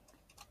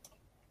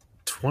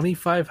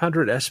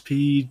 2500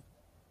 SP2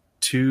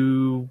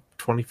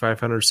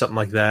 2500, something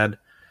like that.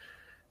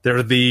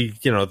 They're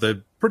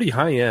the pretty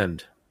high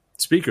end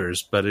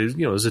speakers, but it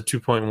was a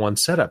 2.1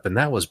 setup, and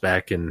that was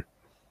back in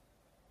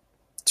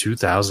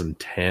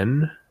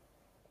 2010.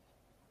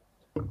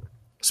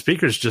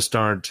 speakers just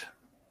aren't,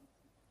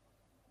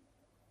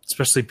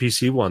 especially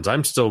PC ones.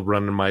 I'm still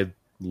running my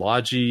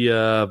Logi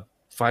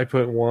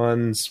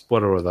 5.1s.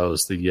 What are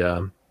those?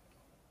 I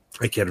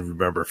can't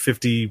remember.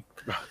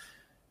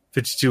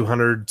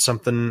 5200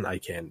 something. I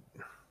can't.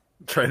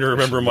 Trying to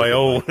remember my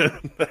own.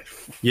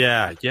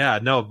 Yeah.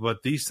 No,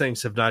 but these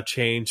things have not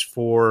changed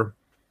for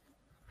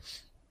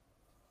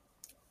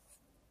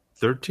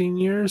 13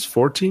 years,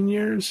 14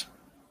 years.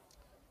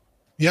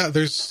 Yeah,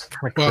 there's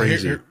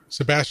here,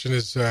 Sebastian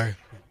has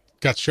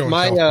got show and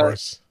My tell for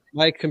us.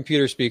 my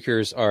computer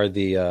speakers are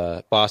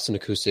the Boston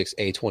Acoustics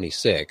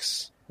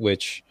A26,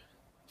 which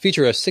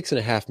feature a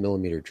 6.5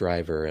 millimeter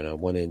driver and a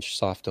 1-inch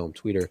soft dome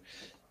tweeter,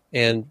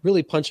 and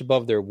really punch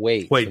above their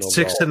weight. Wait,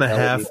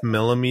 6.5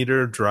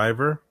 millimeter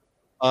driver?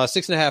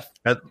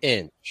 6.5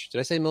 inch. Did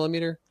I say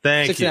millimeter?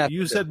 Thank you.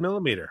 You said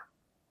millimeter.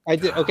 I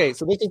did. Okay,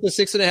 so this is the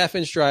 6.5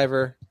 inch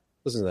driver.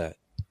 Listen to that.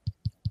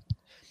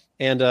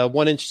 And a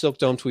 1-inch silk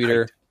dome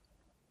tweeter.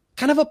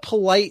 Kind of a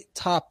polite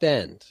top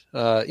end.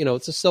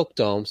 It's a silk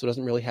dome, so it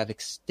doesn't really have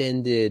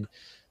extended,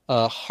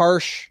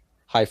 harsh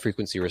high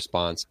frequency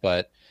response,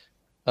 but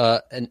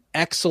an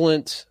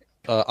excellent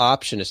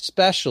option,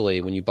 especially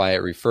when you buy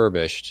it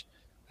refurbished.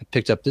 I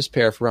picked up this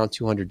pair for around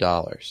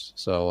 $200.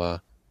 So,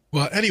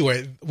 well,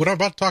 anyway, what I'm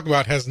about to talk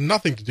about has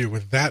nothing to do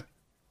with that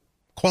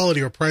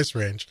quality or price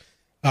range.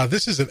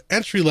 This is an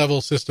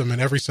entry-level system in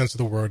every sense of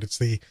the word. It's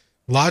the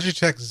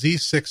Logitech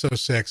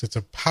Z606. It's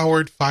a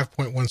powered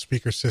 5.1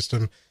 speaker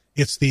system.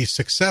 It's the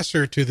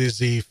successor to the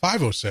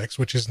Z506,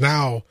 which is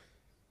now,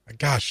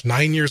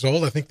 9 years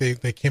old. I think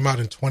they came out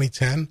in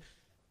 2010.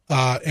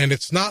 And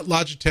it's not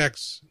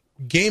Logitech's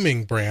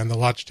gaming brand, the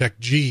Logitech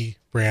G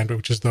brand,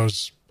 which is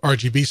those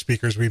RGB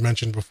speakers we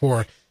mentioned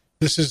before.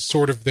 This is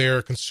sort of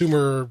their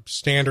consumer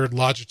standard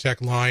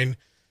Logitech line.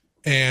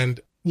 And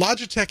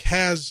Logitech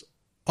has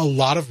a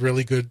lot of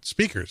really good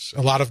speakers,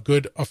 a lot of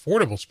good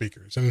affordable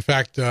speakers. And in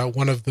fact,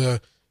 one of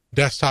the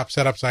desktop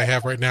setups I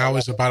have right now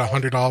is about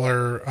 $100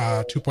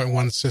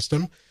 2.1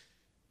 system.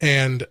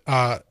 And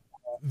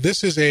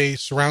this is a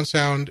surround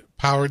sound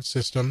powered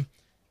system.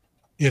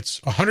 It's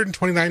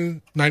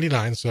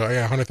 $129.99, so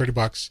yeah,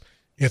 $130.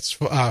 It's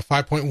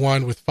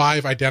 5.1 with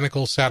 5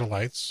 identical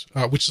satellites,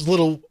 which is a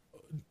little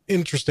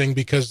interesting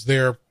because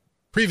their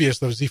previous,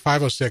 the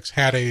Z506,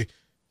 had a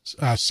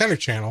center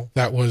channel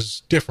that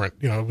was different.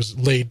 It was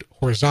laid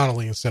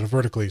horizontally instead of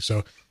vertically,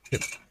 so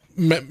it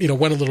went a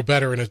little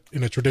better in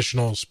a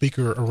traditional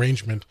speaker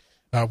arrangement.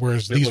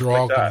 Whereas these are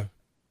all kind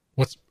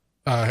of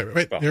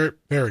right there.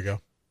 There we go.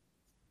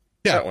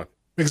 Yeah, that one.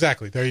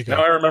 Exactly. There you go.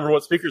 Now I remember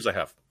what speakers I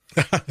have.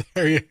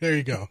 there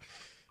you go.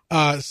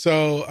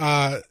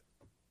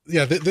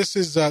 This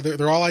is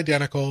they're all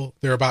identical.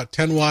 They're about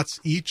 10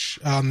 watts each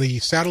on the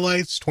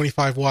satellites,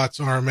 25 watts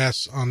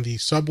RMS on the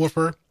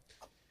subwoofer,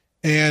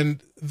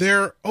 and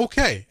they're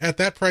okay at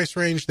that price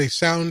range. They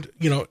sound,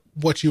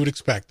 what you would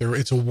expect.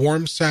 It's a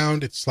warm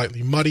sound. It's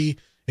slightly muddy.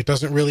 It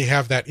doesn't really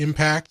have that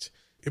impact,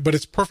 but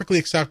it's perfectly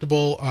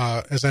acceptable.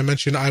 As I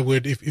mentioned, I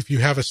would, if you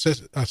have a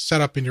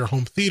setup in your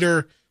home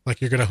theater,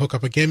 like you're going to hook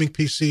up a gaming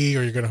PC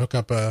or you're going to hook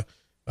up for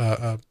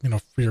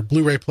your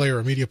Blu-ray player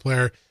or media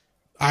player,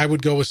 I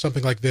would go with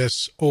something like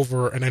this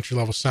over an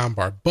entry-level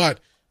soundbar. But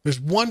there's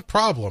one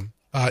problem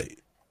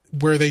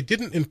where they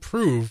didn't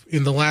improve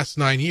in the last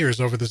 9 years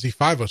over the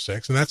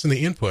Z506, and that's in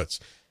the inputs.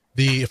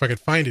 If I could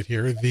find it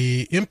here,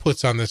 the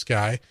inputs on this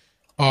guy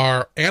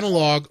are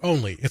analog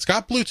only. It's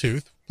got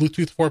Bluetooth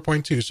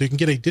 4.2, so you can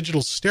get a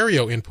digital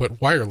stereo input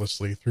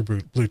wirelessly through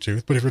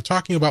Bluetooth. But if you're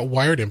talking about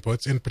wired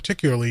inputs, and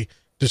particularly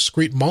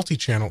discrete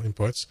multi-channel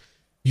inputs,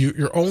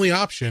 your only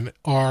option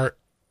are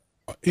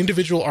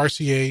individual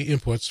RCA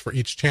inputs for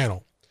each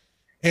channel.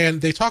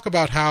 And they talk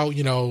about how,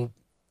 because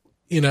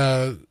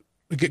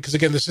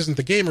again, this isn't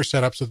the gamer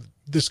setup, so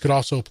this could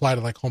also apply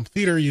to like home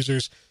theater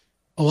users.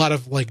 A lot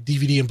of like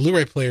DVD and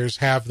Blu-ray players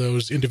have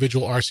those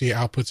individual RCA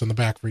outputs on the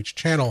back for each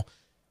channel.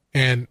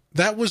 And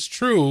that was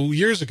true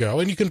years ago.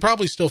 And you can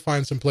probably still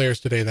find some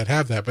players today that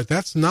have that, but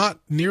that's not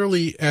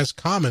nearly as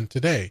common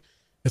today.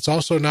 It's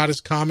also not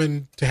as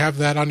common to have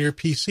that on your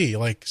PC.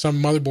 Like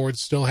some motherboards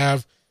still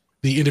have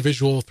the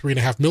individual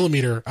 3.5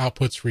 millimeter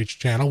outputs for each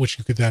channel, which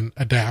you could then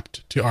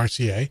adapt to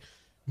RCA,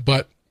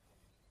 but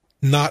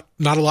not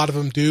a lot of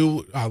them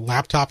do.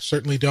 Laptops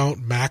certainly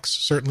don't. Macs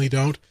certainly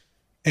don't.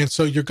 And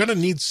so you're going to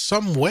need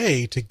some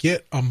way to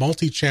get a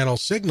multi-channel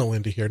signal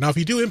into here. Now, if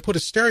you do input a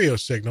stereo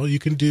signal, you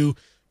can do,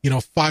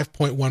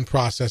 5.1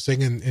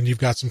 processing, and you've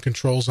got some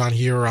controls on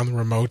here or on the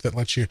remote that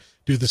lets you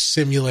do the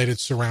simulated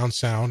surround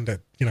sound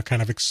that,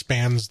 kind of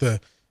expands the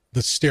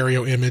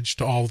stereo image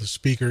to all the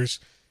speakers.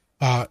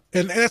 And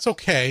that's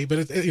okay,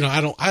 but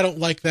I don't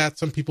like that.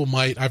 Some people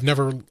might. I've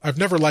never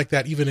liked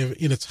that, even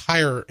in its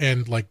higher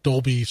end, like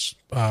Dolby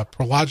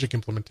Prologic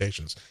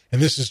implementations.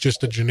 And this is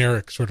just a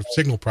generic sort of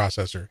signal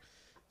processor.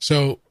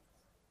 So,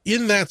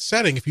 in that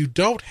setting, if you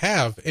don't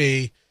have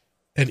an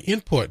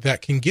input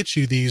that can get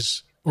you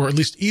these, or at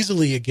least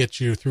easily get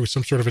you through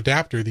some sort of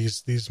adapter,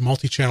 these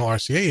multi-channel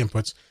RCA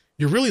inputs,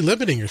 you're really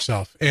limiting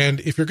yourself.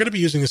 And if you're going to be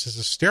using this as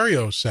a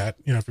stereo set,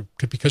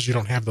 because you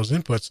don't have those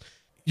inputs,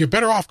 you're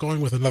better off going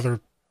with a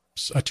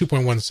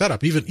 2.1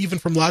 setup, even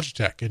from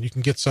Logitech. And you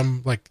can get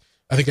some, like,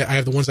 I think I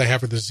have the ones I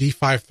have are the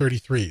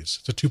Z533s.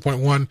 It's a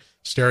 2.1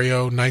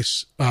 stereo,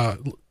 nice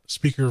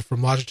speaker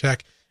from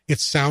Logitech. It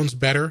sounds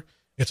better.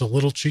 It's a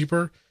little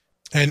cheaper.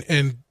 And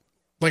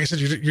like I said,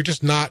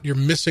 you're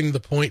missing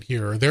the point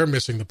here, or they're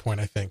missing the point,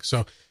 I think.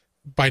 So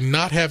by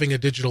not having a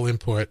digital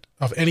input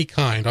of any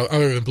kind,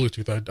 other than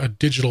Bluetooth, a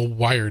digital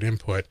wired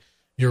input,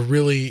 you're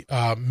really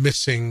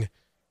missing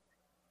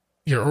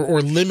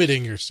or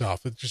limiting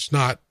yourself. It's just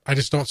not, I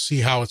just don't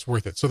see how it's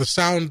worth it. So the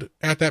sound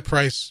at that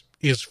price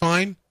is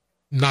fine.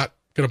 Not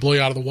going to blow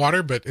you out of the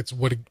water, but it's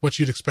what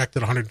you'd expect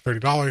at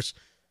 $130.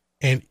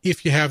 And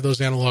if you have those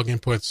analog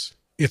inputs,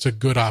 it's a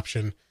good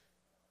option.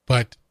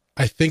 But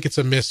I think it's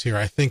a miss here.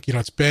 I think,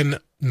 it's been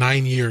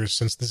 9 years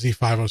since the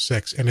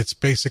Z506, and it's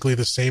basically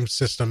the same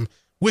system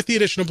with the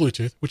addition of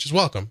Bluetooth, which is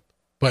welcome,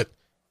 but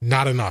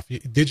not enough.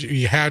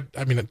 You had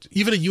even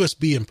a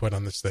USB input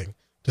on this thing,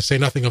 to say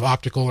nothing of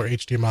optical or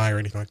HDMI or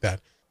anything like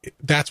that.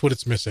 That's what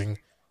it's missing.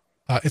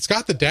 It's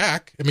got the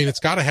DAC. It's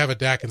got to have a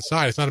DAC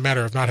inside. It's not a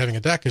matter of not having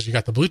a DAC because you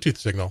got the Bluetooth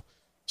signal.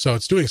 So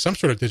it's doing some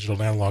sort of digital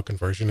to analog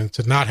conversion, and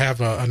to not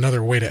have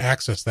another way to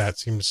access that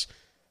seems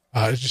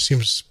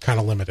kind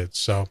of limited.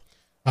 So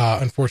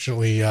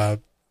unfortunately,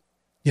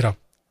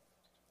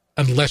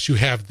 unless you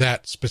have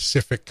that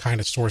specific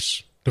kind of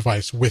source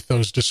device with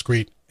those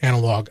discrete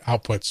analog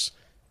outputs,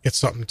 it's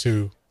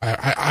something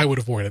I would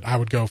avoid it. I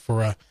would go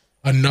for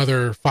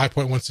another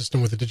 5.1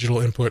 system with a digital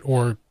input,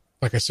 or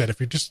like I said, if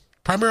you're just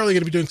primarily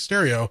going to be doing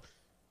stereo,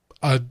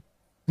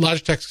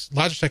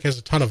 Logitech has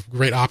a ton of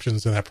great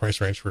options in that price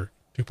range for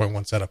 2.1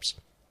 setups.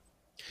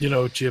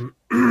 Jim,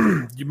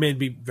 you made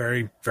me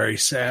very, very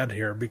sad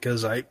here,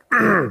 because I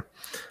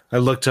I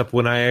looked up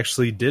when I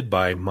actually did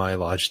buy my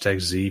Logitech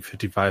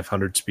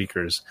Z5500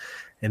 speakers,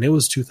 and it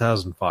was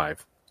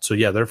 2005. So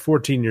yeah, they're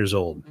 14 years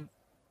old.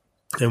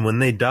 And when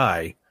they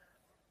die,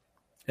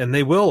 and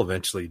they will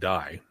eventually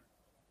die,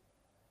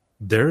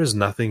 there is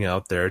nothing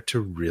out there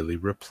to really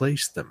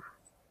replace them.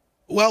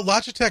 Well,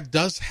 Logitech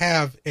does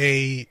have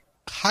a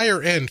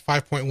higher end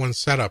 5.1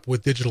 setup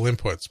with digital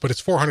inputs, but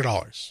it's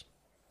 $400.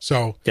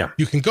 So yeah,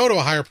 you can go to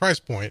a higher price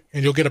point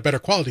and you'll get a better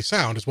quality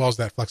sound as well as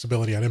that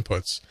flexibility on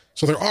inputs.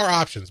 So there are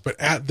options, but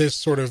at this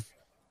sort of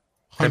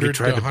have you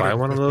tried to buy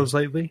one of those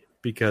lately?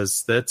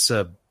 Because that's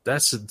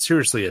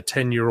seriously a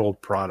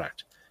 10-year-old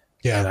product.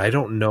 Yeah, and I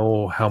don't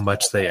know how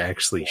much they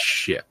actually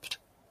shipped.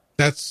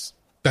 That's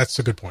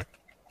a good point.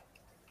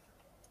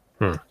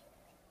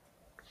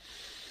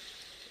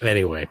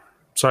 Anyway,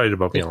 sorry to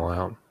bump you all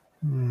out.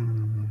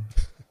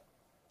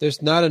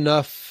 There's not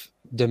enough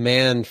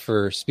demand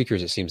for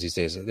speakers, it seems, these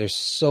days. There's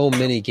so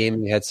many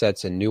gaming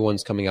headsets and new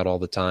ones coming out all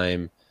the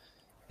time,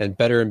 and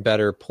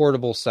better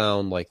portable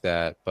sound like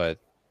that. But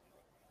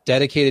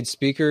dedicated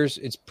speakers,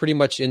 it's pretty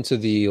much into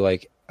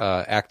the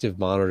active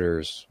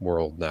monitors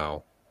world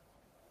now.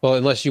 Well,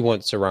 unless you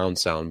want surround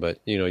sound, but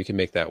you can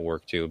make that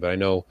work too. But I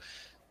know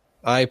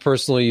I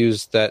personally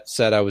use that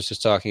set I was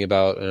just talking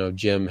about. I know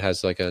Jim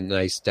has like a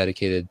nice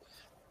dedicated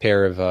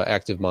pair of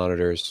active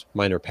monitors.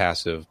 Mine are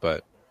passive,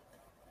 but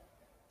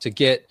to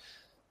get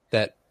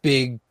that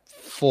big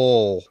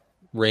full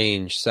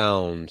range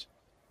sound,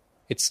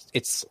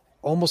 it's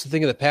almost a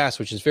thing of the past,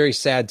 which is very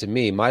sad to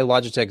me. My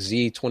Logitech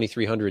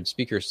Z2300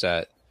 speaker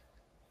set,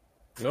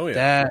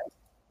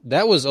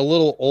 that was a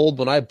little old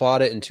when I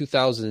bought it in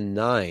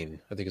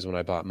 2009, I think is when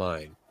I bought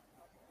mine.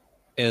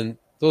 And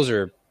those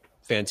are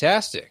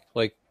fantastic.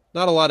 Like,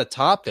 not a lot of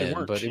top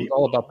end, but it was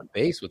all about the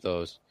bass with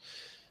those.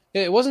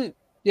 It wasn't,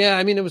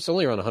 it was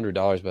only around $100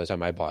 by the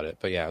time I bought it.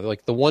 But yeah,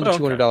 like the $100 to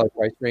 $200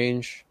 price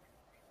range,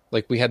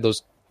 like we had the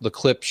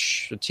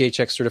Klipsch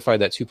THX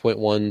certified, that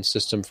 2.1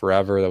 system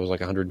forever. That was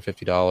like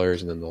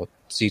 $150. And then the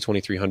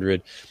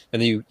Z2300.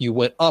 And then you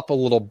went up a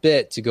little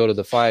bit to go to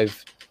the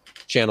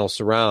 5-channel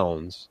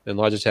surrounds. And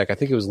Logitech, I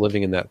think it was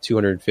living in that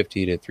 $250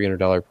 to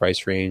 $300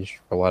 price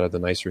range for a lot of the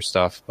nicer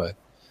stuff. But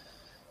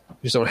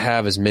we just don't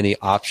have as many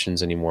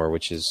options anymore,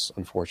 which is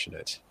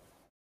unfortunate.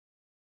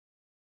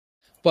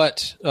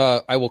 But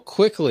I will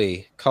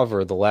quickly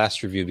cover the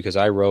last review because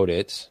I wrote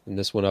it, and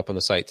this went up on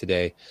the site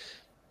today.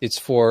 It's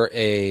for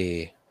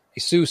a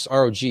ASUS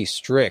ROG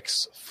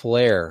Strix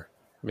Flare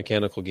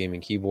mechanical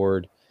gaming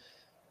keyboard.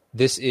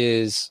 This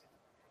is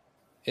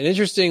an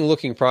interesting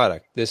looking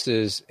product. This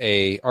is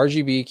a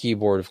RGB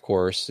keyboard, of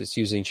course. It's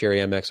using Cherry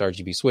MX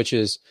RGB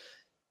switches.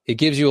 It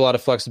gives you a lot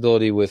of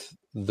flexibility with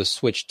the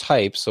switch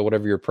type. So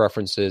whatever your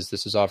preference is,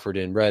 this is offered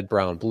in red,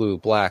 brown, blue,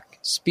 black,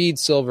 speed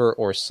silver,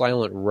 or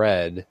silent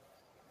red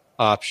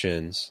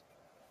options.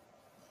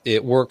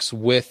 It works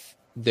with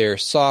their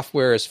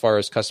software as far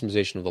as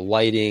customization of the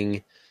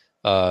lighting,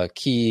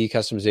 key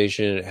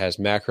customization. It has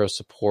macro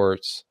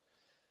supports.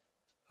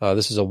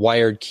 This is a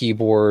wired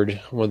keyboard.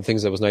 One of the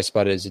things that was nice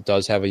about it is it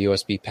does have a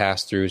USB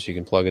pass-through, so you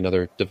can plug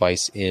another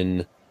device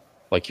in,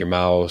 like your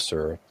mouse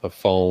or a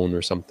phone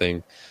or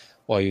something,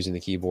 while using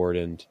the keyboard.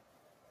 And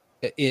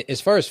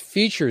as far as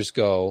features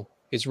go,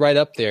 it's right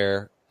up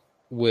there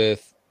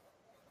with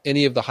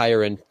any of the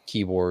higher end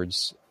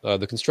keyboards.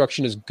 The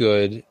construction is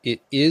good.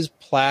 It is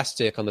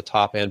plastic on the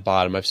top and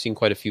bottom. I've seen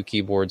quite a few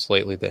keyboards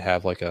lately that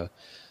have like a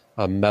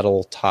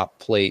metal top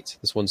plate.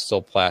 This one's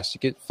still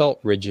plastic. It felt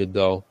rigid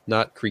though,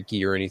 not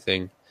creaky or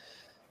anything.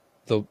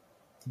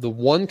 The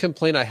one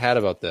complaint I had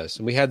about this,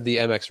 and we had the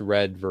MX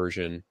Red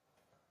version,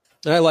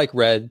 and I like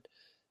Red.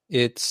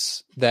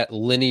 It's that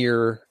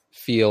linear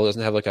feel. It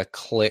doesn't have like a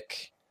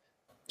click,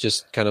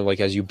 just kind of like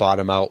as you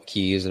bottom out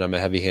keys, and I'm a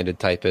heavy-handed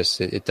typist.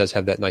 It does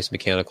have that nice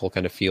mechanical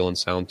kind of feel and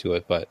sound to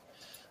it, but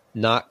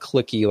not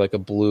clicky like a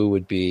blue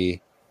would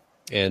be,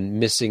 and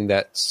missing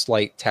that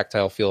slight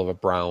tactile feel of a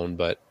brown.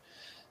 But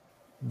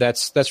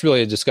that's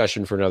really a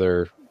discussion for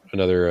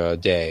another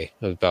day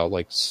about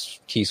like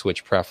key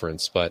switch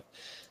preference. But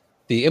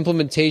the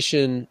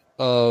implementation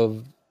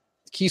of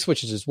key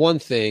switches is one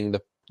thing.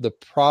 The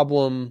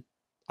problem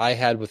I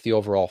had with the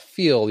overall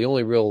feel, the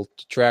only real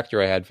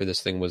detractor I had for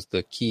this thing was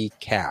the key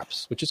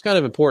caps, which is kind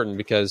of important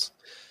because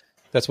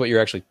that's what you're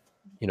actually,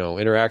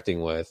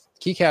 interacting with.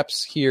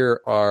 Keycaps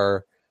here are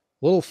a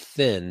little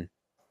thin,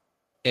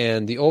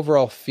 and the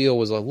overall feel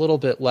was a little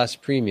bit less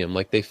premium.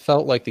 Like they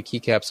felt like the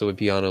keycaps that would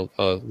be on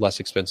a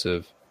less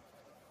expensive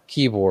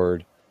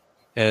keyboard,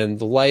 and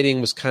the lighting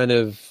was kind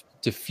of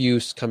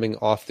diffuse coming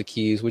off the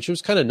keys, which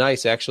was kind of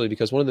nice actually,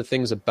 because one of the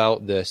things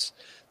about this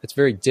that's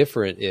very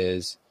different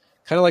is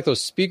kind of like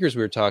those speakers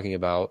we were talking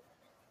about.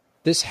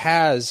 This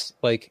has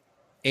like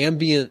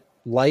ambient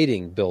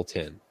lighting built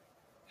in.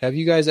 Have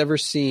you guys ever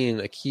seen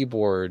a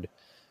keyboard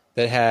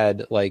that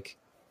had like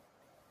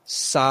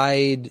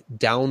side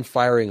down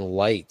firing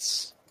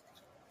lights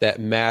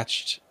that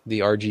matched the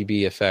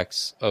RGB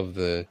effects of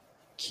the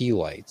key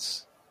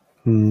lights?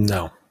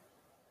 No.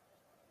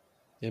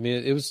 I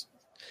mean,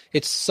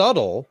 it's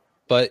subtle,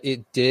 but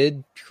it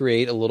did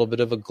create a little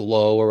bit of a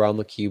glow around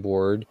the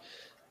keyboard,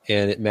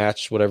 and it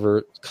matched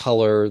whatever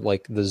color,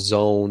 like the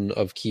zone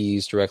of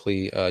keys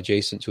directly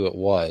adjacent to it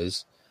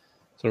was.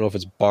 So I don't know if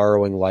it's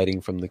borrowing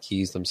lighting from the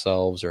keys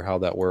themselves or how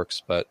that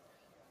works, but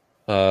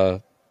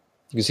you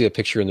can see a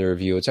picture in the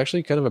review. It's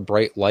actually kind of a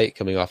bright light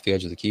coming off the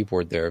edge of the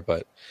keyboard there,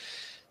 but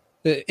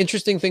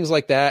interesting things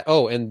like that.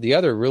 Oh, and the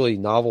other really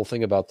novel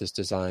thing about this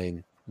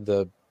design,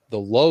 the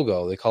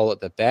logo, they call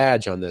it the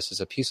badge on this, is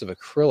a piece of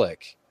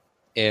acrylic,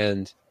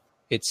 and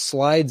it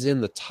slides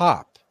in the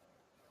top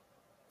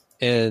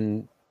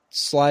and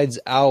slides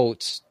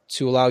out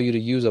to allow you to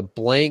use a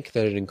blank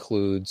that it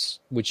includes,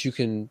 which you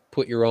can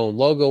put your own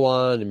logo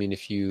on. I mean,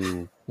 if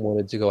you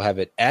wanted to go have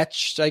it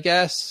etched, I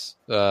guess,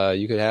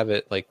 you could have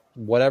it like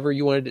whatever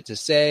you wanted it to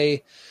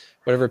say,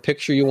 whatever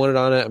picture you wanted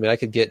on it. I mean, I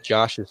could get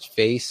Josh's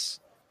face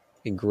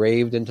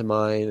engraved into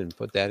mine and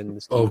put that in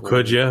this keyboard. Oh,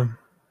 could you?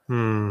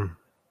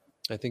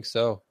 I think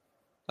so.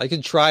 I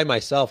could try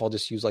myself. I'll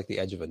just use like the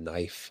edge of a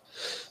knife,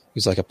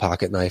 use like a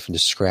pocket knife and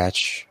just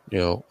scratch,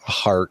 a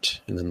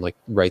heart, and then like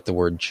write the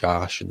word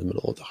Josh in the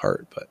middle of the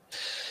heart.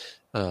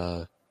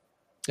 But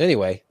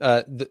anyway,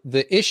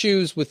 the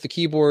issues with the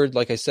keyboard,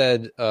 like I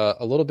said,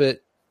 a little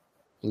bit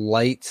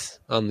light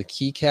on the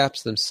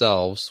keycaps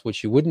themselves,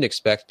 which you wouldn't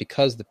expect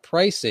because the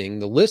pricing,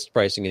 the list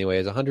pricing anyway,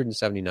 is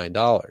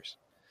 $179.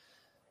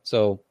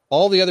 So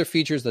all the other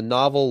features, the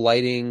novel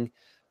lighting,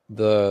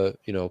 the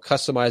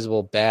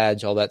customizable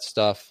badge, all that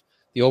stuff,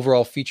 the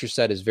overall feature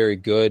set is very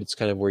good. It's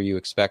kind of where you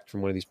expect from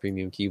one of these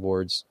premium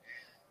keyboards,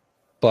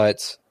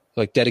 but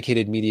like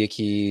dedicated media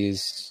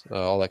keys,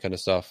 all that kind of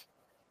stuff.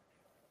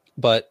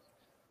 But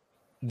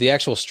the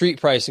actual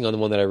street pricing on the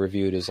one that I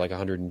reviewed is like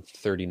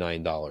 $139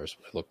 when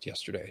I looked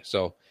yesterday.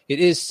 So it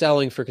is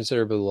selling for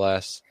considerably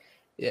less.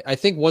 I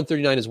think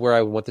 $139 is where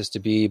I would want this to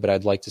be, but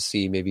I'd like to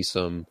see maybe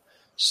some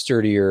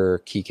sturdier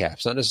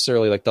keycaps, not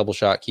necessarily like double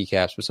shot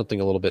keycaps, but something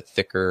a little bit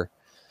thicker,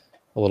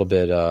 a little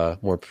bit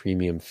more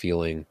premium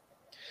feeling.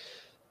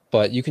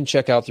 But you can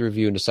check out the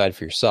review and decide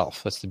for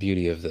yourself. That's the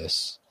beauty of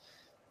this.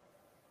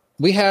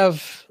 We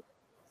have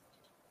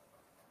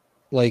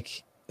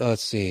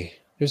let's see,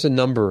 there's a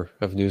number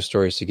of news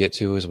stories to get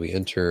to as we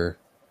enter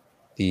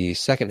the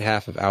second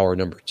half of hour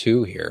number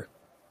 2 here.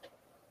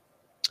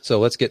 So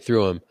let's get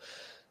through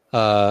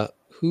them.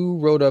 Who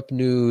wrote up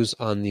news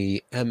on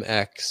the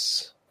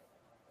MX,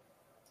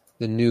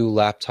 the new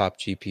laptop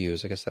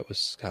GPUs? I guess that was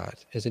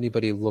Scott. Has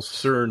anybody looked?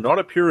 Sir, not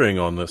appearing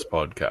on this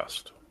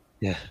podcast.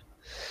 Yeah.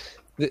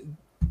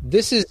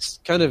 This is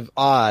kind of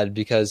odd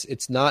because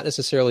it's not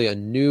necessarily a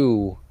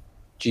new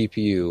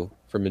GPU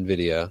from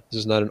NVIDIA. This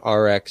is not an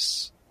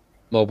RX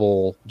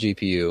mobile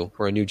GPU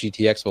or a new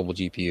GTX mobile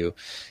GPU.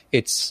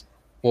 It's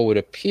what would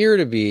appear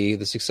to be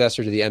the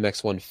successor to the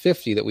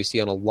MX150 that we see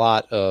on a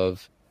lot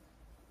of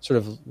sort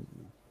of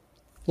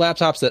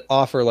laptops that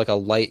offer like a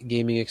light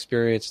gaming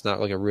experience, not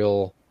like a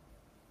real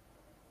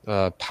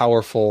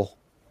powerful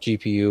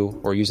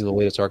GPU or using the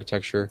latest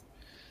architecture.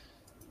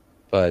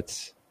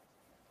 But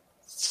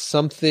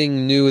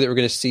something new that we're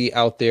going to see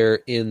out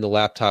there in the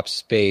laptop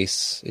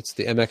space. It's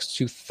the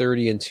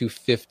MX230 and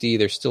 250.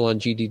 They're still on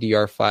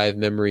GDDR5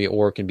 memory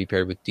or can be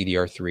paired with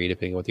DDR3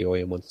 depending on what the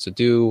OEM wants to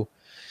do.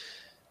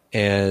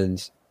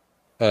 And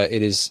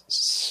it is,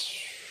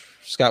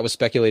 Scott was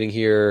speculating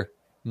here,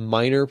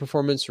 minor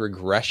performance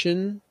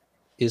regression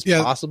is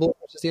possible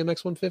versus the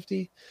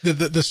MX150.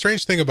 The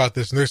strange thing about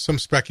this, and there's some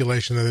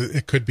speculation that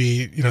it could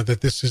be,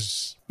 that this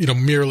is,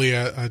 merely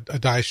a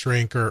die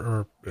shrink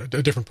or a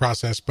different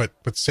process, but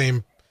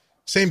same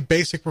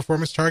basic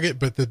performance target.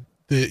 But the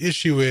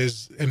issue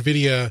is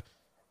NVIDIA,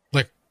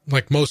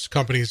 like most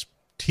companies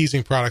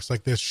teasing products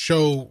like this,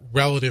 show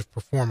relative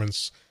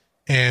performance,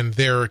 and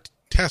they're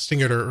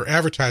testing it or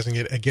advertising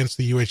it against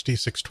the UHD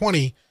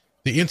 620,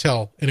 the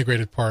Intel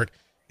integrated part.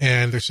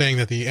 And they're saying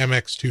that the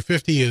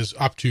MX250 is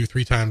up to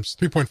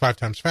 3.5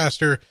 times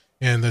faster,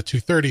 and the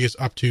 230 is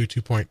up to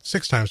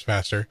 2.6 times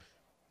faster.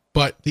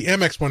 But the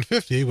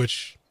MX150,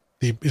 which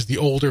is the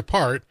older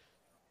part,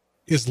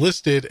 is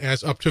listed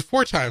as up to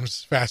 4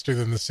 times faster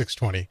than the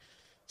 620.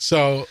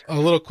 So a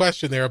little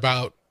question there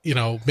about,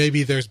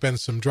 maybe there's been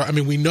some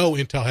we know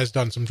Intel has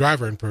done some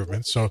driver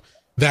improvements, so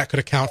that could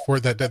account for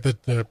it, that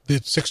the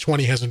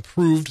 620 has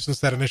improved since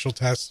that initial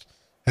test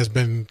has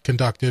been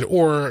conducted,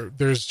 or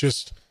there's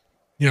just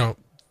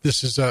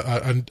this is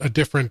a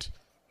different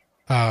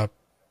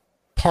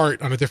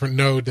part on a different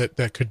node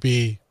that could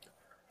be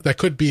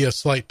a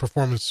slight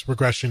performance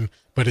regression,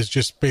 but is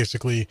just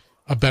basically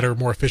a better,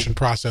 more efficient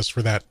process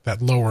for that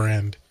lower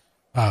end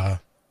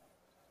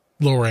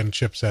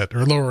chipset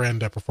or lower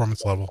end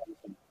performance level.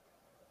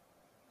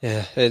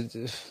 Yeah,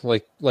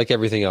 like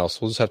everything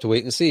else, we'll just have to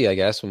wait and see, I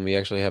guess, when we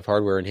actually have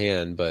hardware in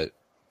hand. But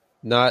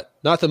not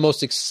the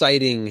most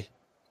exciting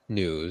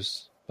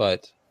news,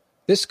 but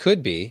this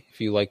could be, if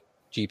you like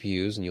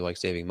GPUs and you like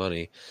saving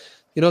money,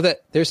 that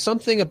there's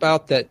something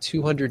about that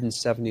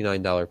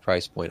 $279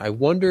 price point. I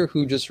wonder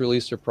who just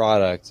released a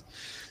product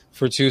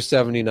for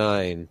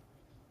 $279,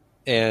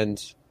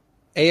 and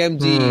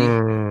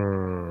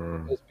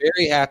AMD was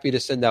very happy to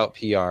send out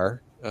PR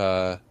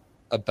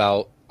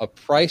about a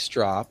price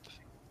drop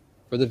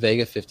for the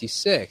Vega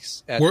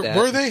 56.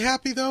 Were they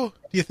happy though?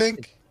 Do you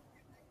think?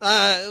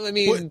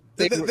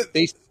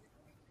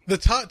 The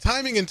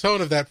timing and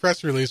tone of that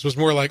press release was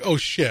more like, "Oh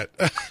shit,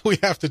 we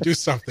have to do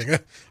something."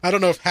 I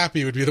don't know if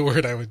 "happy" would be the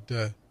word I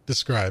would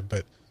describe,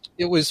 but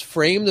it was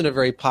framed in a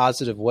very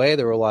positive way.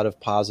 There were a lot of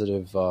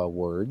positive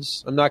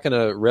words. I'm not going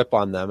to rip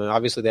on them, and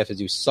obviously they have to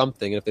do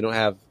something. And if they don't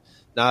have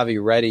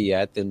Navi ready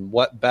yet, then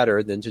what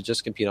better than to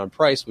just compete on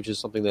price, which is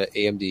something that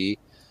AMD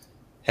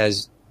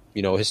has,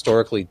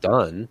 historically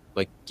done.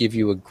 Like, give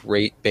you a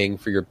great bang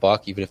for your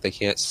buck, even if they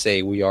can't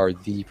say we are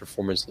the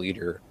performance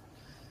leader.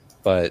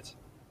 But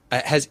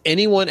has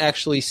anyone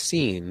actually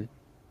seen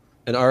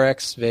an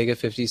RX Vega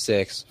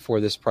 56 for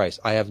this price?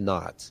 I have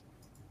not.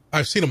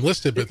 I've seen them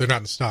listed, but they're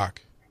not in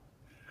stock.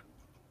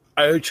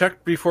 I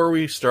checked before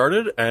we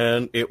started,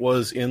 and it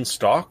was in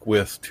stock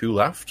with 2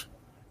 left.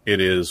 It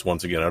is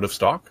once again out of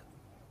stock.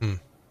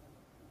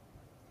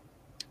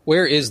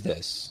 Where is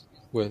this?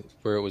 Where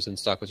it was in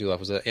stock with 2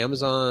 left? Was it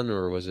Amazon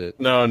or was it?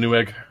 No,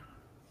 Newegg.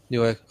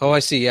 Newegg. Oh, I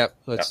see. Yep.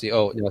 Let's see.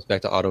 Oh, now it's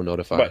back to auto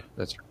notify. But,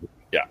 that's right.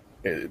 Yeah,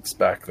 it's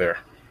back there.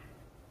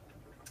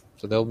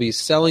 So they'll be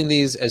selling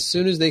these as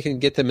soon as they can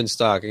get them in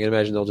stock. I can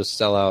imagine they'll just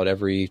sell out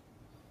every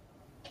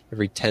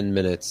 10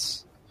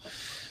 minutes.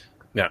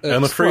 Yeah,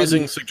 and the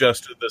phrasing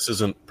suggested this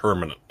isn't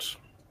permanent.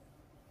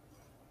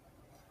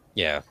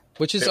 Yeah,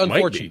 which is it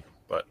unfortunate.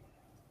 Might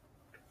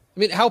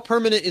be, but how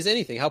permanent is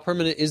anything? How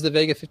permanent is the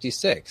Vega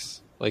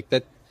 56? Like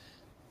that,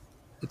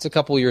 it's a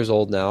couple years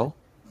old now,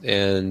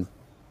 and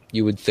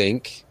you would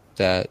think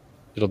that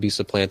it'll be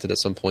supplanted at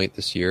some point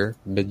this year,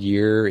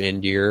 mid-year,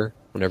 end year,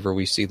 whenever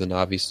we see the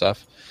Navi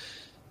stuff.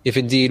 If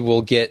indeed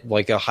we'll get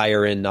like a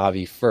higher end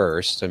Navi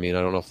first. I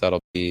don't know if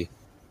that'll be,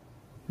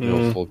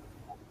 if we'll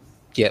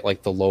get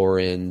like the lower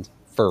end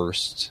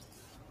first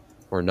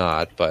or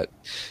not. But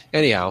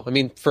anyhow,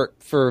 for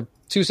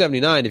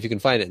 $279, if you can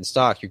find it in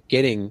stock, you're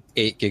getting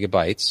 8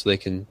 gigabytes. So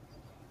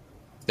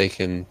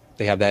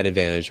they have that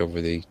advantage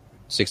over the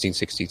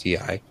 1660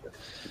 Ti.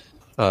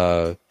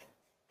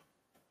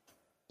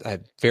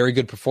 Very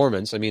good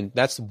performance.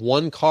 That's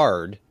one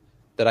card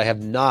that I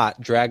have not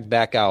dragged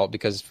back out,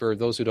 because for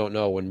those who don't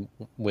know,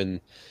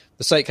 when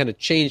the site kind of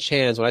changed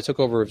hands, when I took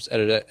over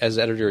as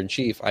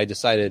editor-in-chief, I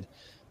decided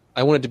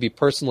I wanted to be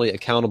personally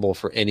accountable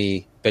for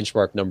any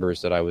benchmark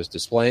numbers that I was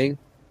displaying.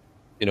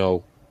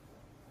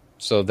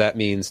 So that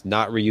means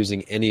not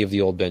reusing any of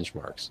the old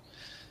benchmarks.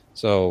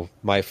 So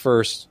my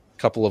first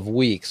couple of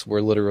weeks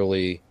were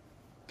literally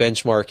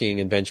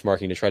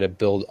benchmarking to try to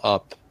build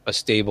up a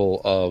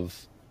stable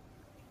of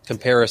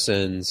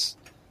comparisons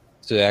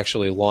to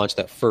actually launch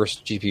that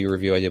first GPU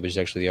review I did, which is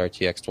actually the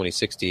RTX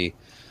 2060.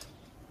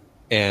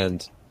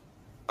 And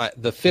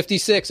the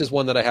 56 is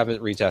one that I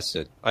haven't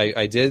retested.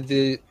 I did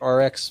the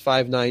RX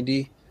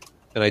 590,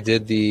 and I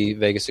did the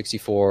Vega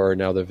 64,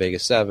 now the Vega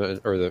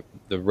 7, or the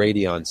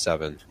Radeon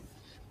 7.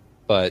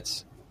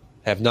 But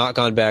have not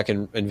gone back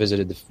and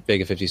visited the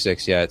Vega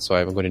 56 yet, so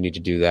I'm going to need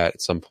to do that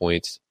at some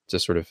point to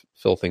sort of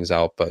fill things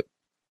out. But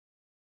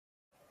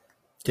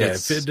yeah,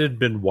 if it had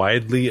been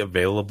widely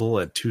available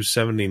at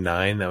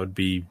 $279, that would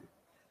be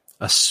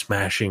a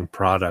smashing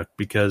product,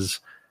 because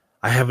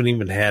I haven't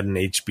even had an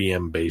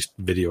HBM-based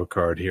video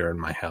card here in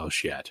my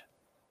house yet.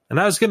 And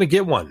I was going to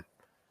get one.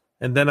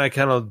 And then I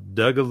kind of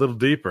dug a little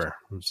deeper.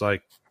 It's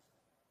like,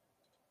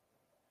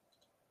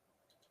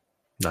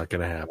 not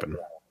going to happen.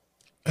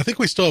 I think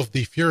we still have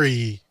the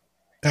Fury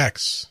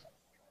X.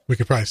 We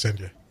could probably send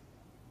you.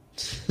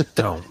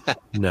 Don't.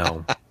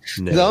 No.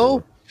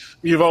 No?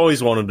 You've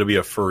always wanted to be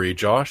a furry,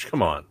 Josh.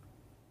 Come on.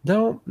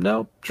 No,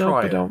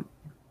 Try I it. don't.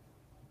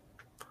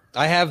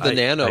 I have the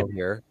Nano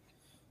here.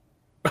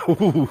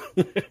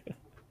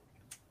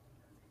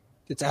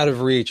 It's out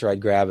of reach, or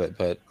I'd grab it,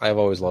 but I've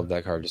always loved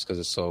that card just because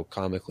it's so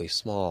comically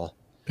small.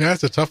 Yeah,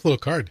 it's a tough little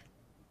card.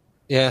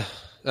 Yeah.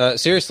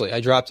 Seriously,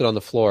 I dropped it on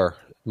the floor,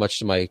 much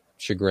to my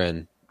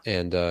chagrin,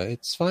 and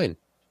it's fine,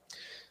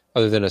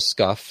 other than a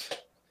scuff.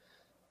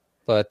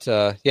 But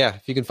yeah,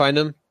 if you can find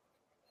them,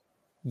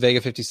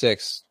 Vega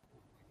 56,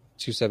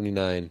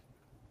 $279.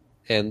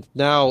 And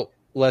now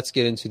let's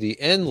get into the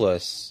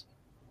endless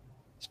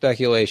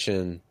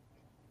speculation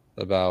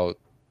about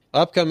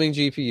upcoming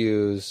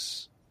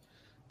GPUs,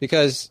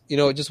 because, you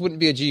know, it just wouldn't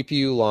be a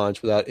GPU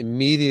launch without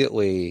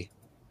immediately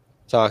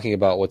talking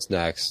about what's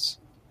next.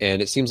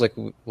 And it seems like,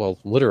 well,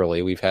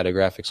 literally, we've had a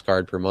graphics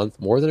card per month,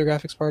 more than a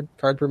graphics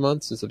card per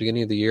month since the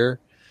beginning of the year.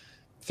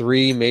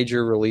 3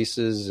 major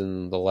releases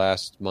in the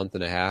last month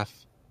and a half.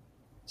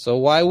 So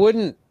why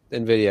wouldn't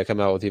NVIDIA come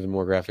out with even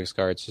more graphics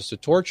cards just to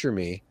torture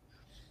me?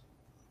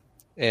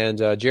 And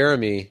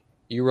Jeremy,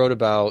 you wrote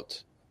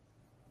about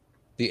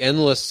the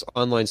endless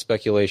online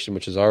speculation,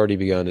 which has already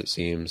begun, it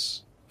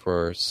seems,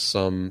 for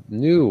some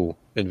new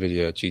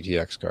NVIDIA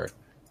GTX card.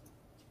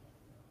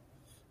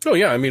 Oh,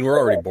 yeah. I mean, we're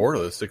already bored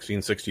of the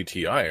 1660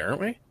 Ti,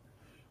 aren't we?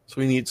 So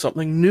we need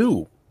something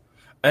new.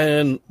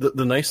 And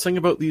the nice thing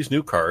about these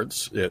new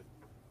cards,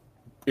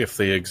 if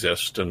they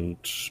exist, and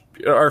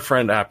our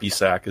friend Appy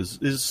Sack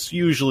is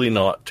usually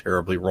not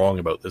terribly wrong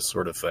about this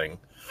sort of thing,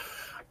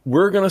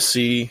 we're going to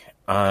see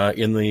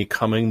in the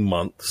coming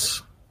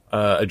months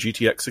a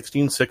GTX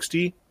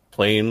 1660,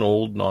 plain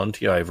old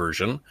non-Ti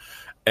version,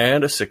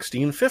 and a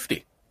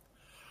 1650.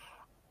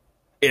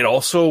 It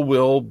also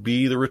will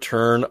be the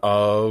return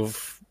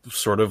of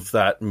sort of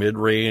that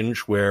mid-range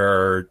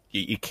where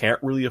you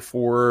can't really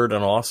afford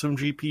an awesome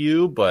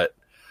GPU, but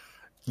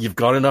you've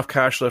got enough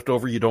cash left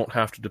over, you don't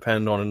have to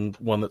depend on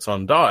one that's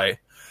on die.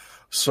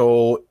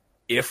 So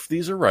if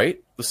these are right,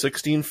 the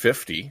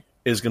 1650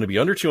 is going to be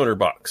under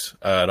 $200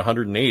 at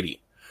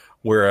 180,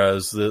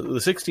 whereas the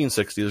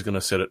 1660 is going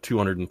to sit at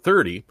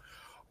 230.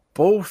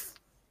 Both,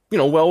 you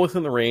know, well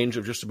within the range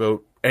of just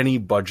about any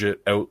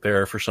budget out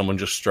there for someone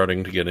just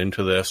starting to get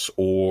into this,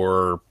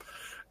 or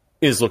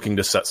is looking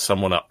to set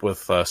someone up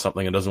with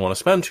something and doesn't want to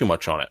spend too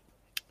much on it.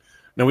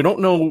 Now, we don't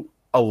know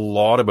a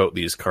lot about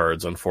these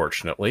cards,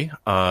 unfortunately,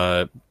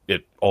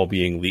 it all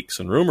being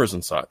leaks and rumors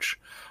and such.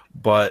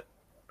 But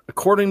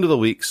according to the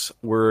leaks,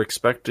 we're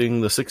expecting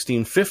the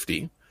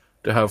 1650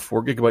 to have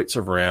 4 gigabytes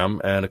of RAM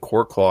and a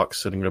core clock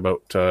sitting at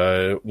about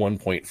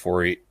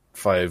 1.485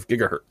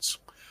 gigahertz.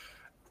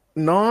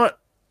 Not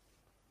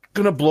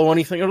going to blow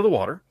anything out of the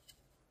water,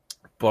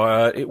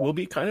 but it will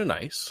be kind of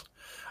nice.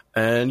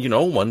 And, you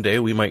know, one day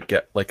we might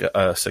get like a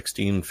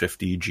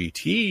 1650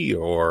 GT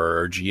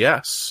or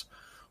GS,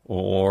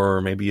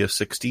 or maybe a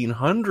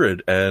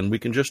 1600, and we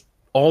can just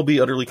all be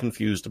utterly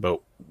confused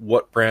about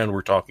what brand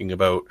we're talking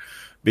about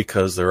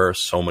because there are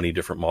so many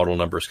different model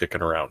numbers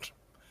kicking around.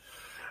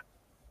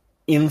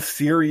 In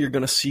theory, you're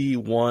going to see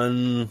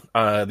one.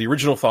 The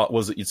original thought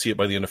was that you'd see it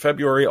by the end of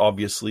February.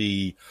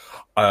 Obviously,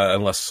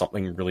 unless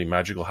something really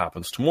magical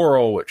happens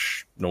tomorrow,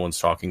 which no one's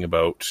talking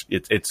about,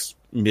 it's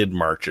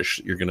mid-March-ish.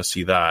 You're going to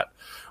see that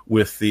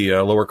with the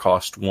lower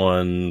cost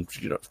one,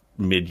 you know,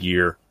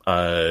 mid-year,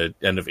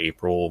 end of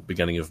April,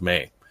 beginning of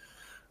May,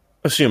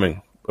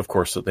 assuming, of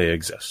course, that they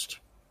exist.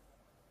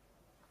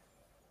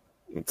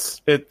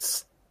 It's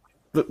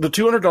the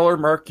 $200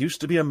 mark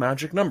used to be a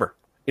magic number.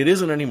 It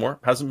isn't anymore.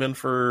 Hasn't been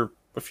for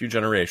a few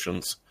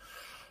generations.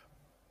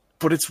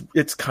 But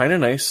it's kind of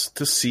nice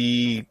to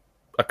see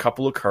a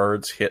couple of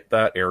cards hit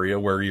that area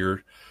where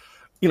you're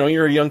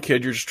a young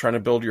kid, you're just trying to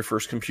build your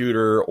first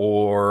computer,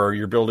 or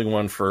you're building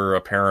one for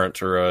a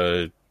parent or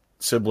a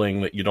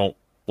sibling that you don't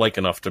like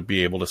enough to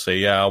be able to say,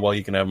 yeah, well,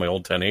 you can have my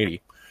old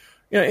 1080.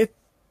 Yeah,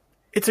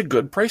 it's a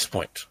good price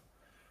point.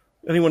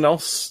 Anyone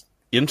else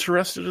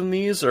interested in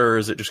these, or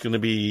is it just going to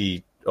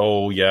be,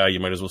 oh, yeah, you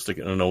might as well stick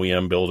it in an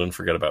OEM build and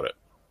forget about it?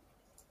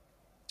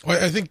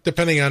 Well, I think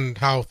depending on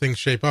how things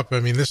shape up, I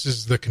mean, this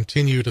is the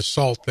continued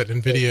assault that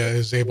NVIDIA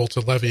is able to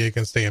levy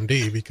against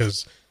AMD,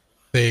 because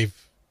they've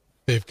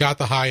got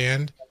the high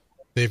end,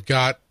 they've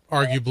got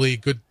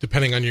arguably good,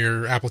 depending on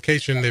your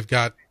application, they've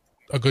got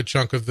a good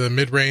chunk of the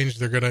mid-range.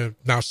 They're going to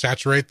now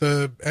saturate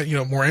the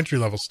more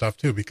entry-level stuff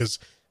too, because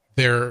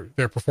their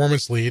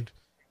performance lead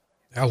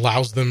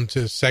allows them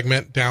to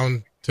segment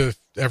down to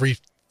every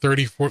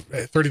 $30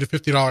 to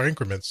 $50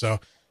 increments. So,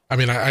 I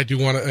mean, I do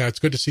want to. It's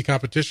good to see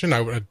competition.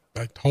 I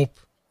hope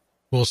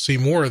we'll see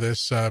more of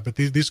this. But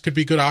these could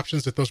be good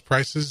options at those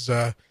prices.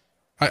 I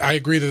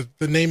agree that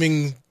the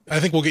naming, I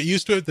think we'll get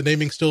used to it. The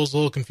naming still is a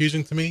little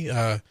confusing to me.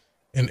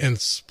 And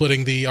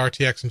splitting the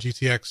RTX and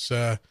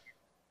GTX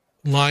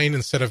line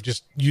instead of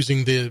just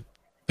using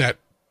that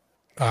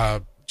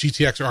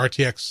GTX or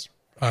RTX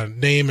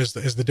name is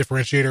the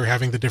differentiator,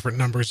 having the different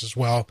numbers as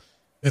well.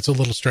 It's a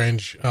little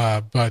strange,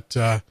 but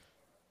I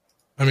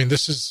mean,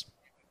 this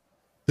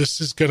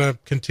is going to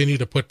continue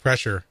to put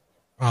pressure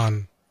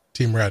on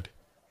Team Red.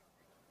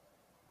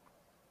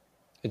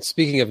 And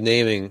speaking of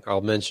naming, I'll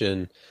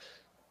mention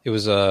it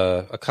was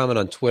a comment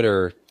on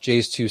Twitter,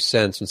 Jay's 2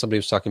 cents, when somebody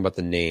was talking about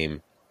the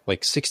name, like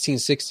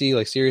 1660,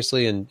 like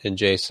seriously, and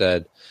Jay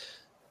said,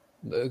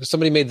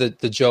 somebody made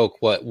the joke,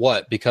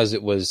 what, because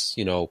it was,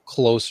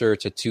 closer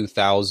to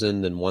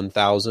 2000 than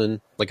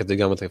 1000, like if they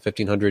gone with like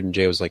 1500, and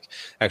Jay was like,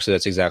 actually,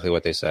 that's exactly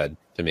what they said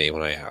to me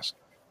when I asked.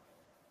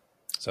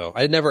 So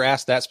I had never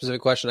asked that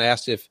specific question. I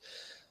asked if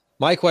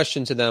my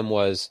question to them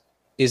was,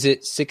 is it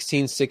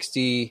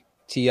 1660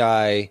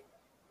 Ti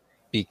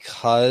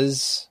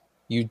because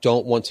you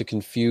don't want to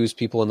confuse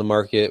people in the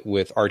market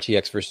with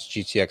RTX versus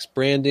GTX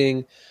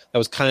branding? That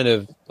was kind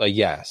of a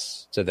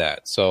yes to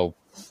that. So,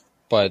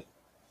 but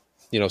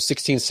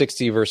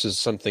 1660 versus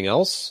something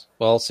else,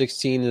 well,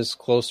 16 is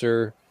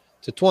closer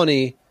to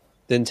 20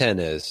 than 10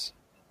 is.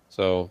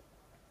 So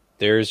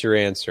there's your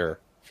answer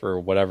for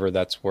whatever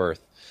that's worth.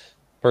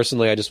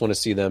 Personally, I just want to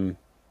see them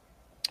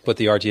put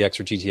the RTX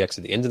or GTX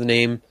at the end of the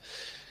name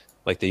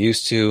like they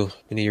used to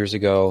many years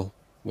ago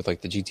with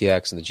like the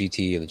GTX and the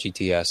GT and the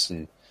GTS,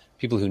 and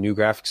people who knew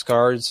graphics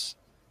cards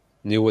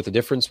knew what the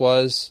difference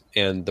was,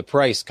 and the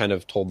price kind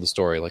of told the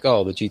story. Like,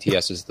 oh, the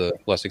GTS is the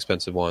less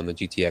expensive one, the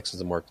GTX is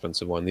the more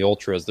expensive one, the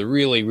Ultra is the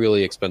really,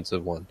 really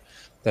expensive one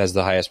that has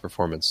the highest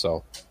performance.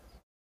 So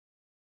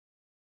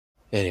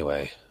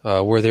anyway,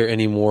 were there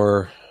any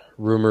more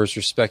rumors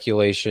or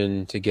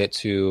speculation to get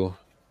to?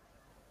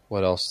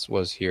 What else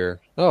was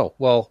here? Oh,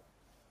 well,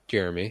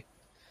 Jeremy,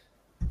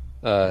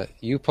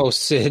 you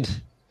posted...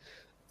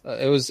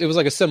 it was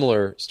like a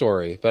similar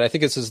story, but I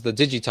think this is the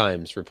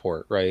DigiTimes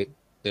report, right?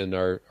 And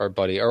our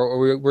buddy,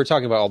 or we're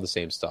talking about all the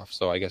same stuff.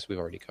 So I guess we've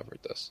already covered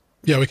this.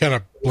 Yeah, we kind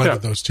of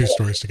blended those two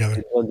stories together.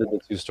 We blended the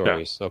two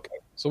stories. Yeah. Okay.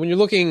 So when you're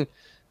looking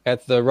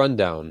at the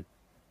rundown,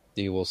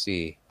 you will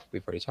see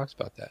we've already talked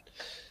about that.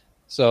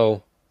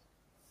 So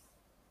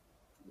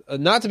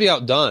not to be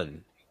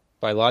outdone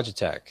by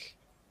Logitech,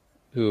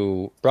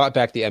 who brought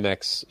back the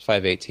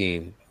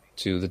MX518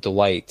 to the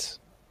delight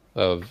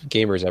of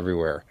gamers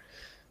everywhere.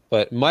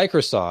 But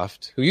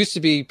Microsoft, who used to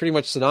be pretty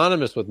much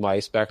synonymous with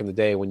mice back in the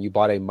day when you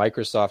bought a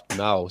Microsoft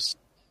mouse,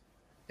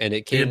 and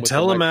it came with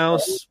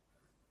IntelliMouse,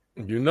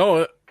 you know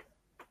it.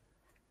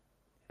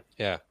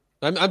 Yeah.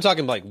 I'm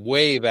talking like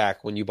way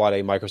back when you bought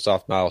a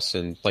Microsoft mouse,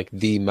 and like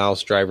the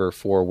mouse driver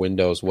for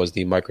Windows was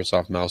the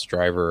Microsoft mouse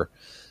driver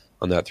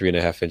on that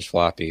 3.5-inch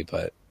floppy.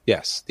 But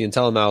yes, the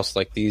IntelliMouse,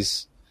 like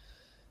these,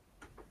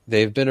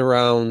 they've been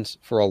around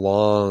for a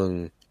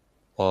long,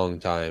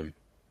 long time.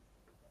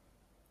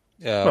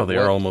 Well, they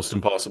are almost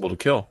impossible to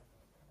kill.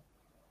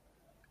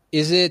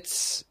 Is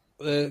it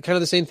kind of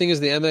the same thing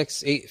as the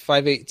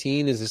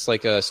MX518? Is this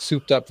like a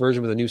souped-up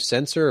version with a new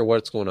sensor, or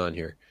what's going on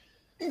here?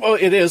 Well,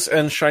 it is,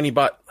 and shiny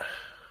butt.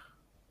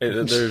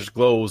 There's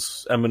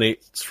glows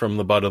emanates from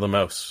the butt of the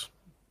mouse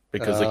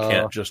because they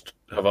can't just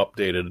have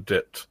updated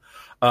it.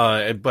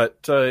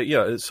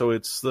 Yeah, so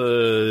it's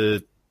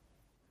the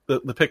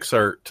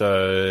PixArt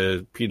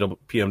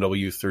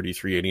PMW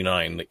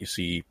 3389 that you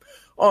see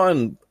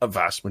on a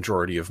vast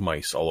majority of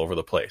mice all over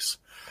the place.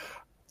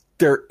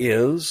 There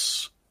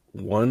is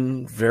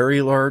one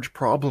very large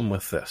problem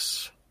with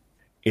this.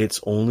 It's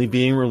only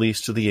being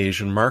released to the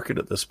Asian market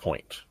at this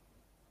point.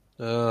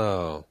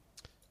 Oh.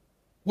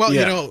 Well,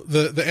 yeah.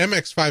 The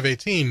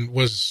MX518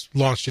 was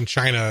launched in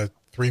China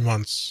 3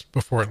 months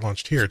before it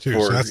launched here, too.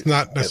 So that's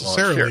not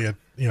necessarily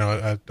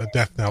a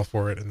death knell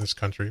for it in this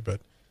country.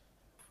 But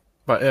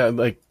yeah,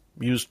 like,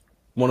 used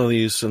one of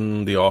these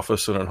in the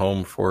office and at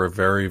home for a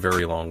very,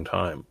 very long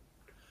time.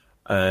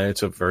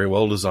 It's a very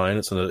well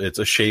designed. It's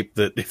a shape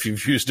that if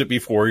you've used it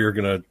before, you're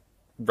going to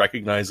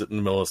recognize it in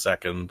a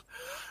millisecond.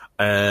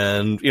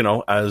 And,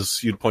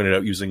 as you'd pointed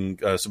out, using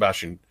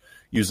Sebastian,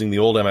 using the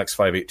old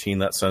MX518,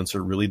 that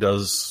sensor really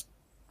doesn't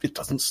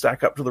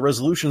stack up to the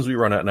resolutions we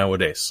run at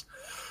nowadays.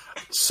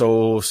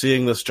 So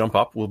seeing this jump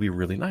up will be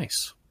really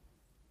nice.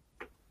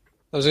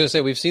 I was going to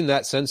say, we've seen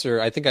that sensor.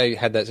 I think I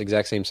had that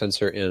exact same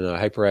sensor in a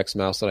HyperX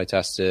mouse that I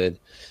tested,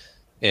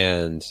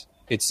 and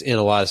it's in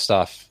a lot of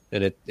stuff,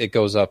 and it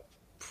goes up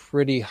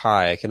pretty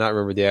high. I cannot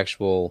remember the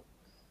actual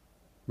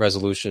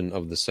resolution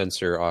of the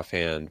sensor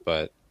offhand,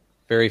 but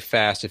very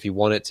fast if you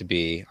want it to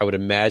be. I would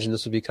imagine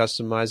this would be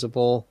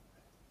customizable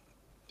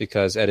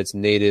because at its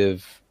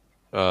native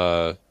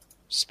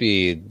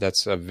speed,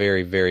 that's a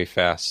very, very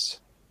fast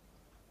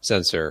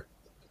sensor.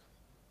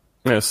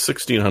 Yeah,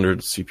 1600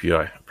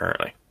 CPI,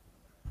 apparently.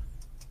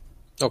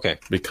 Okay.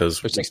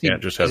 Because we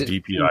can't just have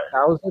DPI.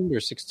 16,000 or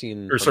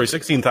 16? Or sorry,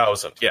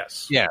 16,000,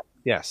 yes. Yeah,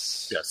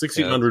 yes. Yeah,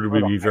 1600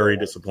 would be very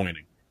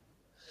disappointing.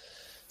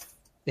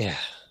 Yeah.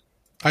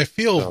 I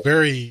feel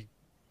very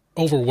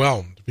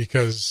overwhelmed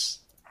because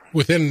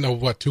within,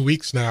 2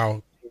 weeks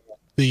now,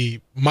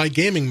 my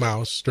gaming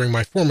mouse during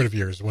my formative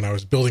years when I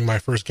was building my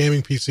first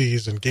gaming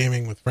PCs and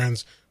gaming with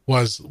friends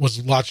was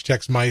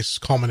Logitech's mice,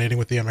 culminating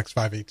with the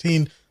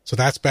MX518. So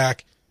that's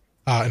back.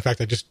 In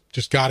fact, I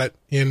just got it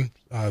in,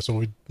 so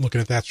we'll be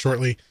looking at that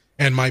shortly.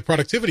 And my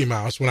productivity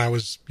mouse, when I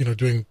was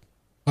doing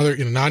other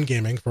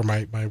non-gaming for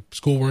my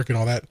schoolwork and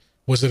all that,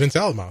 was an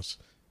Intelli mouse.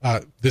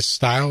 This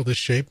style, this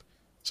shape.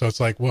 So it's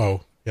like,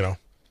 whoa,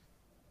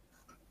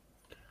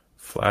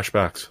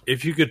 Flashbacks.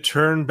 If you could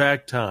turn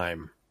back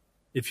time,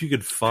 if you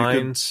could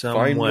find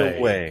some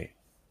way.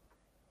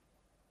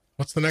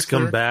 What's the next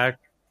come lyric? back.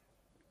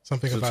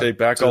 Something So about take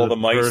back all the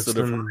mice that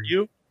have person- hurt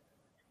you.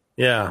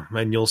 Yeah,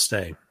 and you'll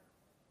stay.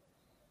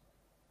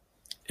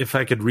 If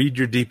I could read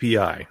your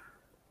DPI.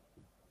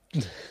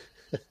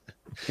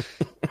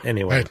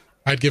 Anyway,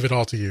 I'd give it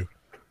all to you.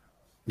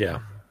 yeah.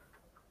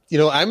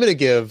 I'm going to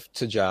give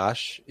to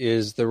Josh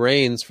is the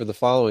reins for the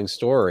following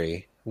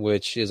story,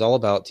 which is all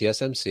about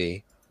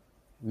TSMC,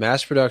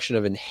 mass production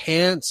of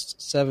enhanced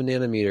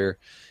 7nm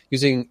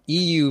using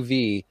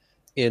EUV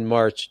in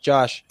March.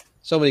 Josh,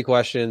 so many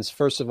questions.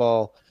 First of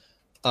all,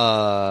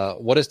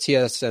 what does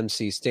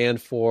TSMC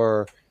stand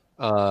for?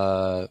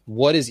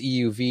 What is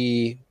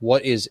EUV?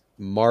 What is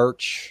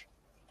March?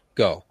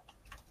 Go.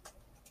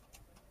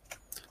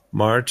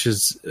 March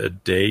is a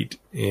date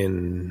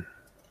in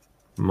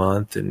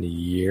month and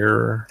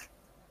year.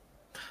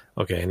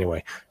 Okay,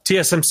 anyway.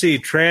 TSMC,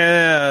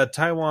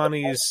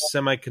 Taiwanese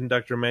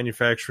Semiconductor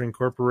Manufacturing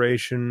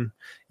Corporation,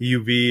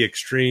 EUV,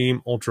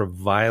 extreme,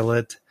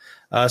 ultraviolet.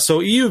 So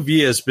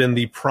EUV has been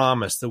the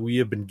promise that we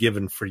have been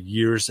given for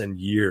years and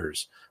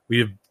years. We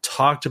have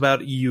talked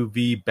about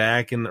EUV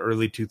back in the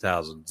early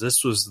 2000s.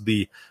 This was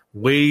the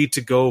way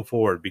to go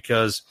forward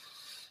because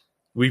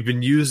we've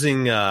been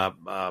using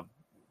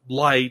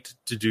light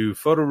to do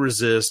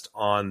photoresist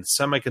on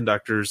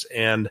semiconductors,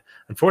 and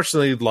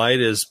unfortunately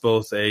light is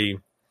both a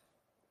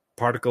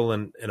particle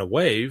and a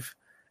wave,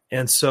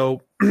 and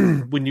so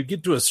when you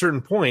get to a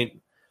certain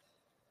point,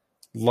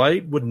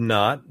 light would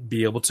not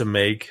be able to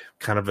make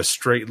kind of a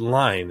straight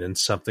line in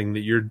something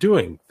that you're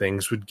doing.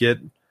 Things would get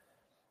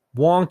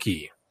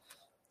wonky,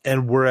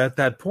 and we're at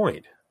that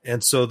point.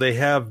 And so they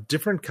have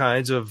different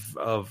kinds of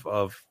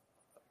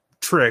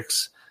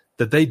tricks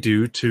that they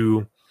do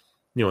to,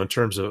 in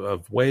terms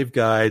of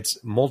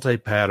waveguides,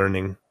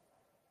 multi-patterning,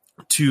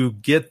 to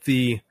get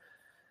to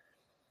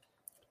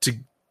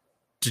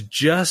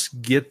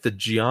just get the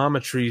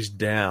geometries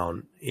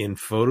down in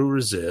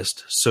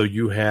photoresist so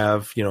you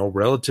have,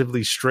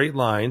 relatively straight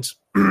lines,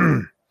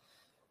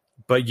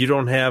 but you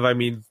don't have,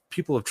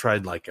 people have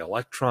tried like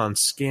electron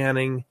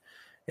scanning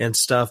and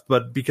stuff,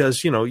 but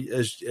because,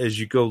 as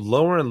you go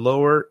lower and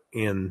lower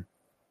in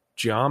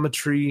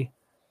geometry,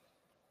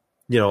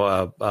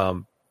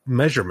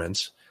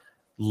 measurements,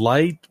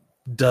 light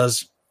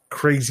does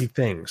crazy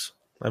things.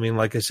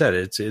 Like I said,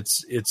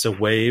 it's a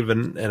wave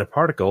and a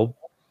particle,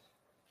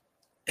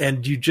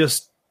 and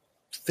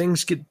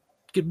things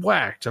get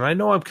whacked. And I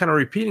know I'm kind of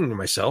repeating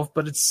myself,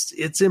 but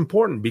it's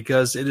important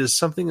because it is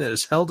something that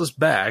has held us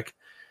back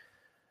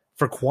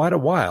for quite a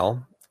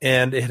while,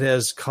 and it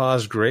has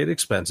caused great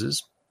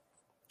expenses.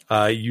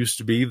 It used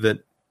to be that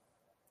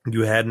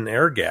you had an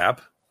air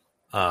gap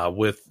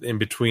in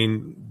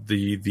between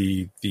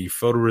the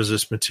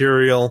photoresist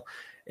material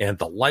and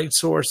the light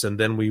source, and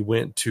then we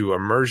went to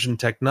immersion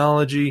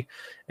technology,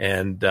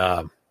 and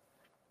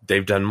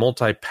they've done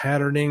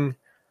multi-patterning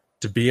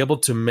to be able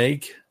to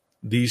make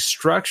these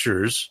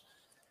structures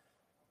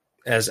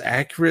as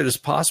accurate as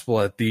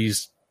possible at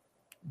these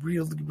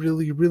really,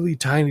 really, really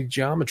tiny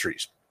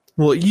geometries.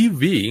 Well,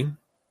 EUV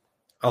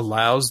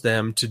allows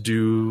them to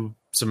do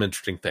some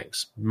interesting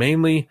things.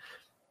 Mainly,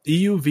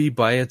 EUV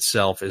by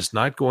itself is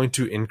not going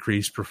to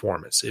increase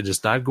performance. It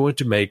is not going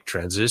to make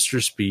transistor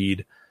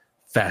speed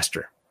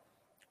faster.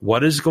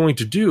 What it's going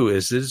to do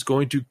is it is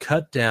going to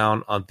cut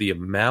down on the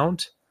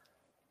amount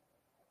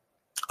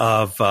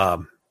of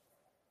what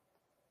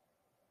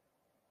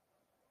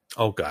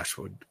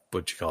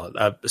you call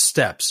it?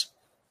 Steps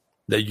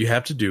that you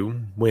have to do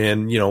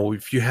when,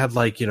 if you had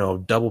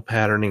double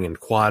patterning and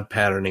quad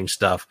patterning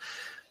stuff,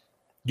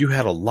 you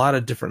had a lot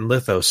of different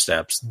litho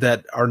steps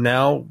that are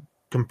now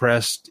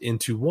compressed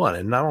into one.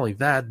 And not only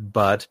that,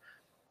 but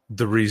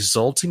the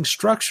resulting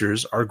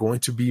structures are going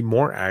to be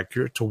more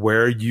accurate to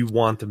where you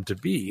want them to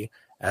be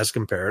as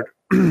compared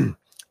to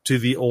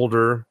the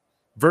older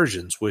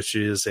versions, which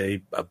is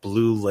a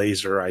blue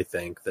laser, I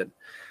think, that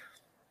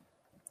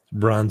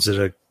runs at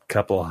a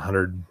couple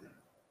hundred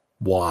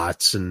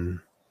watts,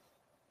 and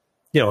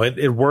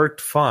it worked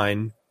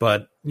fine,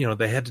 but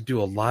they had to do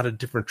a lot of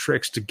different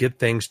tricks to get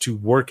things to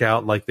work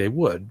out like they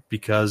would,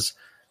 because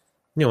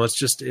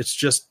it's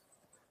just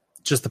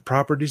the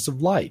properties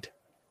of light.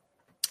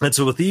 And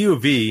so with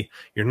EUV,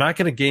 you're not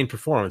going to gain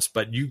performance,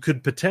 but you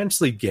could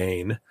potentially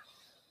gain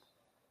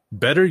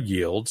better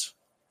yields,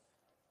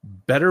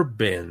 better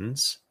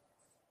bins,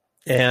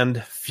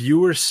 and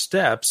fewer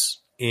steps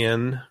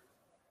in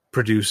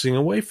producing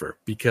a wafer,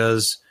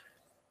 because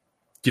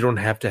you don't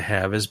have to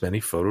have as many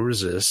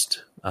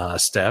photoresist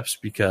steps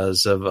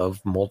because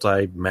of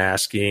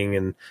multi-masking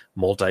and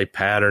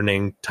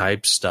multi-patterning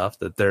type stuff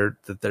that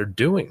they're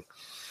doing.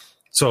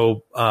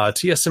 So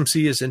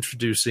TSMC is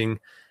introducing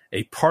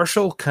a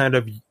partial kind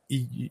of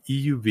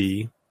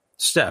EUV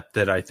step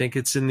that I think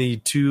it's in the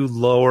 2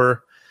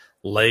 lower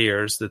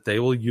layers that they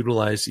will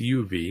utilize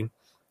EUV.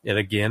 And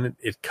again,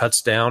 it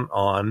cuts down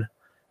on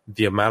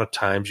the amount of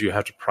times you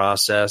have to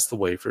process the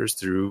wafers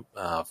through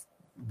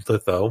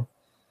litho.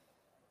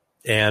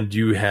 And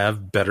you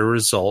have better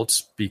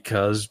results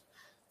because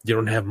you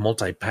don't have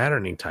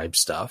multi-patterning type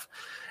stuff.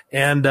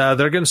 And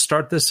they're going to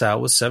start this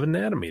out with 7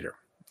 nanometer.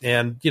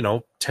 And,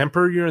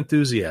 temper your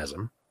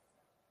enthusiasm.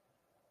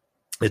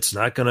 It's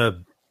not going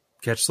to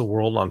catch the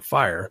world on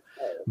fire,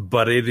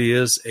 but it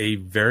is a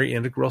very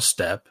integral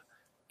step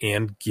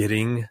in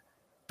getting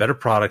better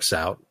products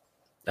out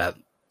at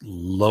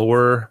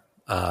lower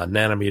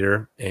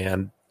nanometer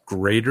and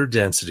greater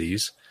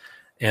densities.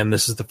 And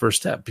this is the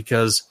first step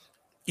because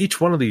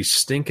each one of these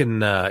stinking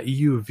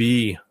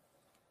EUV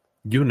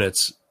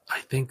units,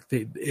 I think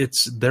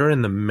they're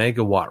in the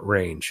megawatt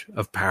range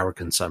of power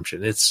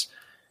consumption. It's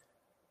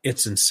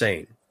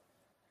insane.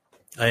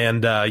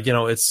 And,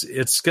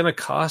 it's going to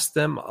cost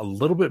them a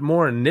little bit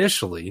more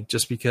initially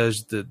just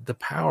because the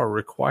power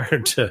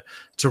required to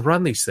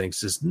run these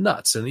things is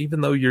nuts. And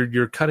even though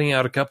you're cutting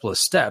out a couple of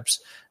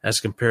steps as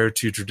compared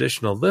to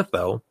traditional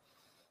litho,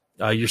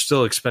 you're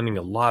still expending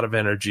a lot of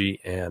energy.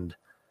 And,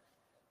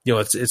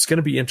 it's going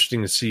to be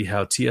interesting to see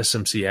how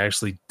TSMC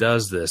actually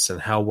does this and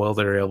how well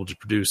they're able to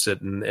produce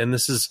it. And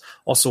this is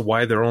also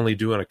why they're only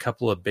doing a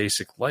couple of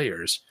basic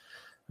layers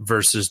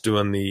versus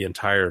doing the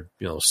entire,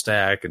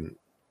 stack and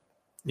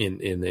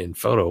in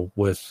photo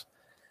with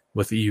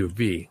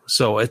EUV.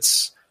 So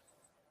it's,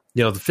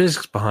 the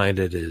physics behind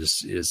it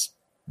is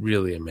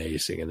really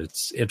amazing and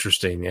it's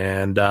interesting.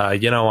 And,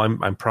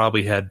 I'm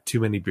probably had too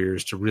many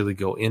beers to really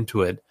go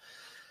into it,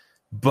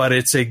 but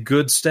it's a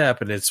good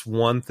step. And it's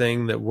one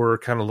thing that we're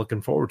kind of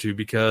looking forward to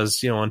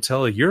because,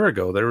 until a year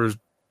ago, there was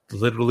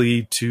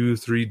literally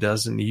 2-3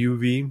 dozen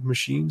EUV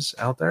machines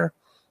out there.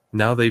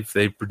 Now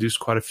they've produced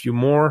quite a few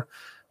more.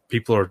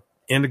 People are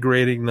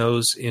integrating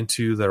those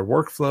into their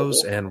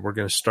workflows, and we're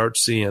going to start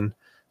seeing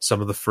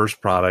some of the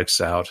first products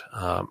out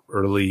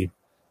early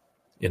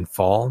in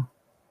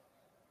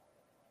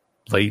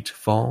late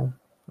fall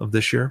of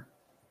this year.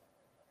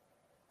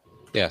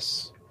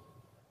 Yes.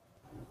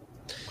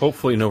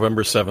 Hopefully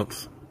November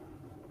 7th.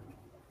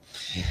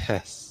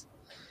 Yes.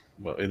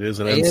 Well, it is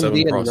an AMD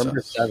N7 process.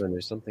 Number 7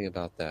 or something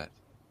about that.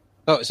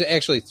 Oh, so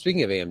actually,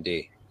 speaking of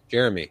AMD,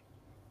 Jeremy,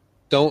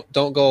 don't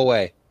go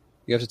away.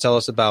 You have to tell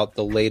us about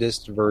the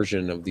latest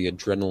version of the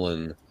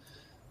Adrenalin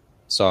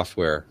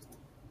software.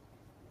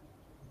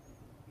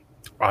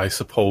 I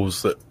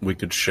suppose that we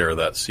could share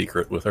that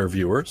secret with our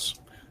viewers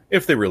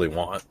if they really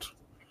want.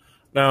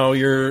 Now,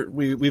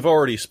 we've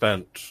already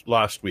spent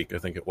last week, I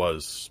think it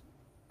was,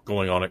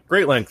 going on at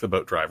great length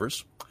about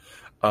drivers,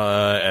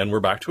 and we're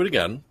back to it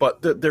again.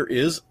 But there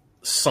is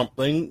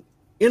something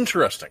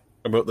interesting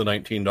about the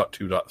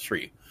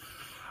 19.2.3.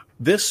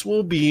 This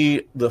will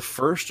be the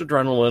first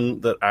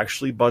Adrenalin that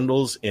actually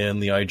bundles in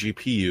the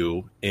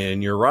iGPU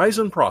in your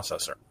Ryzen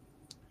processor.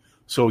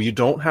 So you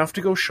don't have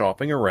to go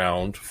shopping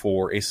around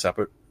for a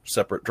separate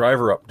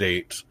driver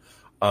update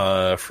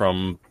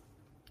from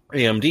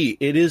AMD.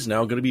 It is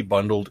now going to be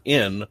bundled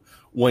in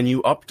when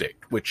you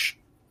update, which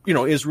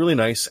is really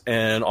nice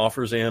and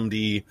offers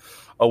AMD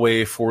a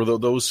way for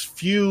those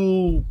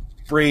few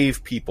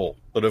brave people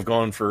that have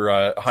gone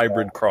for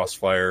hybrid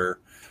Crossfire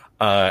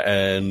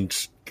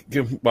and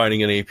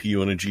combining an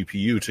APU and a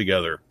GPU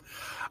together.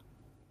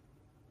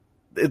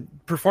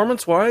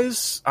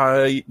 Performance-wise,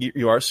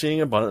 you are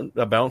seeing a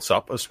bounce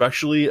up,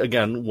 especially,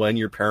 again, when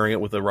you're pairing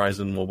it with a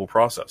Ryzen mobile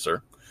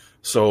processor.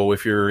 So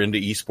if you're into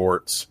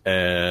esports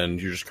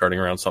and you're just carting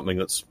around something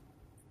that's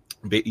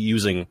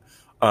using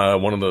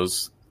one of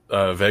those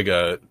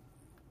Vega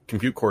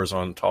compute cores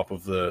on top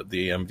of the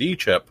AMD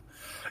chip,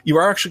 you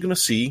are actually going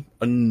to see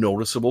a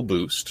noticeable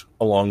boost,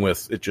 along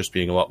with it just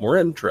being a lot more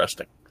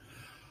interesting.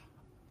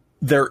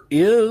 There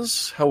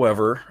is,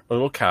 however, a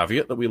little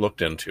caveat that we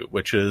looked into,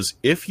 which is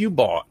if you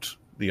bought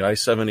the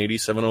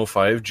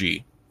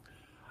i7-8705G,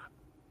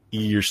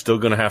 you're still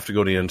going to have to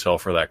go to Intel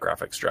for that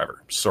graphics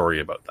driver.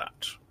 Sorry about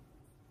that.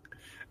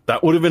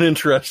 That would have been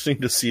interesting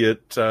to see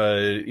it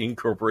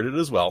incorporated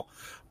as well,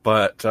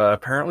 but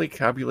apparently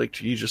Kaby Lake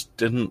G just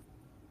didn't,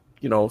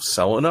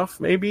 sell enough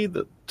maybe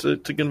to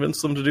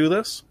convince them to do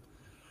this.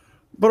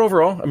 But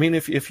overall, I mean,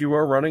 if you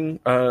are running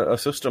a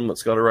system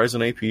that's got a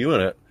Ryzen APU in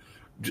it,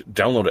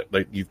 download it.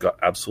 Like, you've got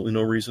absolutely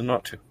no reason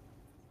not to.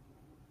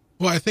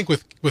 Well, I think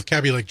with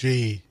Kaby Lake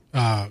G,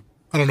 I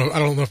don't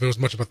know if it was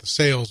much about the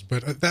sales,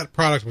 but that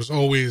product was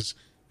always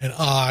an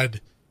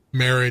odd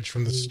marriage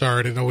from the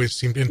start. It always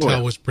seemed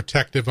Intel was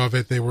protective of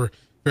it. They were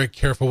very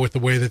careful with the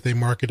way that they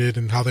marketed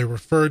and how they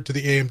referred to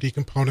the AMD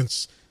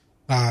components.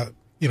 So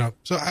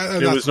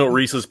it was no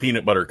Reese's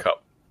peanut butter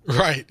cup.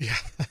 Right. Yeah.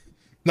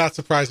 Not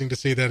surprising to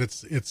see that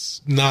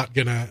it's not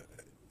going to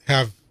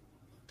have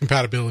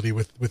compatibility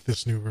with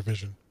this new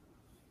revision.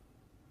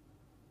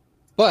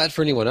 But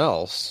for anyone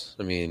else,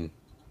 I mean,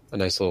 a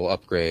nice little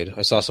upgrade.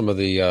 I saw some of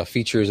the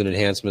features and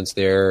enhancements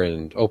there,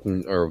 and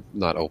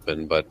not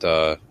open,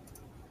 but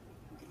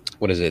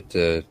what is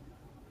it?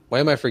 Why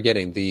am I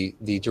forgetting the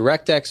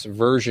DirectX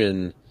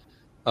version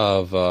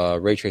of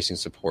ray tracing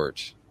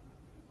support?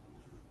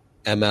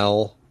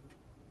 ML.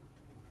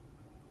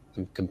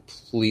 I'm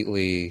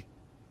completely.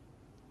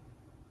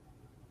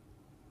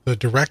 The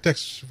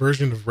DirectX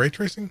version of ray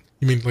tracing?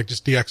 You mean like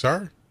just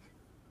DXR?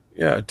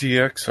 Yeah,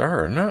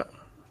 DXR, no.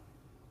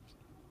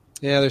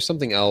 Yeah, there's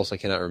something else I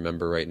cannot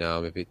remember right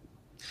now. Maybe.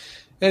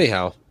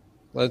 Anyhow,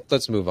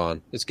 let's move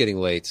on. It's getting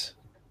late.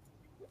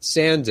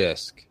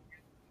 SanDisk.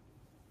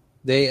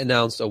 They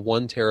announced a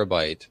 1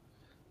 terabyte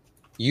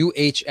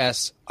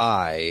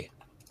UHSI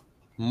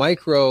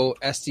micro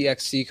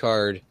SDXC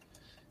card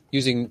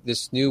using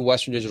this new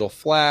Western Digital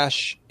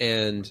flash,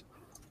 and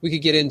we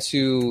could get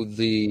into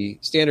the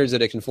standards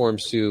that it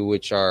conforms to,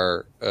 which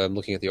are, I'm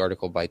looking at the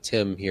article by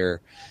Tim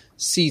here,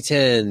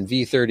 C10,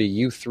 V30,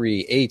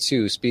 U3,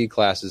 A2 speed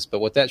classes, but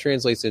what that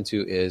translates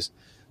into is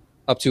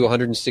up to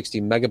 160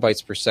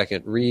 megabytes per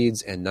second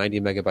reads and 90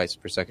 megabytes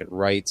per second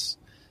writes,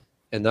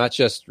 and not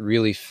just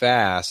really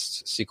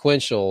fast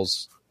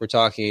sequentials. We're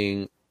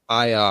talking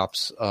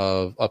IOPS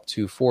of up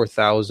to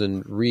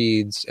 4,000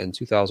 reads and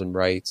 2,000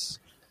 writes.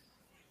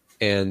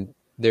 And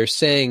they're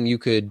saying you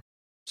could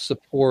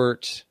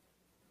support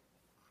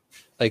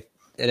like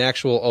an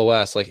actual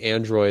OS, like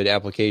Android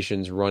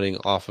applications running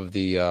off of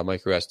the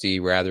micro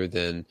SD rather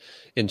than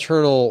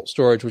internal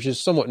storage, which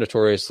is somewhat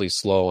notoriously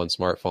slow on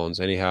smartphones.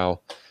 Anyhow,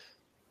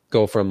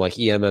 go from like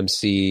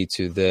eMMC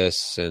to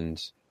this,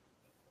 and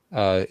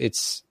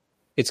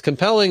it's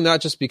compelling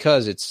not just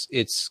because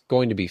it's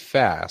going to be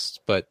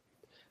fast, but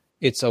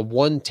it's a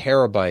 1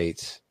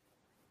 terabyte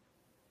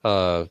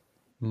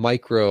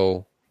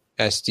micro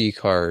SD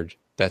card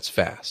that's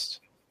fast.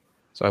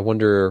 So I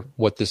wonder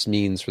what this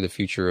means for the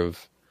future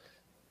of,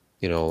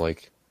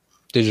 like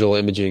digital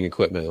imaging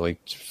equipment, like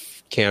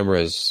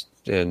cameras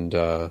and,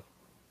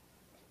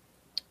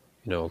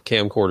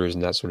 camcorders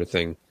and that sort of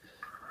thing,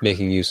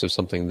 making use of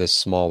something this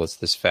small that's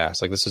this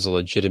fast. Like this is a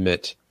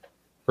legitimate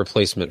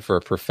replacement for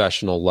a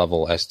professional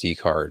level SD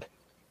card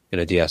in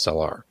a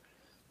DSLR.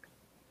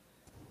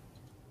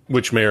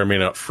 Which may or may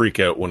not freak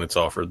out when it's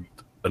offered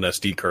an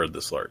SD card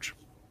this large.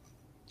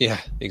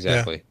 Yeah,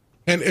 exactly.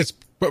 Yeah. And it's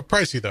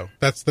pricey though.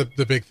 That's the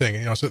big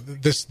thing. So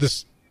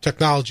this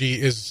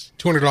technology is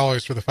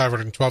 $200 for the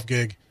 512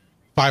 gig,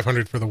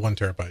 $500 for the 1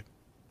 terabyte.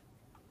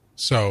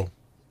 So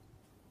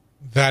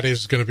that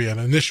is going to be an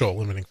initial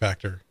limiting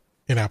factor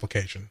in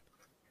application.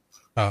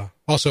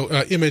 Also,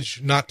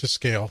 image not to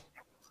scale.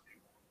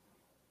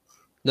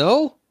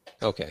 No?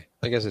 Okay.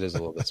 I guess it is a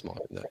little bit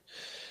smaller than that.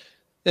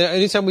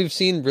 Anytime we've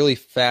seen really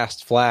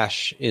fast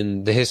flash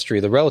in the history,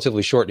 the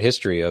relatively short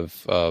history of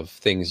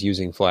things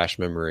using flash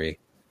memory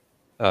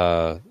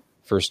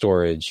for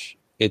storage,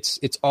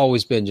 it's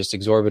always been just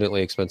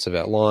exorbitantly expensive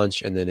at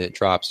launch, and then it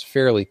drops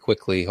fairly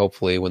quickly,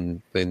 hopefully,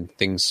 when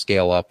things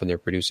scale up and they're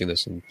producing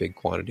this in big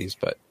quantities.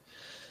 But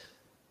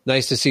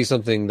nice to see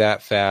something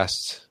that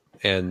fast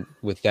and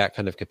with that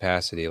kind of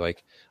capacity.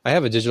 Like, I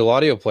have a digital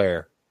audio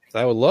player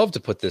that I would love to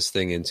put this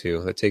thing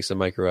into that takes a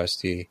micro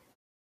SD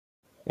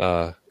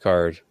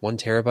card. 1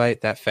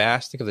 terabyte that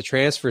fast. Think of the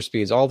transfer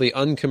speeds, all the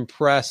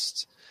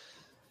uncompressed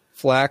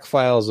FLAC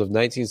files of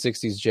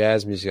 1960s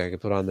jazz music I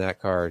could put on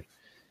that card.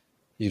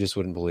 You just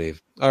wouldn't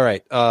believe. All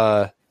right.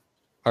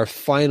 Our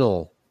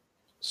final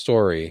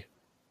story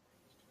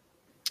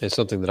is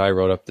something that I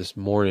wrote up this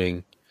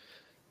morning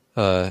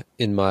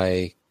in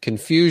my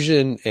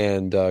confusion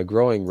and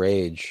growing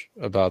rage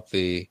about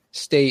the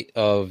state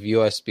of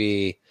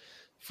USB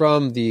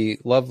from the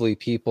lovely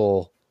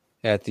people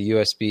at the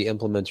USB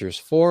Implementers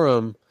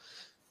Forum,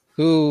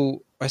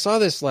 who I saw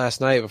this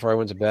last night before I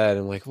went to bed.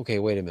 I'm like, okay,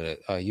 wait a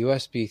minute.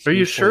 USB 3. Are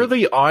you sure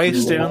the I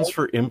stands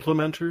for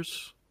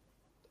implementers?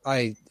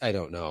 I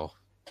don't know.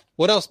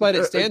 What else might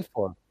it stand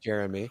for,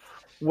 Jeremy?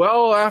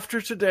 Well,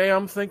 after today,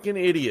 I'm thinking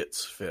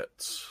idiots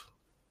fits.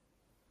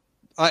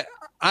 I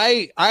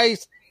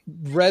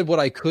read what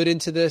I could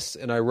into this,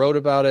 and I wrote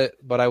about it,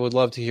 but I would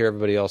love to hear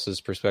everybody else's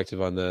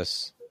perspective on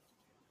this.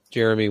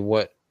 Jeremy,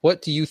 what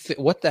do you think?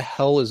 What the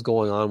hell is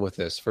going on with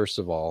this? First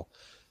of all,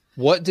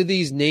 what do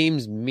these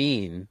names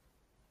mean?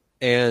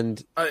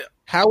 And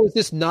how is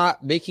this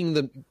not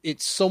making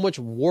it so much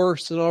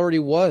worse than it already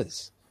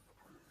was?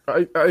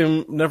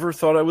 I never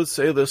thought I would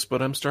say this,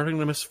 but I'm starting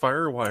to miss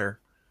FireWire.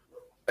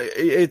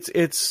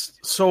 It's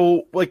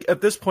so, like,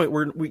 at this point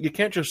you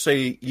can't just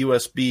say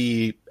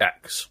USB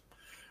X.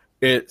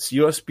 It's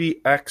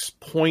USB X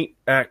point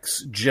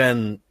X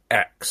Gen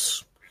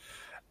X.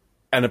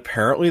 And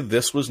apparently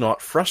this was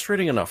not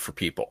frustrating enough for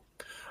people.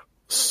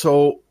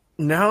 So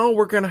now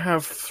we're going to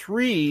have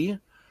 3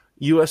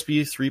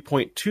 USB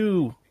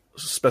 3.2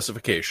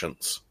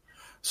 specifications.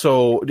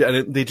 So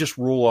they just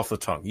roll off the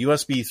tongue.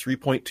 USB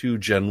 3.2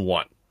 Gen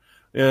 1.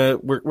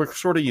 We're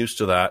sort of used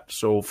to that.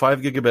 So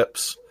 5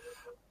 gigabits,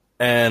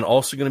 and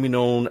also going to be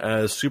known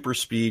as super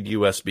speed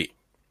USB.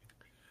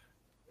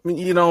 I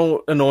mean,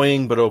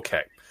 annoying, but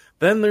okay.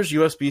 Then there's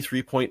USB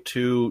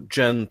 3.2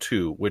 Gen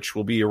 2, which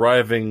will be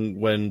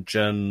arriving when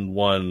Gen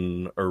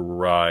 1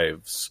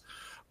 arrives,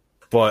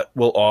 but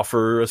will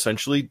offer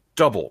essentially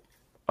double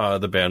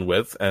the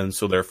bandwidth, and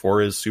so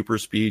therefore is super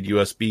speed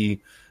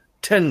USB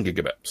 10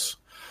 gigabits.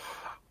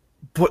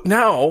 But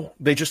now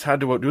they just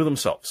had to outdo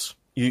themselves.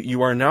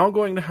 You are now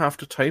going to have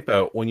to type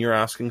out when you're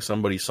asking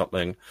somebody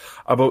something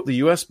about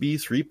the USB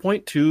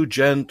 3.2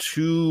 Gen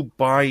 2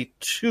 by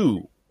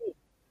 2.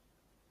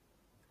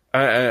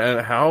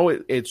 And how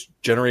it's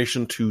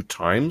generation 2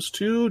 times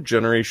 2,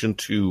 generation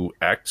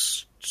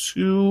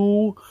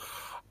 2x2.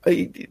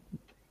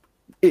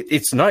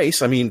 It's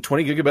nice. I mean,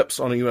 20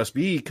 gigabits on a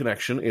USB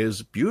connection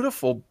is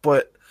beautiful,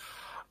 but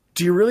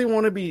do you really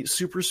want to be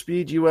super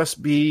speed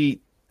USB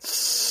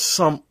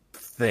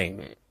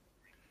something?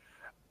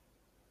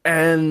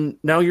 And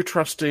now you're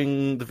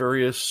trusting the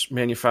various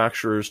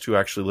manufacturers to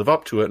actually live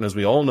up to it. And as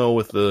we all know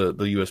with the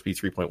USB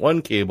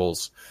 3.1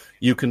 cables,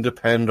 you can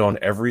depend on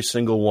every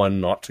single one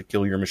not to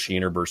kill your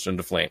machine or burst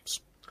into flames.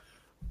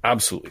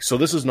 Absolutely. So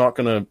this is not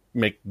going to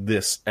make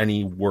this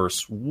any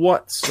worse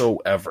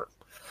whatsoever.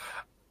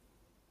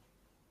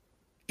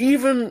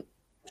 Even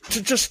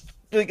to just,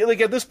 like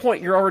at this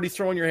point, you're already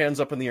throwing your hands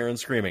up in the air and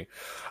screaming.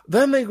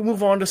 Then they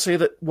move on to say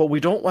that, well, we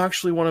don't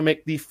actually want to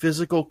make the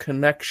physical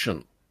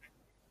connection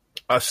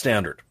a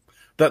standard.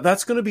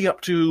 That's going to be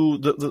up to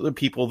the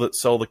people that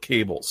sell the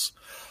cables.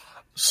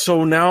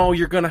 So now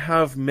you're going to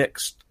have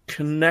mixed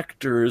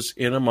connectors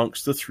in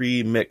amongst the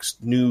 3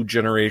 mixed new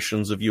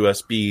generations of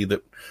USB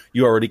that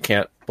you already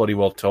can't bloody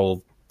well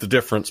tell the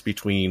difference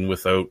between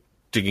without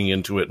digging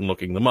into it and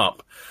looking them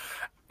up.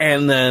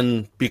 And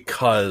then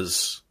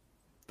because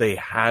they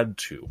had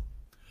to,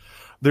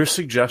 they're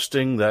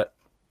suggesting that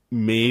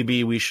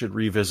maybe we should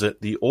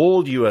revisit the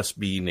old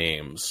USB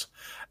names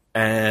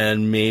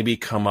and maybe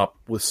come up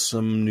with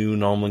some new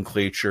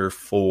nomenclature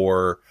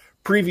for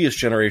previous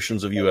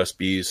generations of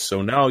USBs,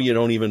 so now you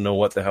don't even know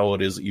what the hell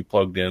it is that you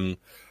plugged in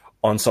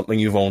on something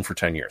you've owned for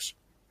 10 years.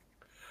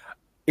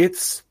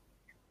 It's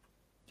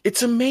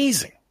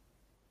amazing.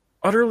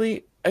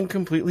 Utterly and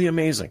completely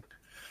amazing.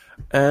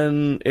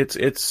 And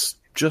it's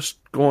just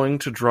going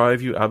to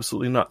drive you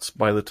absolutely nuts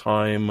by the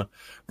time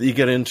that you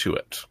get into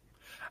it.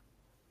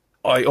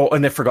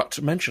 And I forgot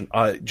to mention,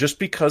 just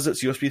because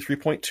it's USB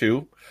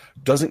 3.2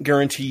 doesn't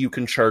guarantee you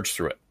can charge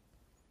through it,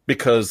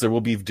 because there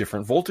will be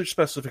different voltage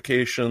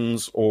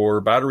specifications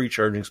or battery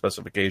charging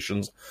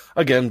specifications,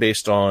 again,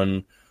 based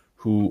on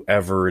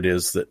whoever it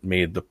is that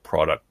made the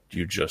product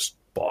you just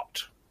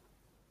bought.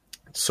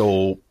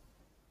 So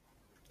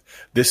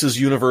this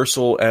is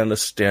universal and a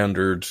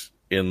standard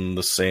in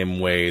the same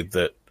way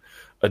that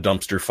a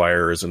dumpster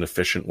fire is an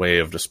efficient way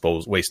of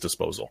waste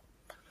disposal.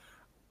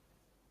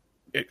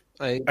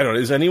 I don't know.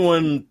 Does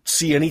anyone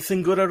see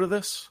anything good out of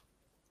this?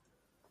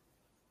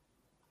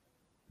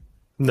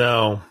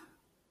 No.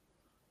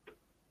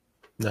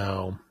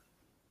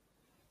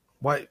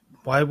 Why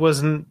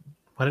didn't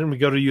we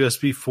go to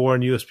USB 4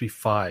 and USB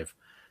 5?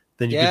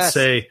 Then you could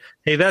say,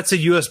 hey, that's a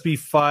USB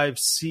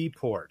 5C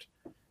port.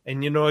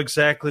 And you know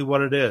exactly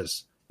what it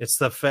is. It's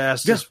the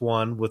fastest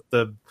one with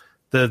the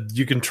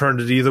you can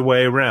turn it either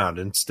way around.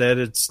 Instead,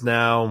 it's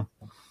now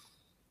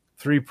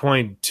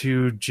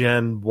 3.2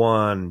 Gen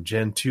 1,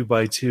 Gen 2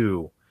 by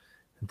 2,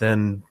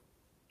 then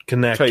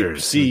connectors. Type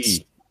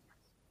C.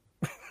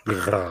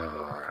 I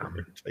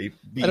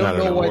don't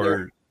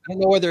know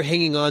why they're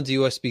hanging on to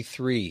USB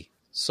 3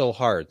 so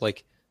hard.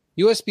 Like,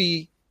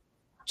 USB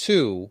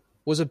 2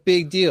 was a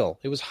big deal.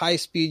 It was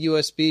high-speed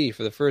USB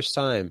for the first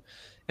time.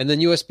 And then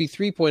USB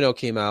 3.0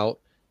 came out,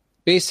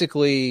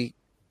 basically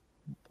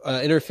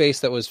an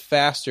interface that was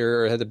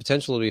faster or had the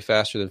potential to be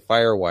faster than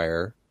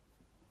FireWire.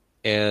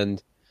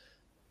 And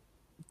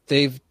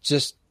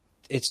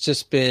it's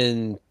just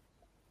been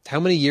how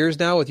many years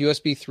now with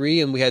USB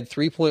 3, and we had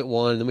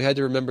 3.1, and we had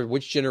to remember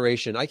which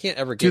generation. I can't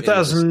ever get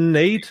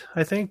 2008,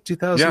 I think.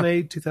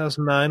 2008,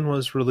 2009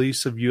 was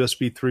release of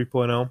USB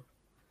 3.0.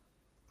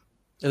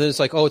 And then it's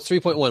like, oh, it's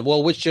 3.1.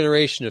 Well, which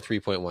generation of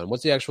 3.1?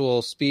 What's the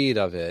actual speed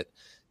of it?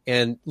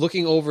 And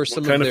looking over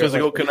some what kind of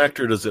physical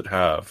connector does it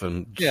have?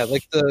 And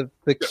like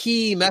the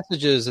key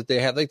messages that they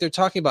have, like they're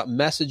talking about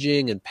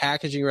messaging and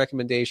packaging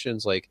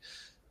recommendations. Like,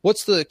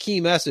 what's the key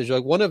message?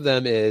 Like, one of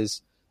them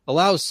is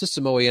allows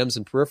system OEMs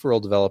and peripheral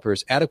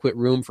developers adequate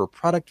room for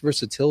product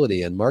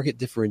versatility and market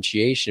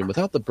differentiation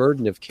without the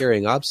burden of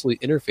carrying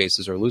obsolete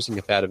interfaces or losing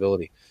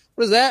compatibility.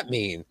 What does that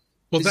mean?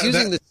 Well, it's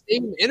using the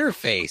same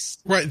interface.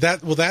 Right.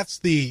 That's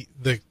the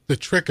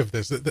trick of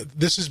this.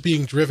 This is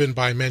being driven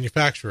by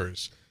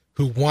manufacturers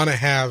who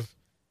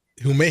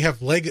may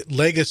have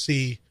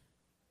legacy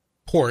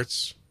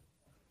ports,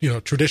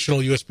 traditional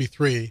USB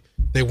 3.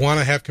 They want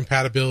to have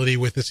compatibility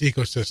with this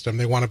ecosystem.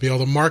 They want to be able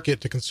to market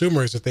to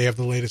consumers that they have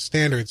the latest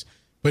standards.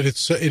 But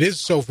it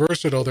is so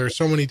versatile. There are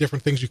so many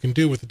different things you can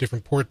do with the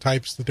different port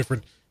types, the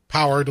different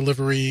power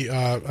delivery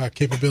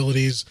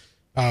capabilities,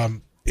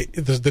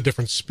 the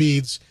different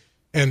speeds,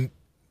 and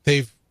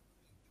they've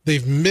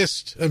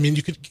missed. I mean,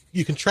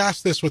 you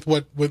contrast this with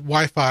what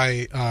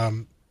Wi-Fi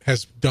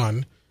has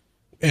done,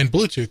 and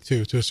Bluetooth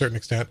too, to a certain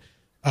extent.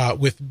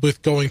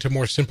 with going to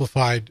more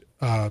simplified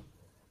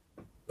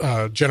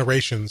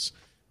generations.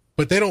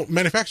 But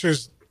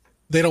manufacturers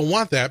don't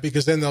want that,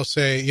 because then they'll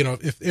say,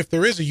 if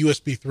there is a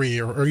USB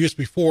 3 or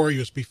USB 4,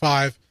 USB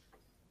 5,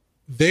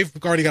 they've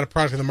already got a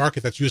product in the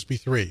market that's USB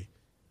 3.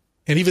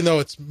 And even though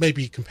it's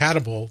maybe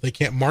compatible, they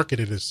can't market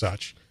it as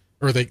such,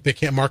 or they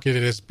can't market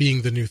it as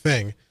being the new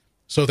thing.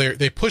 So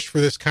they push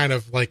for this kind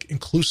of like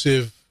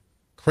inclusive,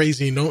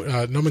 crazy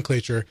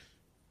nomenclature.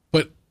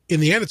 But in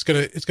the end,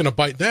 it's gonna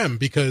bite them,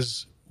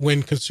 because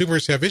when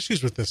consumers have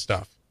issues with this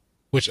stuff,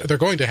 which they're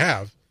going to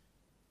have,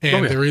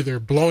 and they're either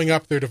blowing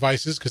up their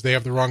devices because they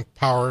have the wrong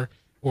power,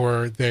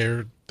 or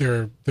they're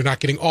not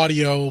getting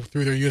audio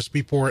through their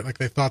USB port like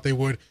they thought they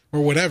would,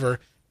 or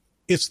whatever,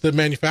 it's the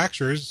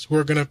manufacturers who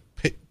are going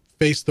to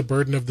face the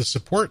burden of the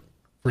support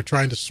for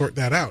trying to sort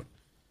that out.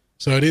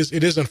 So it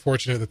is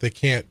unfortunate that they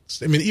can't.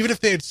 I mean, even if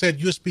they had said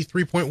USB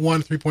 3.1,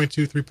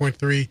 3.2,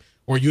 3.3,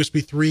 or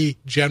USB 3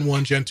 Gen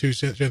 1, Gen 2,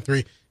 Gen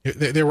 3,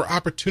 there were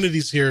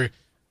opportunities here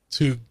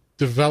to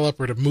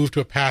develop or to move to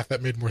a path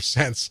that made more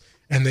sense,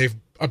 and they've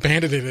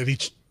abandoned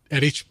it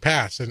at each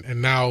pass,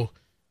 and now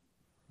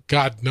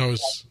God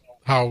knows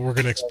how we're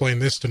going to explain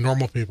this to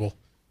normal people.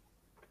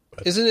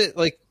 But isn't it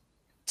like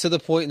to the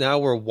point now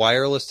where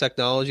wireless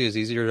technology is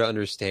easier to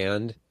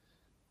understand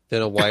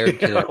than a wired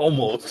connector?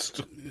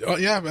 Almost. Oh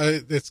yeah,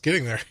 it's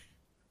getting there.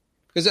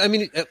 Because I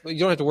mean, you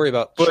don't have to worry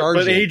about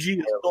charging. But AG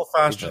is still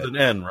faster than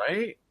N,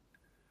 right?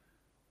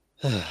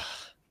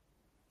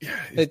 Yeah,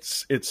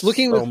 it's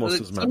looking almost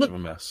as much of a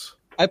mess.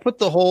 I put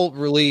the whole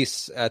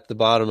release at the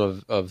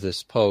bottom of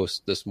this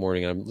post this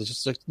morning. I'm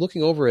just like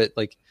looking over it.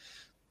 Like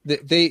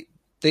they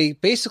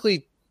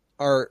basically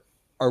are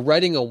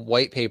writing a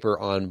white paper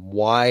on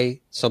why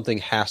something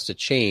has to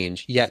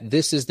change. Yet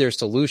this is their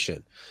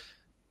solution.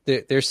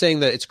 They're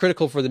saying that it's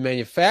critical for the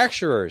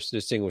manufacturers to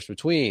distinguish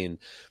between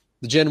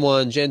the Gen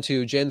 1, Gen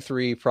 2, Gen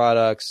 3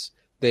 products.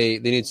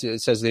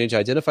 It says they need to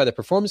identify the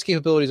performance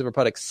capabilities of a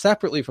product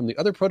separately from the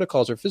other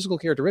protocols or physical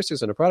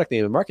characteristics in a product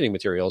name and marketing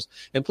materials.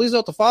 And please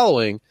note the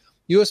following: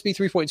 USB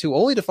 3.2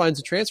 only defines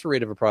the transfer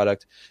rate of a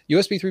product.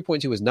 USB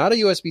 3.2 is not a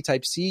USB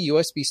Type-C,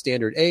 USB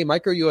standard A,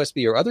 micro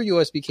USB, or other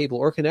USB cable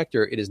or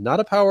connector. It is not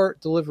a power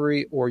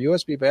delivery or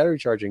USB battery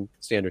charging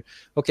standard.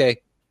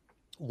 Okay,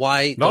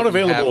 why not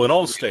available in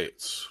all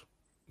states?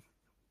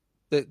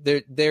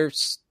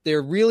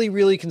 They're really,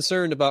 really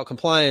concerned about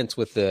compliance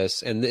with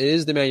this, and it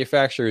is the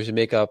manufacturers who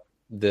make up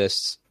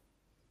this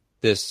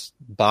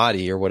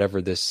body or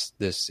whatever this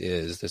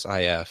is, this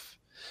IF,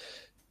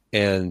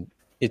 and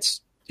it's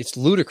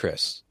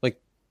ludicrous.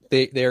 Like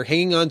they're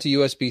hanging on to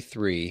USB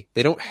 3.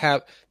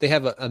 They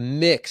have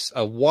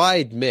a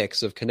wide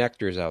mix of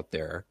connectors out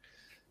there.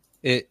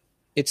 It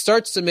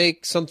starts to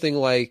make something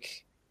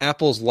like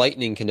Apple's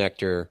Lightning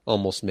connector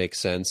almost makes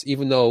sense,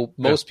 even though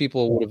most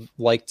people would have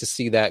liked to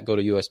see that go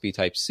to USB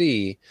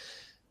Type-C.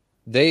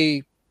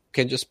 They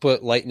can just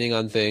put Lightning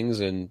on things,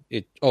 and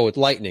it's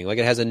Lightning. Like,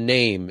 it has a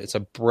name, it's a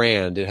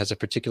brand, it has a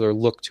particular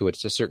look to it,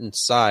 it's a certain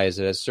size,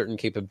 it has certain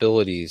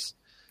capabilities,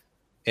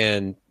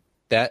 and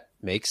that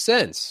makes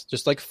sense.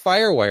 Just like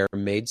FireWire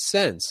made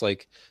sense.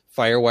 Like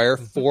FireWire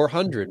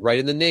 400, right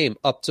in the name,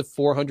 up to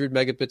 400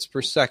 megabits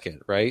per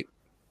second, right?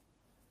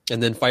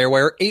 And then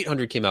FireWire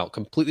 800 came out,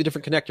 completely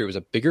different connector. It was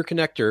a bigger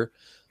connector,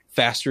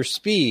 faster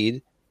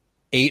speed,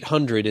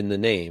 800 in the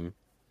name.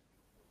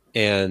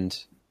 And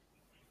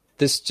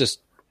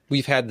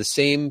we've had the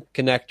same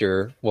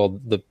connector, well,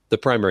 the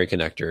primary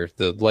connector,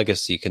 the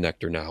legacy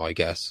connector now, I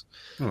guess,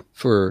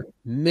 for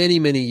many,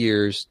 many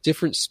years,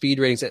 different speed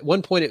ratings. At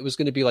one point, it was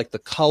going to be like the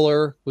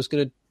color was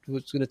going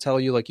to tell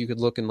you, like you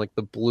could look in like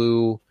the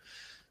blue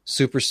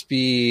super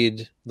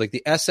speed, like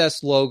the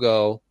SS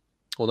logo.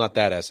 Well, not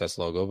that SS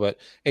logo, but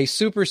a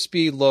super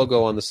speed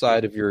logo on the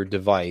side of your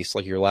device,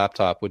 like your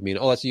laptop, would mean,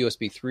 oh, that's a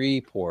USB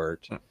 3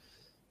 port.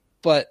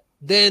 But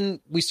then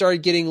we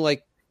started getting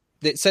like,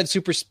 it said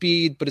super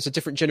speed, but it's a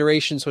different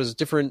generation, so it's a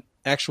different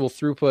actual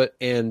throughput,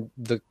 and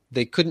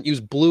they couldn't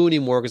use blue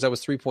anymore because that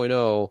was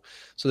 3.0.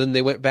 So then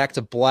they went back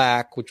to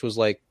black, which was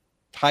like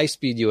high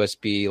speed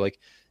USB. Like,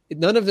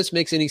 none of this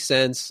makes any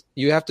sense.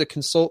 You have to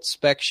consult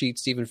spec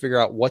sheets to even figure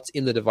out what's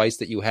in the device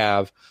that you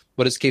have,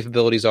 what its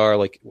capabilities are.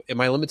 Like,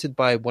 am I limited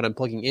by what I'm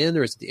plugging in,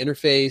 or is it the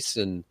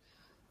interface? And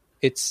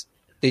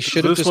they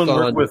should have just gone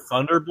work with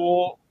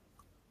Thunderbolt.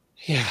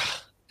 Yeah,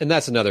 and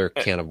that's another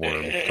can of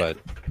worms. But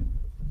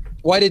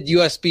why did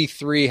USB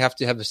 3 have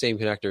to have the same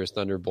connector as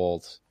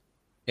Thunderbolt?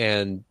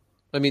 And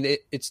I mean,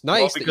 it's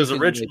nice. Well, because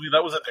originally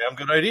that was a damn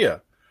good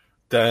idea.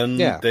 Then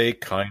they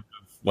kind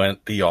of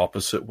went the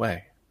opposite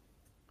way.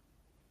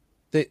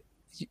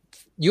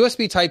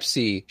 USB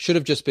Type-C should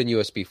have just been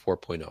USB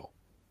 4.0.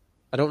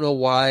 I don't know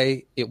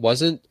why it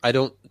wasn't. I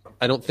don't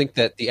think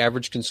that the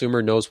average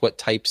consumer knows what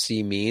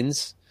Type-C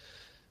means.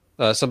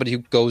 Somebody who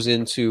goes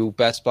into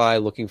Best Buy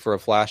looking for a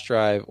flash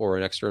drive or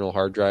an external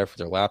hard drive for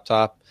their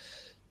laptop,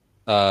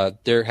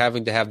 they're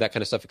having to have that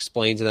kind of stuff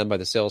explained to them by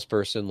the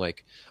salesperson.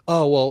 Like,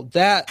 oh, well,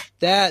 that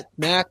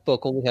MacBook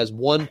only has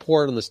one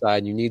port on the side,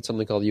 and you need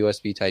something called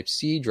USB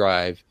Type-C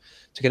drive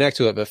to connect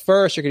to it. But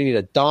first, you're going to need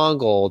a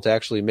dongle to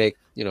actually make.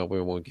 We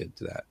won't get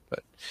into that,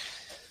 but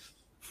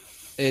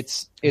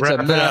it's Wrap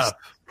a it mess. up.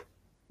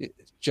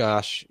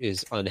 Josh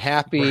is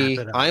unhappy.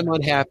 Wrap it up. I'm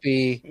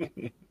unhappy.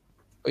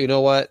 But you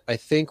know what? I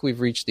think we've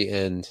reached the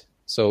end.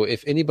 So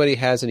if anybody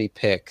has any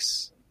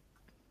picks,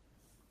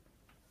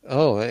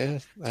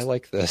 I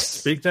like this.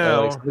 Speak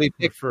now. Somebody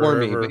pick for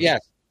me. But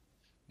yes,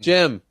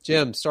 Jim,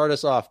 start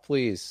us off,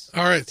 please.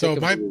 All right, so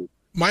Pick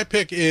my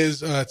pick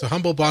is it's a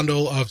humble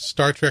bundle of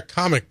Star Trek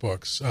comic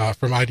books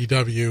from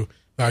IDW.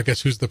 I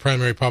guess who's the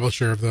primary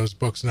publisher of those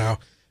books now.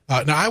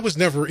 Now, I was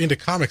never into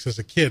comics as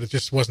a kid. It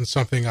just wasn't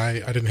something I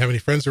didn't have any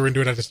friends who were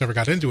into it. I just never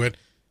got into it.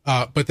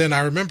 But then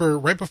I remember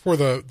right before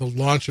the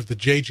launch of the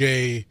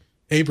J.J.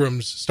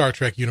 Abrams Star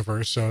Trek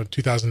universe, so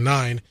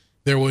 2009,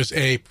 there was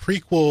a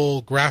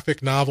prequel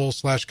graphic novel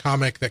 /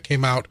 comic that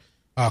came out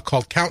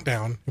called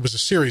Countdown. It was a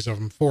series of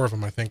them, 4 of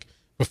them, I think,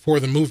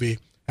 before the movie.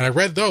 And I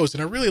read those,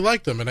 and I really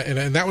liked them.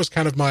 And that was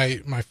kind of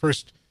my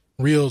first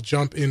real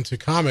jump into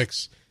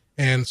comics.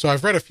 And so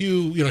I've read a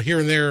few, here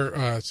and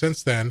there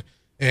since then.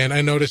 And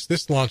I noticed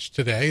this launched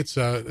today. It's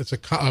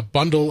a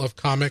bundle of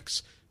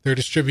comics. They're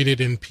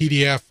distributed in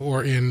PDF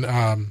or in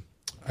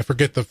I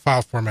forget the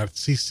file format.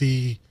 It's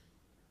CCD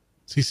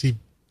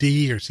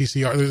or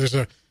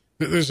CCR.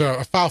 There's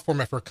a file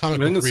format for a comic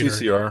book reader.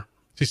 CCR.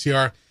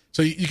 CCR.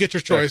 So you get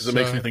your choice. It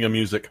makes me think of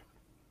music.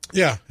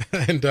 Yeah,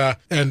 and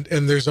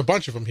there's a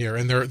bunch of them here,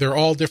 and they're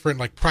all different,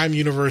 like Prime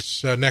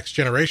Universe, Next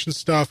Generation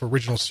stuff,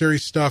 original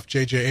series stuff,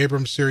 J.J.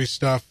 Abrams series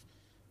stuff,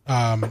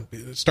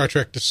 Star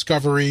Trek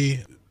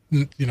Discovery.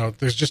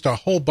 There's just a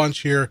whole bunch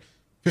here.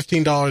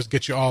 $15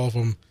 gets you all of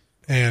them,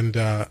 and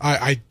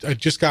I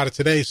just got it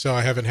today, so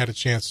I haven't had a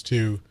chance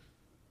to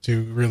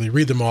really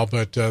read them all.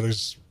 But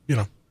there's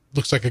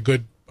looks like a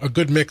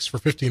good mix for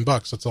 $15.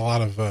 That's a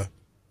lot of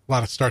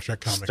Star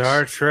Trek comics.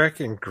 Star Trek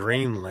and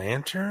Green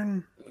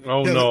Lantern.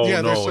 Oh no!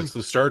 It's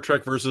the Star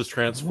Trek versus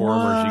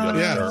Transformers. You got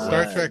to start with.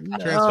 Star Trek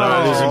Transformers.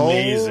 That is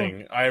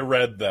amazing. I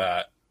read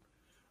that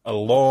a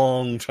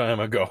long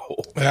time ago.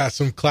 Yeah,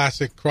 some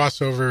classic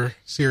crossover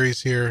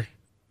series here.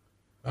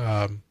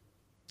 Good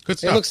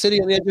stuff. Hey, look,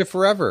 City on the Edge of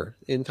Forever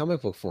in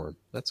comic book form.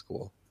 That's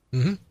cool.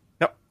 Mm-hmm.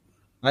 Yep.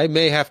 I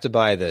may have to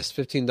buy this.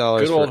 $15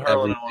 Good for old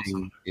Harlan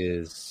everything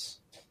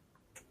is,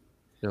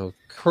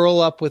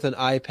 curl up with an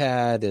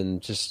iPad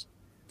and just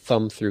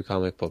thumb through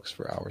comic books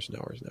for hours and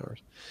hours and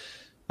hours.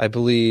 I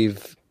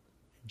believe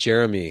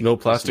Jeremy. No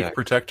plastic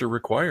protector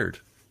required.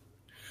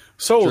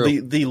 So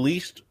the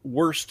least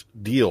worst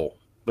deal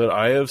that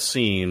I have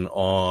seen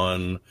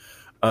on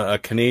a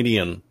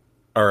Canadian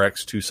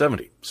RX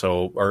 270,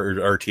 so or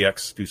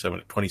RTX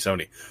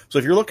 2070. So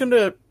if you're looking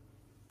to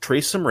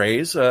trace some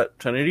rays at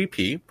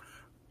 1080p,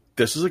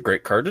 this is a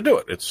great card to do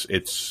it.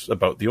 It's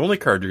about the only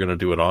card you're going to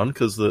do it on,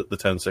 because the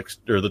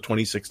 1060 or the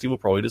 2060 will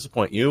probably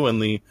disappoint you,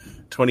 and the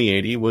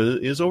 2080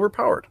 is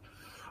overpowered.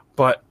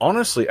 But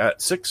honestly, at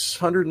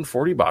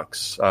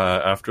 $640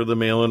 after the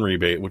mail-in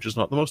rebate, which is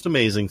not the most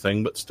amazing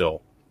thing, but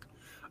still,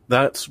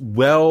 that's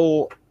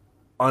well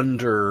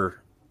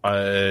under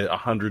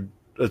 $100.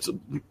 It's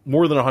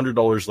more than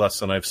 $100 less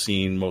than I've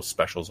seen most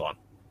specials on.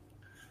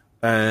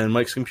 And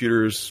Mike's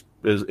Computers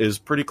is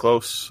pretty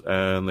close,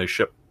 and they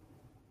ship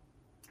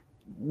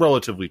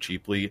relatively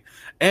cheaply.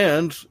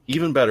 And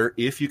even better,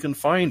 if you can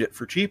find it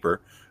for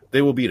cheaper,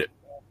 they will beat it.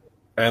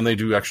 And they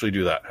do actually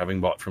do that, having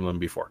bought from them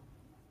before.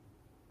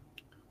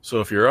 So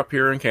if you're up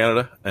here in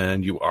Canada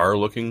and you are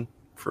looking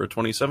for a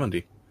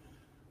 2070,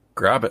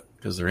 grab it,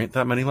 because there ain't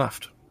that many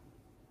left.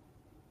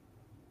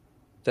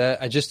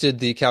 That I just did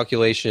the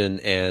calculation,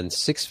 and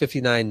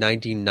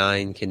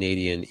 $659.99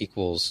 Canadian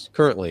equals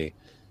currently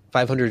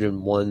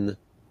 $501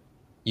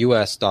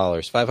 US,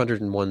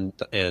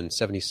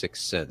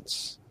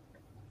 $501.76.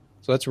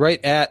 So that's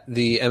right at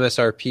the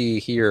MSRP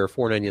here,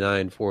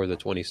 $499 for the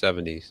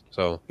 2070.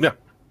 So yeah.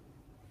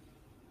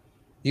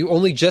 You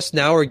only just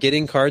now are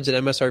getting cards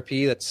at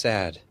MSRP? That's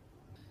sad.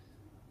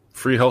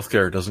 Free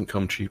healthcare doesn't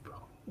come cheap.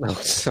 Oh,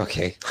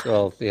 okay.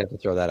 Well, you have to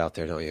throw that out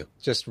there, don't you?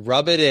 Just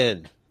rub it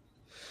in.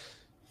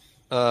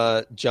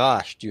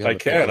 Josh, do you have I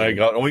can. I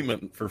got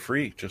ointment for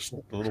free just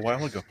a little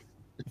while ago.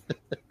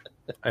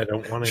 I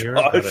don't want to hear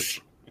about it.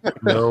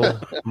 No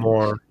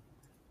more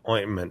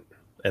ointment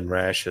and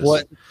rashes.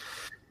 What?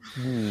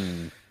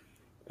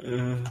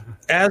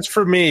 As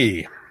for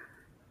me,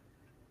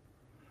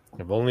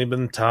 I've only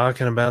been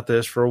talking about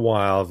this for a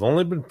while. I've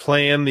only been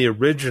playing the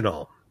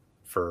original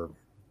for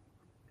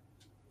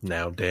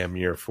now damn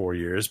near 4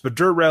 years, but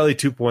Dirt Rally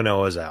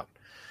 2.0 is out.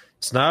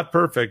 It's not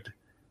perfect,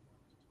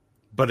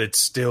 but it's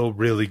still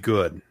really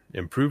good.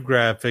 Improved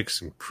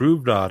graphics,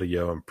 improved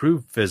audio,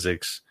 improved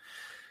physics.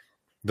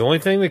 The only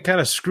thing that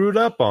kind of screwed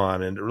up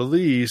on in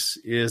release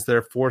is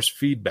their force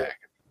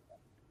feedback.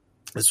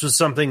 This was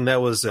something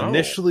that was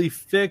initially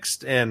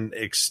fixed and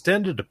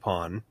extended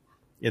upon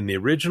in the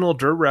original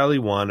Dirt Rally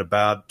 1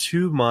 about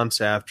 2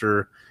 months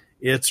after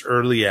its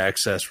early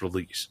access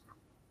release.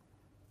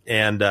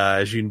 And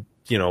as you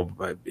know,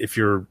 if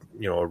you're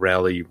a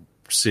rally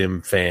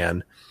sim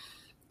fan,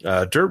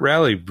 Dirt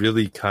Rally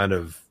really kind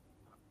of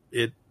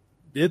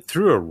it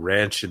threw a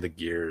wrench in the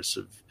gears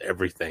of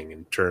everything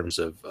in terms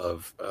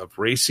of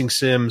racing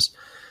sims.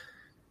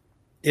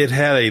 It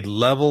had a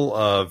level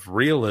of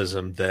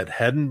realism that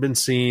hadn't been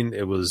seen.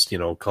 It was,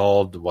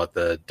 called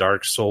the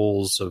Dark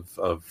Souls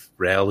of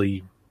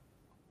rally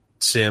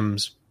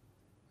sims,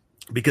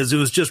 because it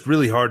was just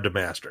really hard to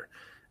master.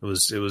 It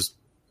was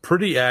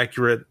pretty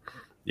accurate.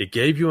 It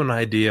gave you an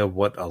idea of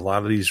what a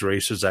lot of these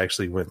racers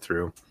actually went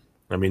through.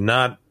 I mean,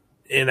 not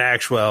in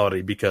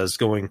actuality, because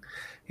going,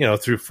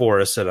 through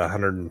forests at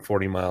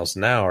 140 miles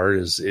an hour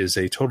is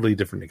a totally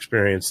different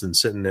experience than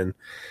sitting in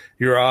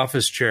your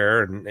office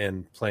chair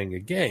and playing a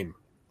game.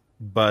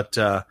 But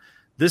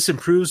this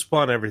improves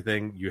upon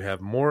everything. You have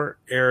more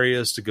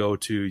areas to go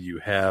to. You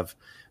have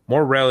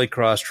more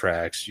rallycross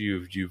tracks.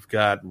 You've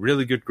got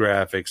really good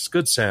graphics,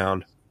 good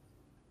sound.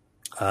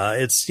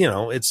 It's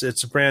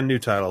a brand new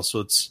title,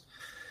 so it's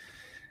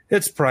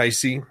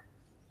pricey.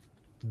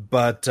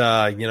 But,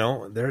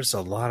 there's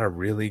a lot of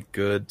really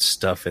good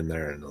stuff in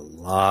there and a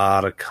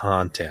lot of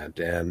content,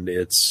 and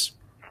it's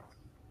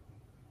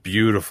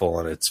beautiful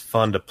and it's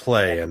fun to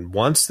play. And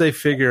once they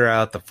figure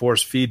out the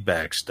force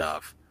feedback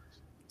stuff,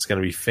 it's going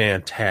to be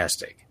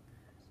fantastic.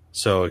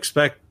 So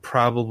expect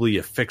probably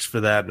a fix for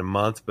that in a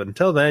month. But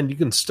until then, you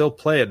can still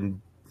play it,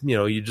 and,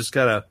 you just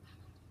got to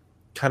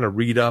kind of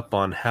read up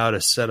on how to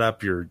set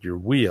up your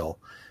wheel.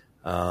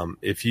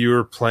 If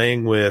you're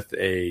playing with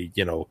a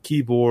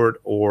keyboard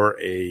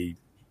or a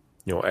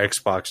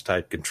Xbox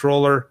type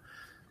controller,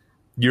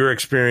 your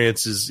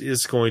experience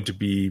is going to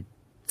be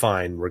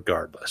fine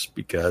regardless,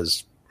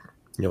 because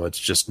it's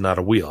just not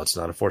a wheel. It's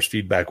not a force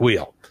feedback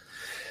wheel.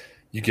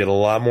 You get a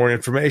lot more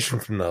information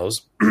from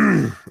those,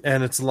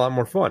 and it's a lot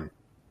more fun.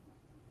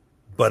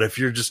 But if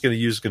you're just going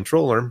to use a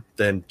controller,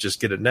 then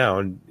just get it now,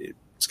 and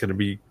it's going to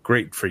be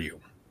great for you.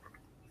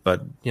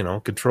 But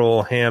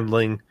control,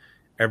 handling,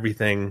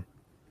 everything,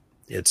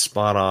 it's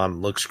spot on,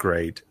 looks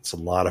great. It's a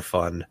lot of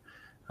fun.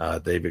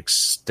 They've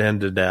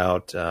extended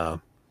out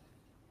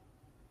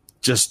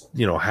just,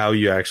 how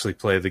you actually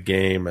play the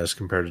game as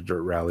compared to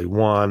Dirt Rally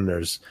 1.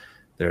 There's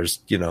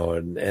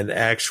an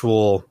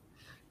actual,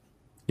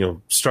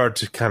 start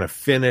to kind of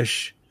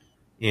finish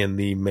in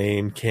the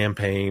main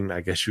campaign,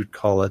 I guess you'd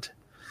call it.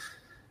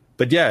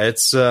 But yeah,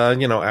 it's,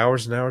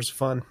 hours and hours of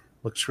fun.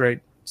 Looks great.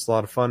 It's a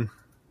lot of fun.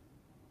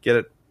 Get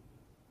it.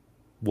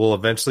 We'll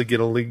eventually get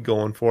a league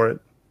going for it.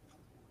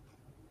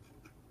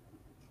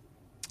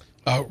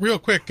 Real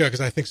quick, because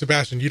I think,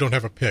 Sebastian, you don't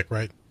have a pick,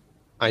 right?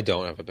 I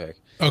don't have a pick.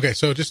 Okay,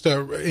 so just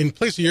in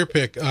place of your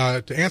pick,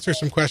 to answer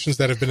some questions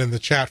that have been in the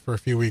chat for a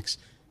few weeks,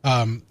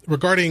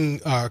 regarding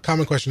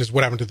common question is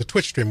what happened to the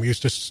Twitch stream. We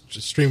used to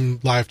stream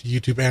live to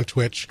YouTube and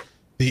Twitch.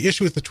 The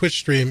issue with the Twitch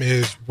stream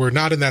is we're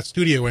not in that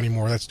studio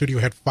anymore. That studio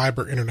had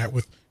fiber internet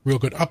with real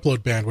good upload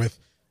bandwidth.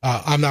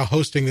 I'm now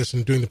hosting this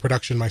and doing the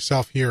production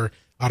myself here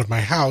out of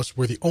my house,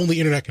 where the only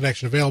internet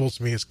connection available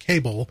to me is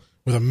cable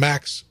with a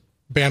max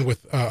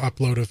bandwidth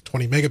upload of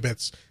 20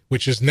 megabits,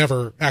 which is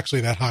never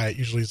actually that high. It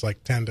usually is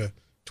like 10 to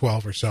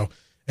 12 or so.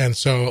 And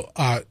so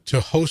to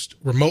host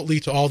remotely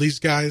to all these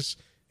guys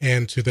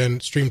and to then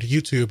stream to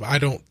YouTube,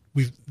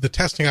 the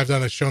testing I've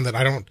done has shown that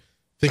I don't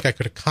think I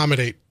could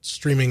accommodate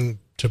streaming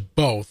to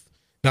both.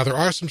 Now, there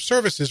are some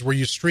services where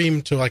you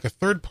stream to like a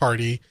third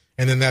party,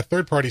 and then that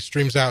third party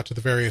streams out to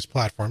the various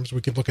platforms. We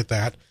can look at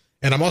that.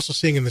 And I'm also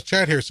seeing in the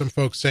chat here some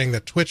folks saying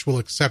that Twitch will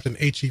accept an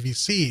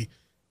HEVC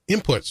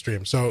input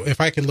stream. So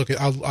if I can look at,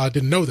 I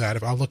didn't know that.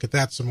 If I'll look at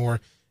that some more,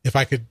 if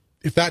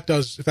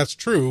that's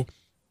true,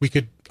 we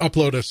could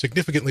upload a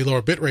significantly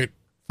lower bitrate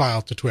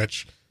file to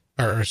Twitch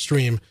or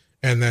stream,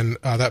 and then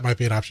that might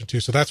be an option too.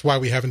 So that's why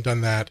we haven't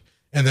done that.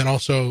 And then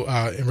also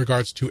in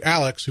regards to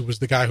Alex, who was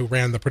the guy who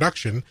ran the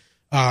production,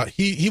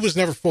 he was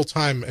never full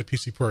time at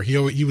PC Per.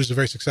 He was a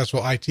very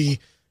successful IT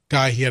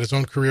guy. He had his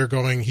own career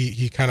going.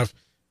 He kind of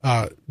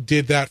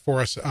did that for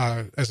us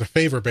as a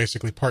favor,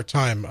 basically part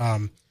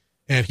time.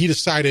 And he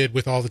decided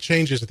with all the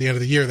changes at the end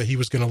of the year that he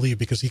was going to leave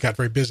because he got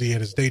very busy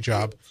at his day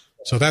job.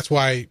 So that's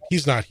why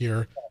he's not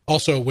here.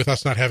 Also, with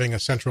us not having a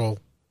central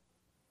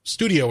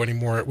studio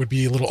anymore, it would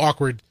be a little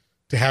awkward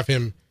to have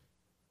him,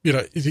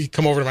 he'd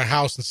come over to my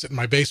house and sit in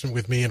my basement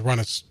with me and run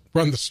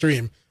the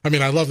stream. I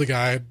mean, I love the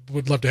guy. I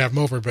would love to have him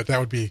over, but that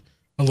would be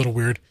a little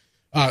weird.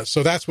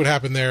 So that's what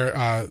happened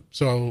there.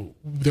 So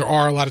there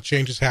are a lot of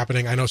changes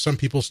happening. I know some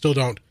people still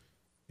don't,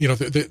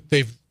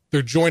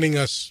 they're joining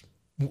us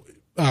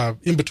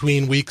in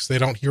between weeks. They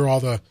don't hear all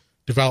the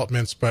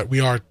developments, but we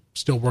are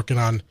still working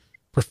on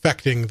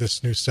perfecting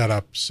this new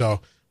setup.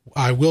 So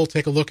I will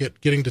take a look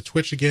at getting to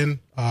Twitch again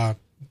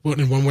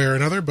in one way or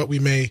another, but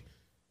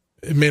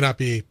it may not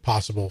be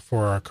possible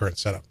for our current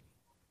setup.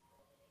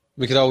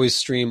 We could always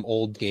stream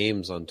old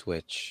games on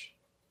Twitch.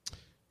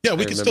 Yeah,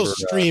 we can still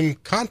stream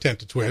content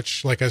to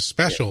Twitch, like as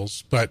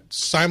specials, but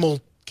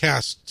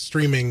simulcast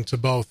streaming to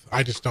both,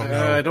 I just don't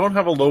know. I don't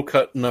have a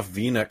low-cut enough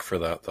V-neck for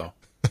that, though.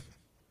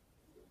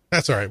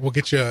 That's all right. We'll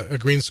get you a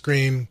green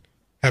screen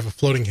have a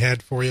floating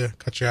head for you,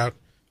 cut you out.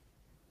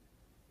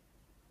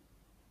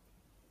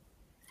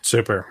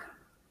 Super.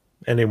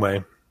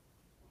 Anyway,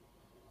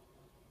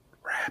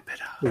 wrap it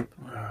up.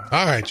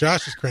 All right,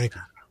 Josh is cranky.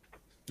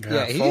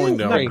 Yeah, he's falling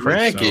down. not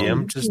cranky. So-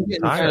 I'm just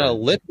getting tired. kind of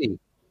lippy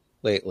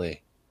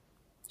lately.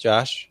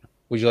 Josh,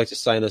 would you like to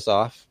sign us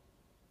off?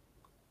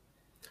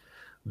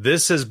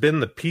 This has been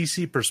the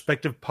PC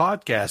Perspective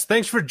Podcast.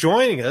 Thanks for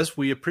joining us.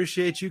 We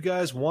appreciate you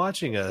guys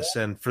watching us.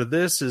 And for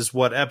this is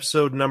what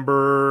episode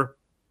number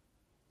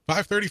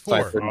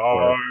 534.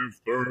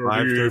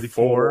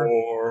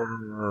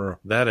 534.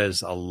 That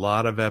is a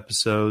lot of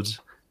episodes.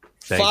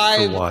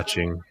 Thanks for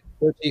watching.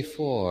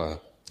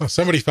 34. Oh,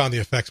 somebody found the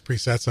effects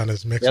presets on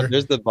his mixer. Yep,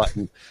 there's the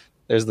button.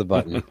 There's the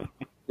button.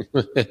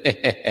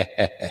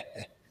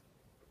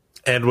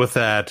 And with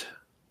that,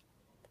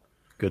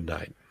 good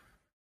night.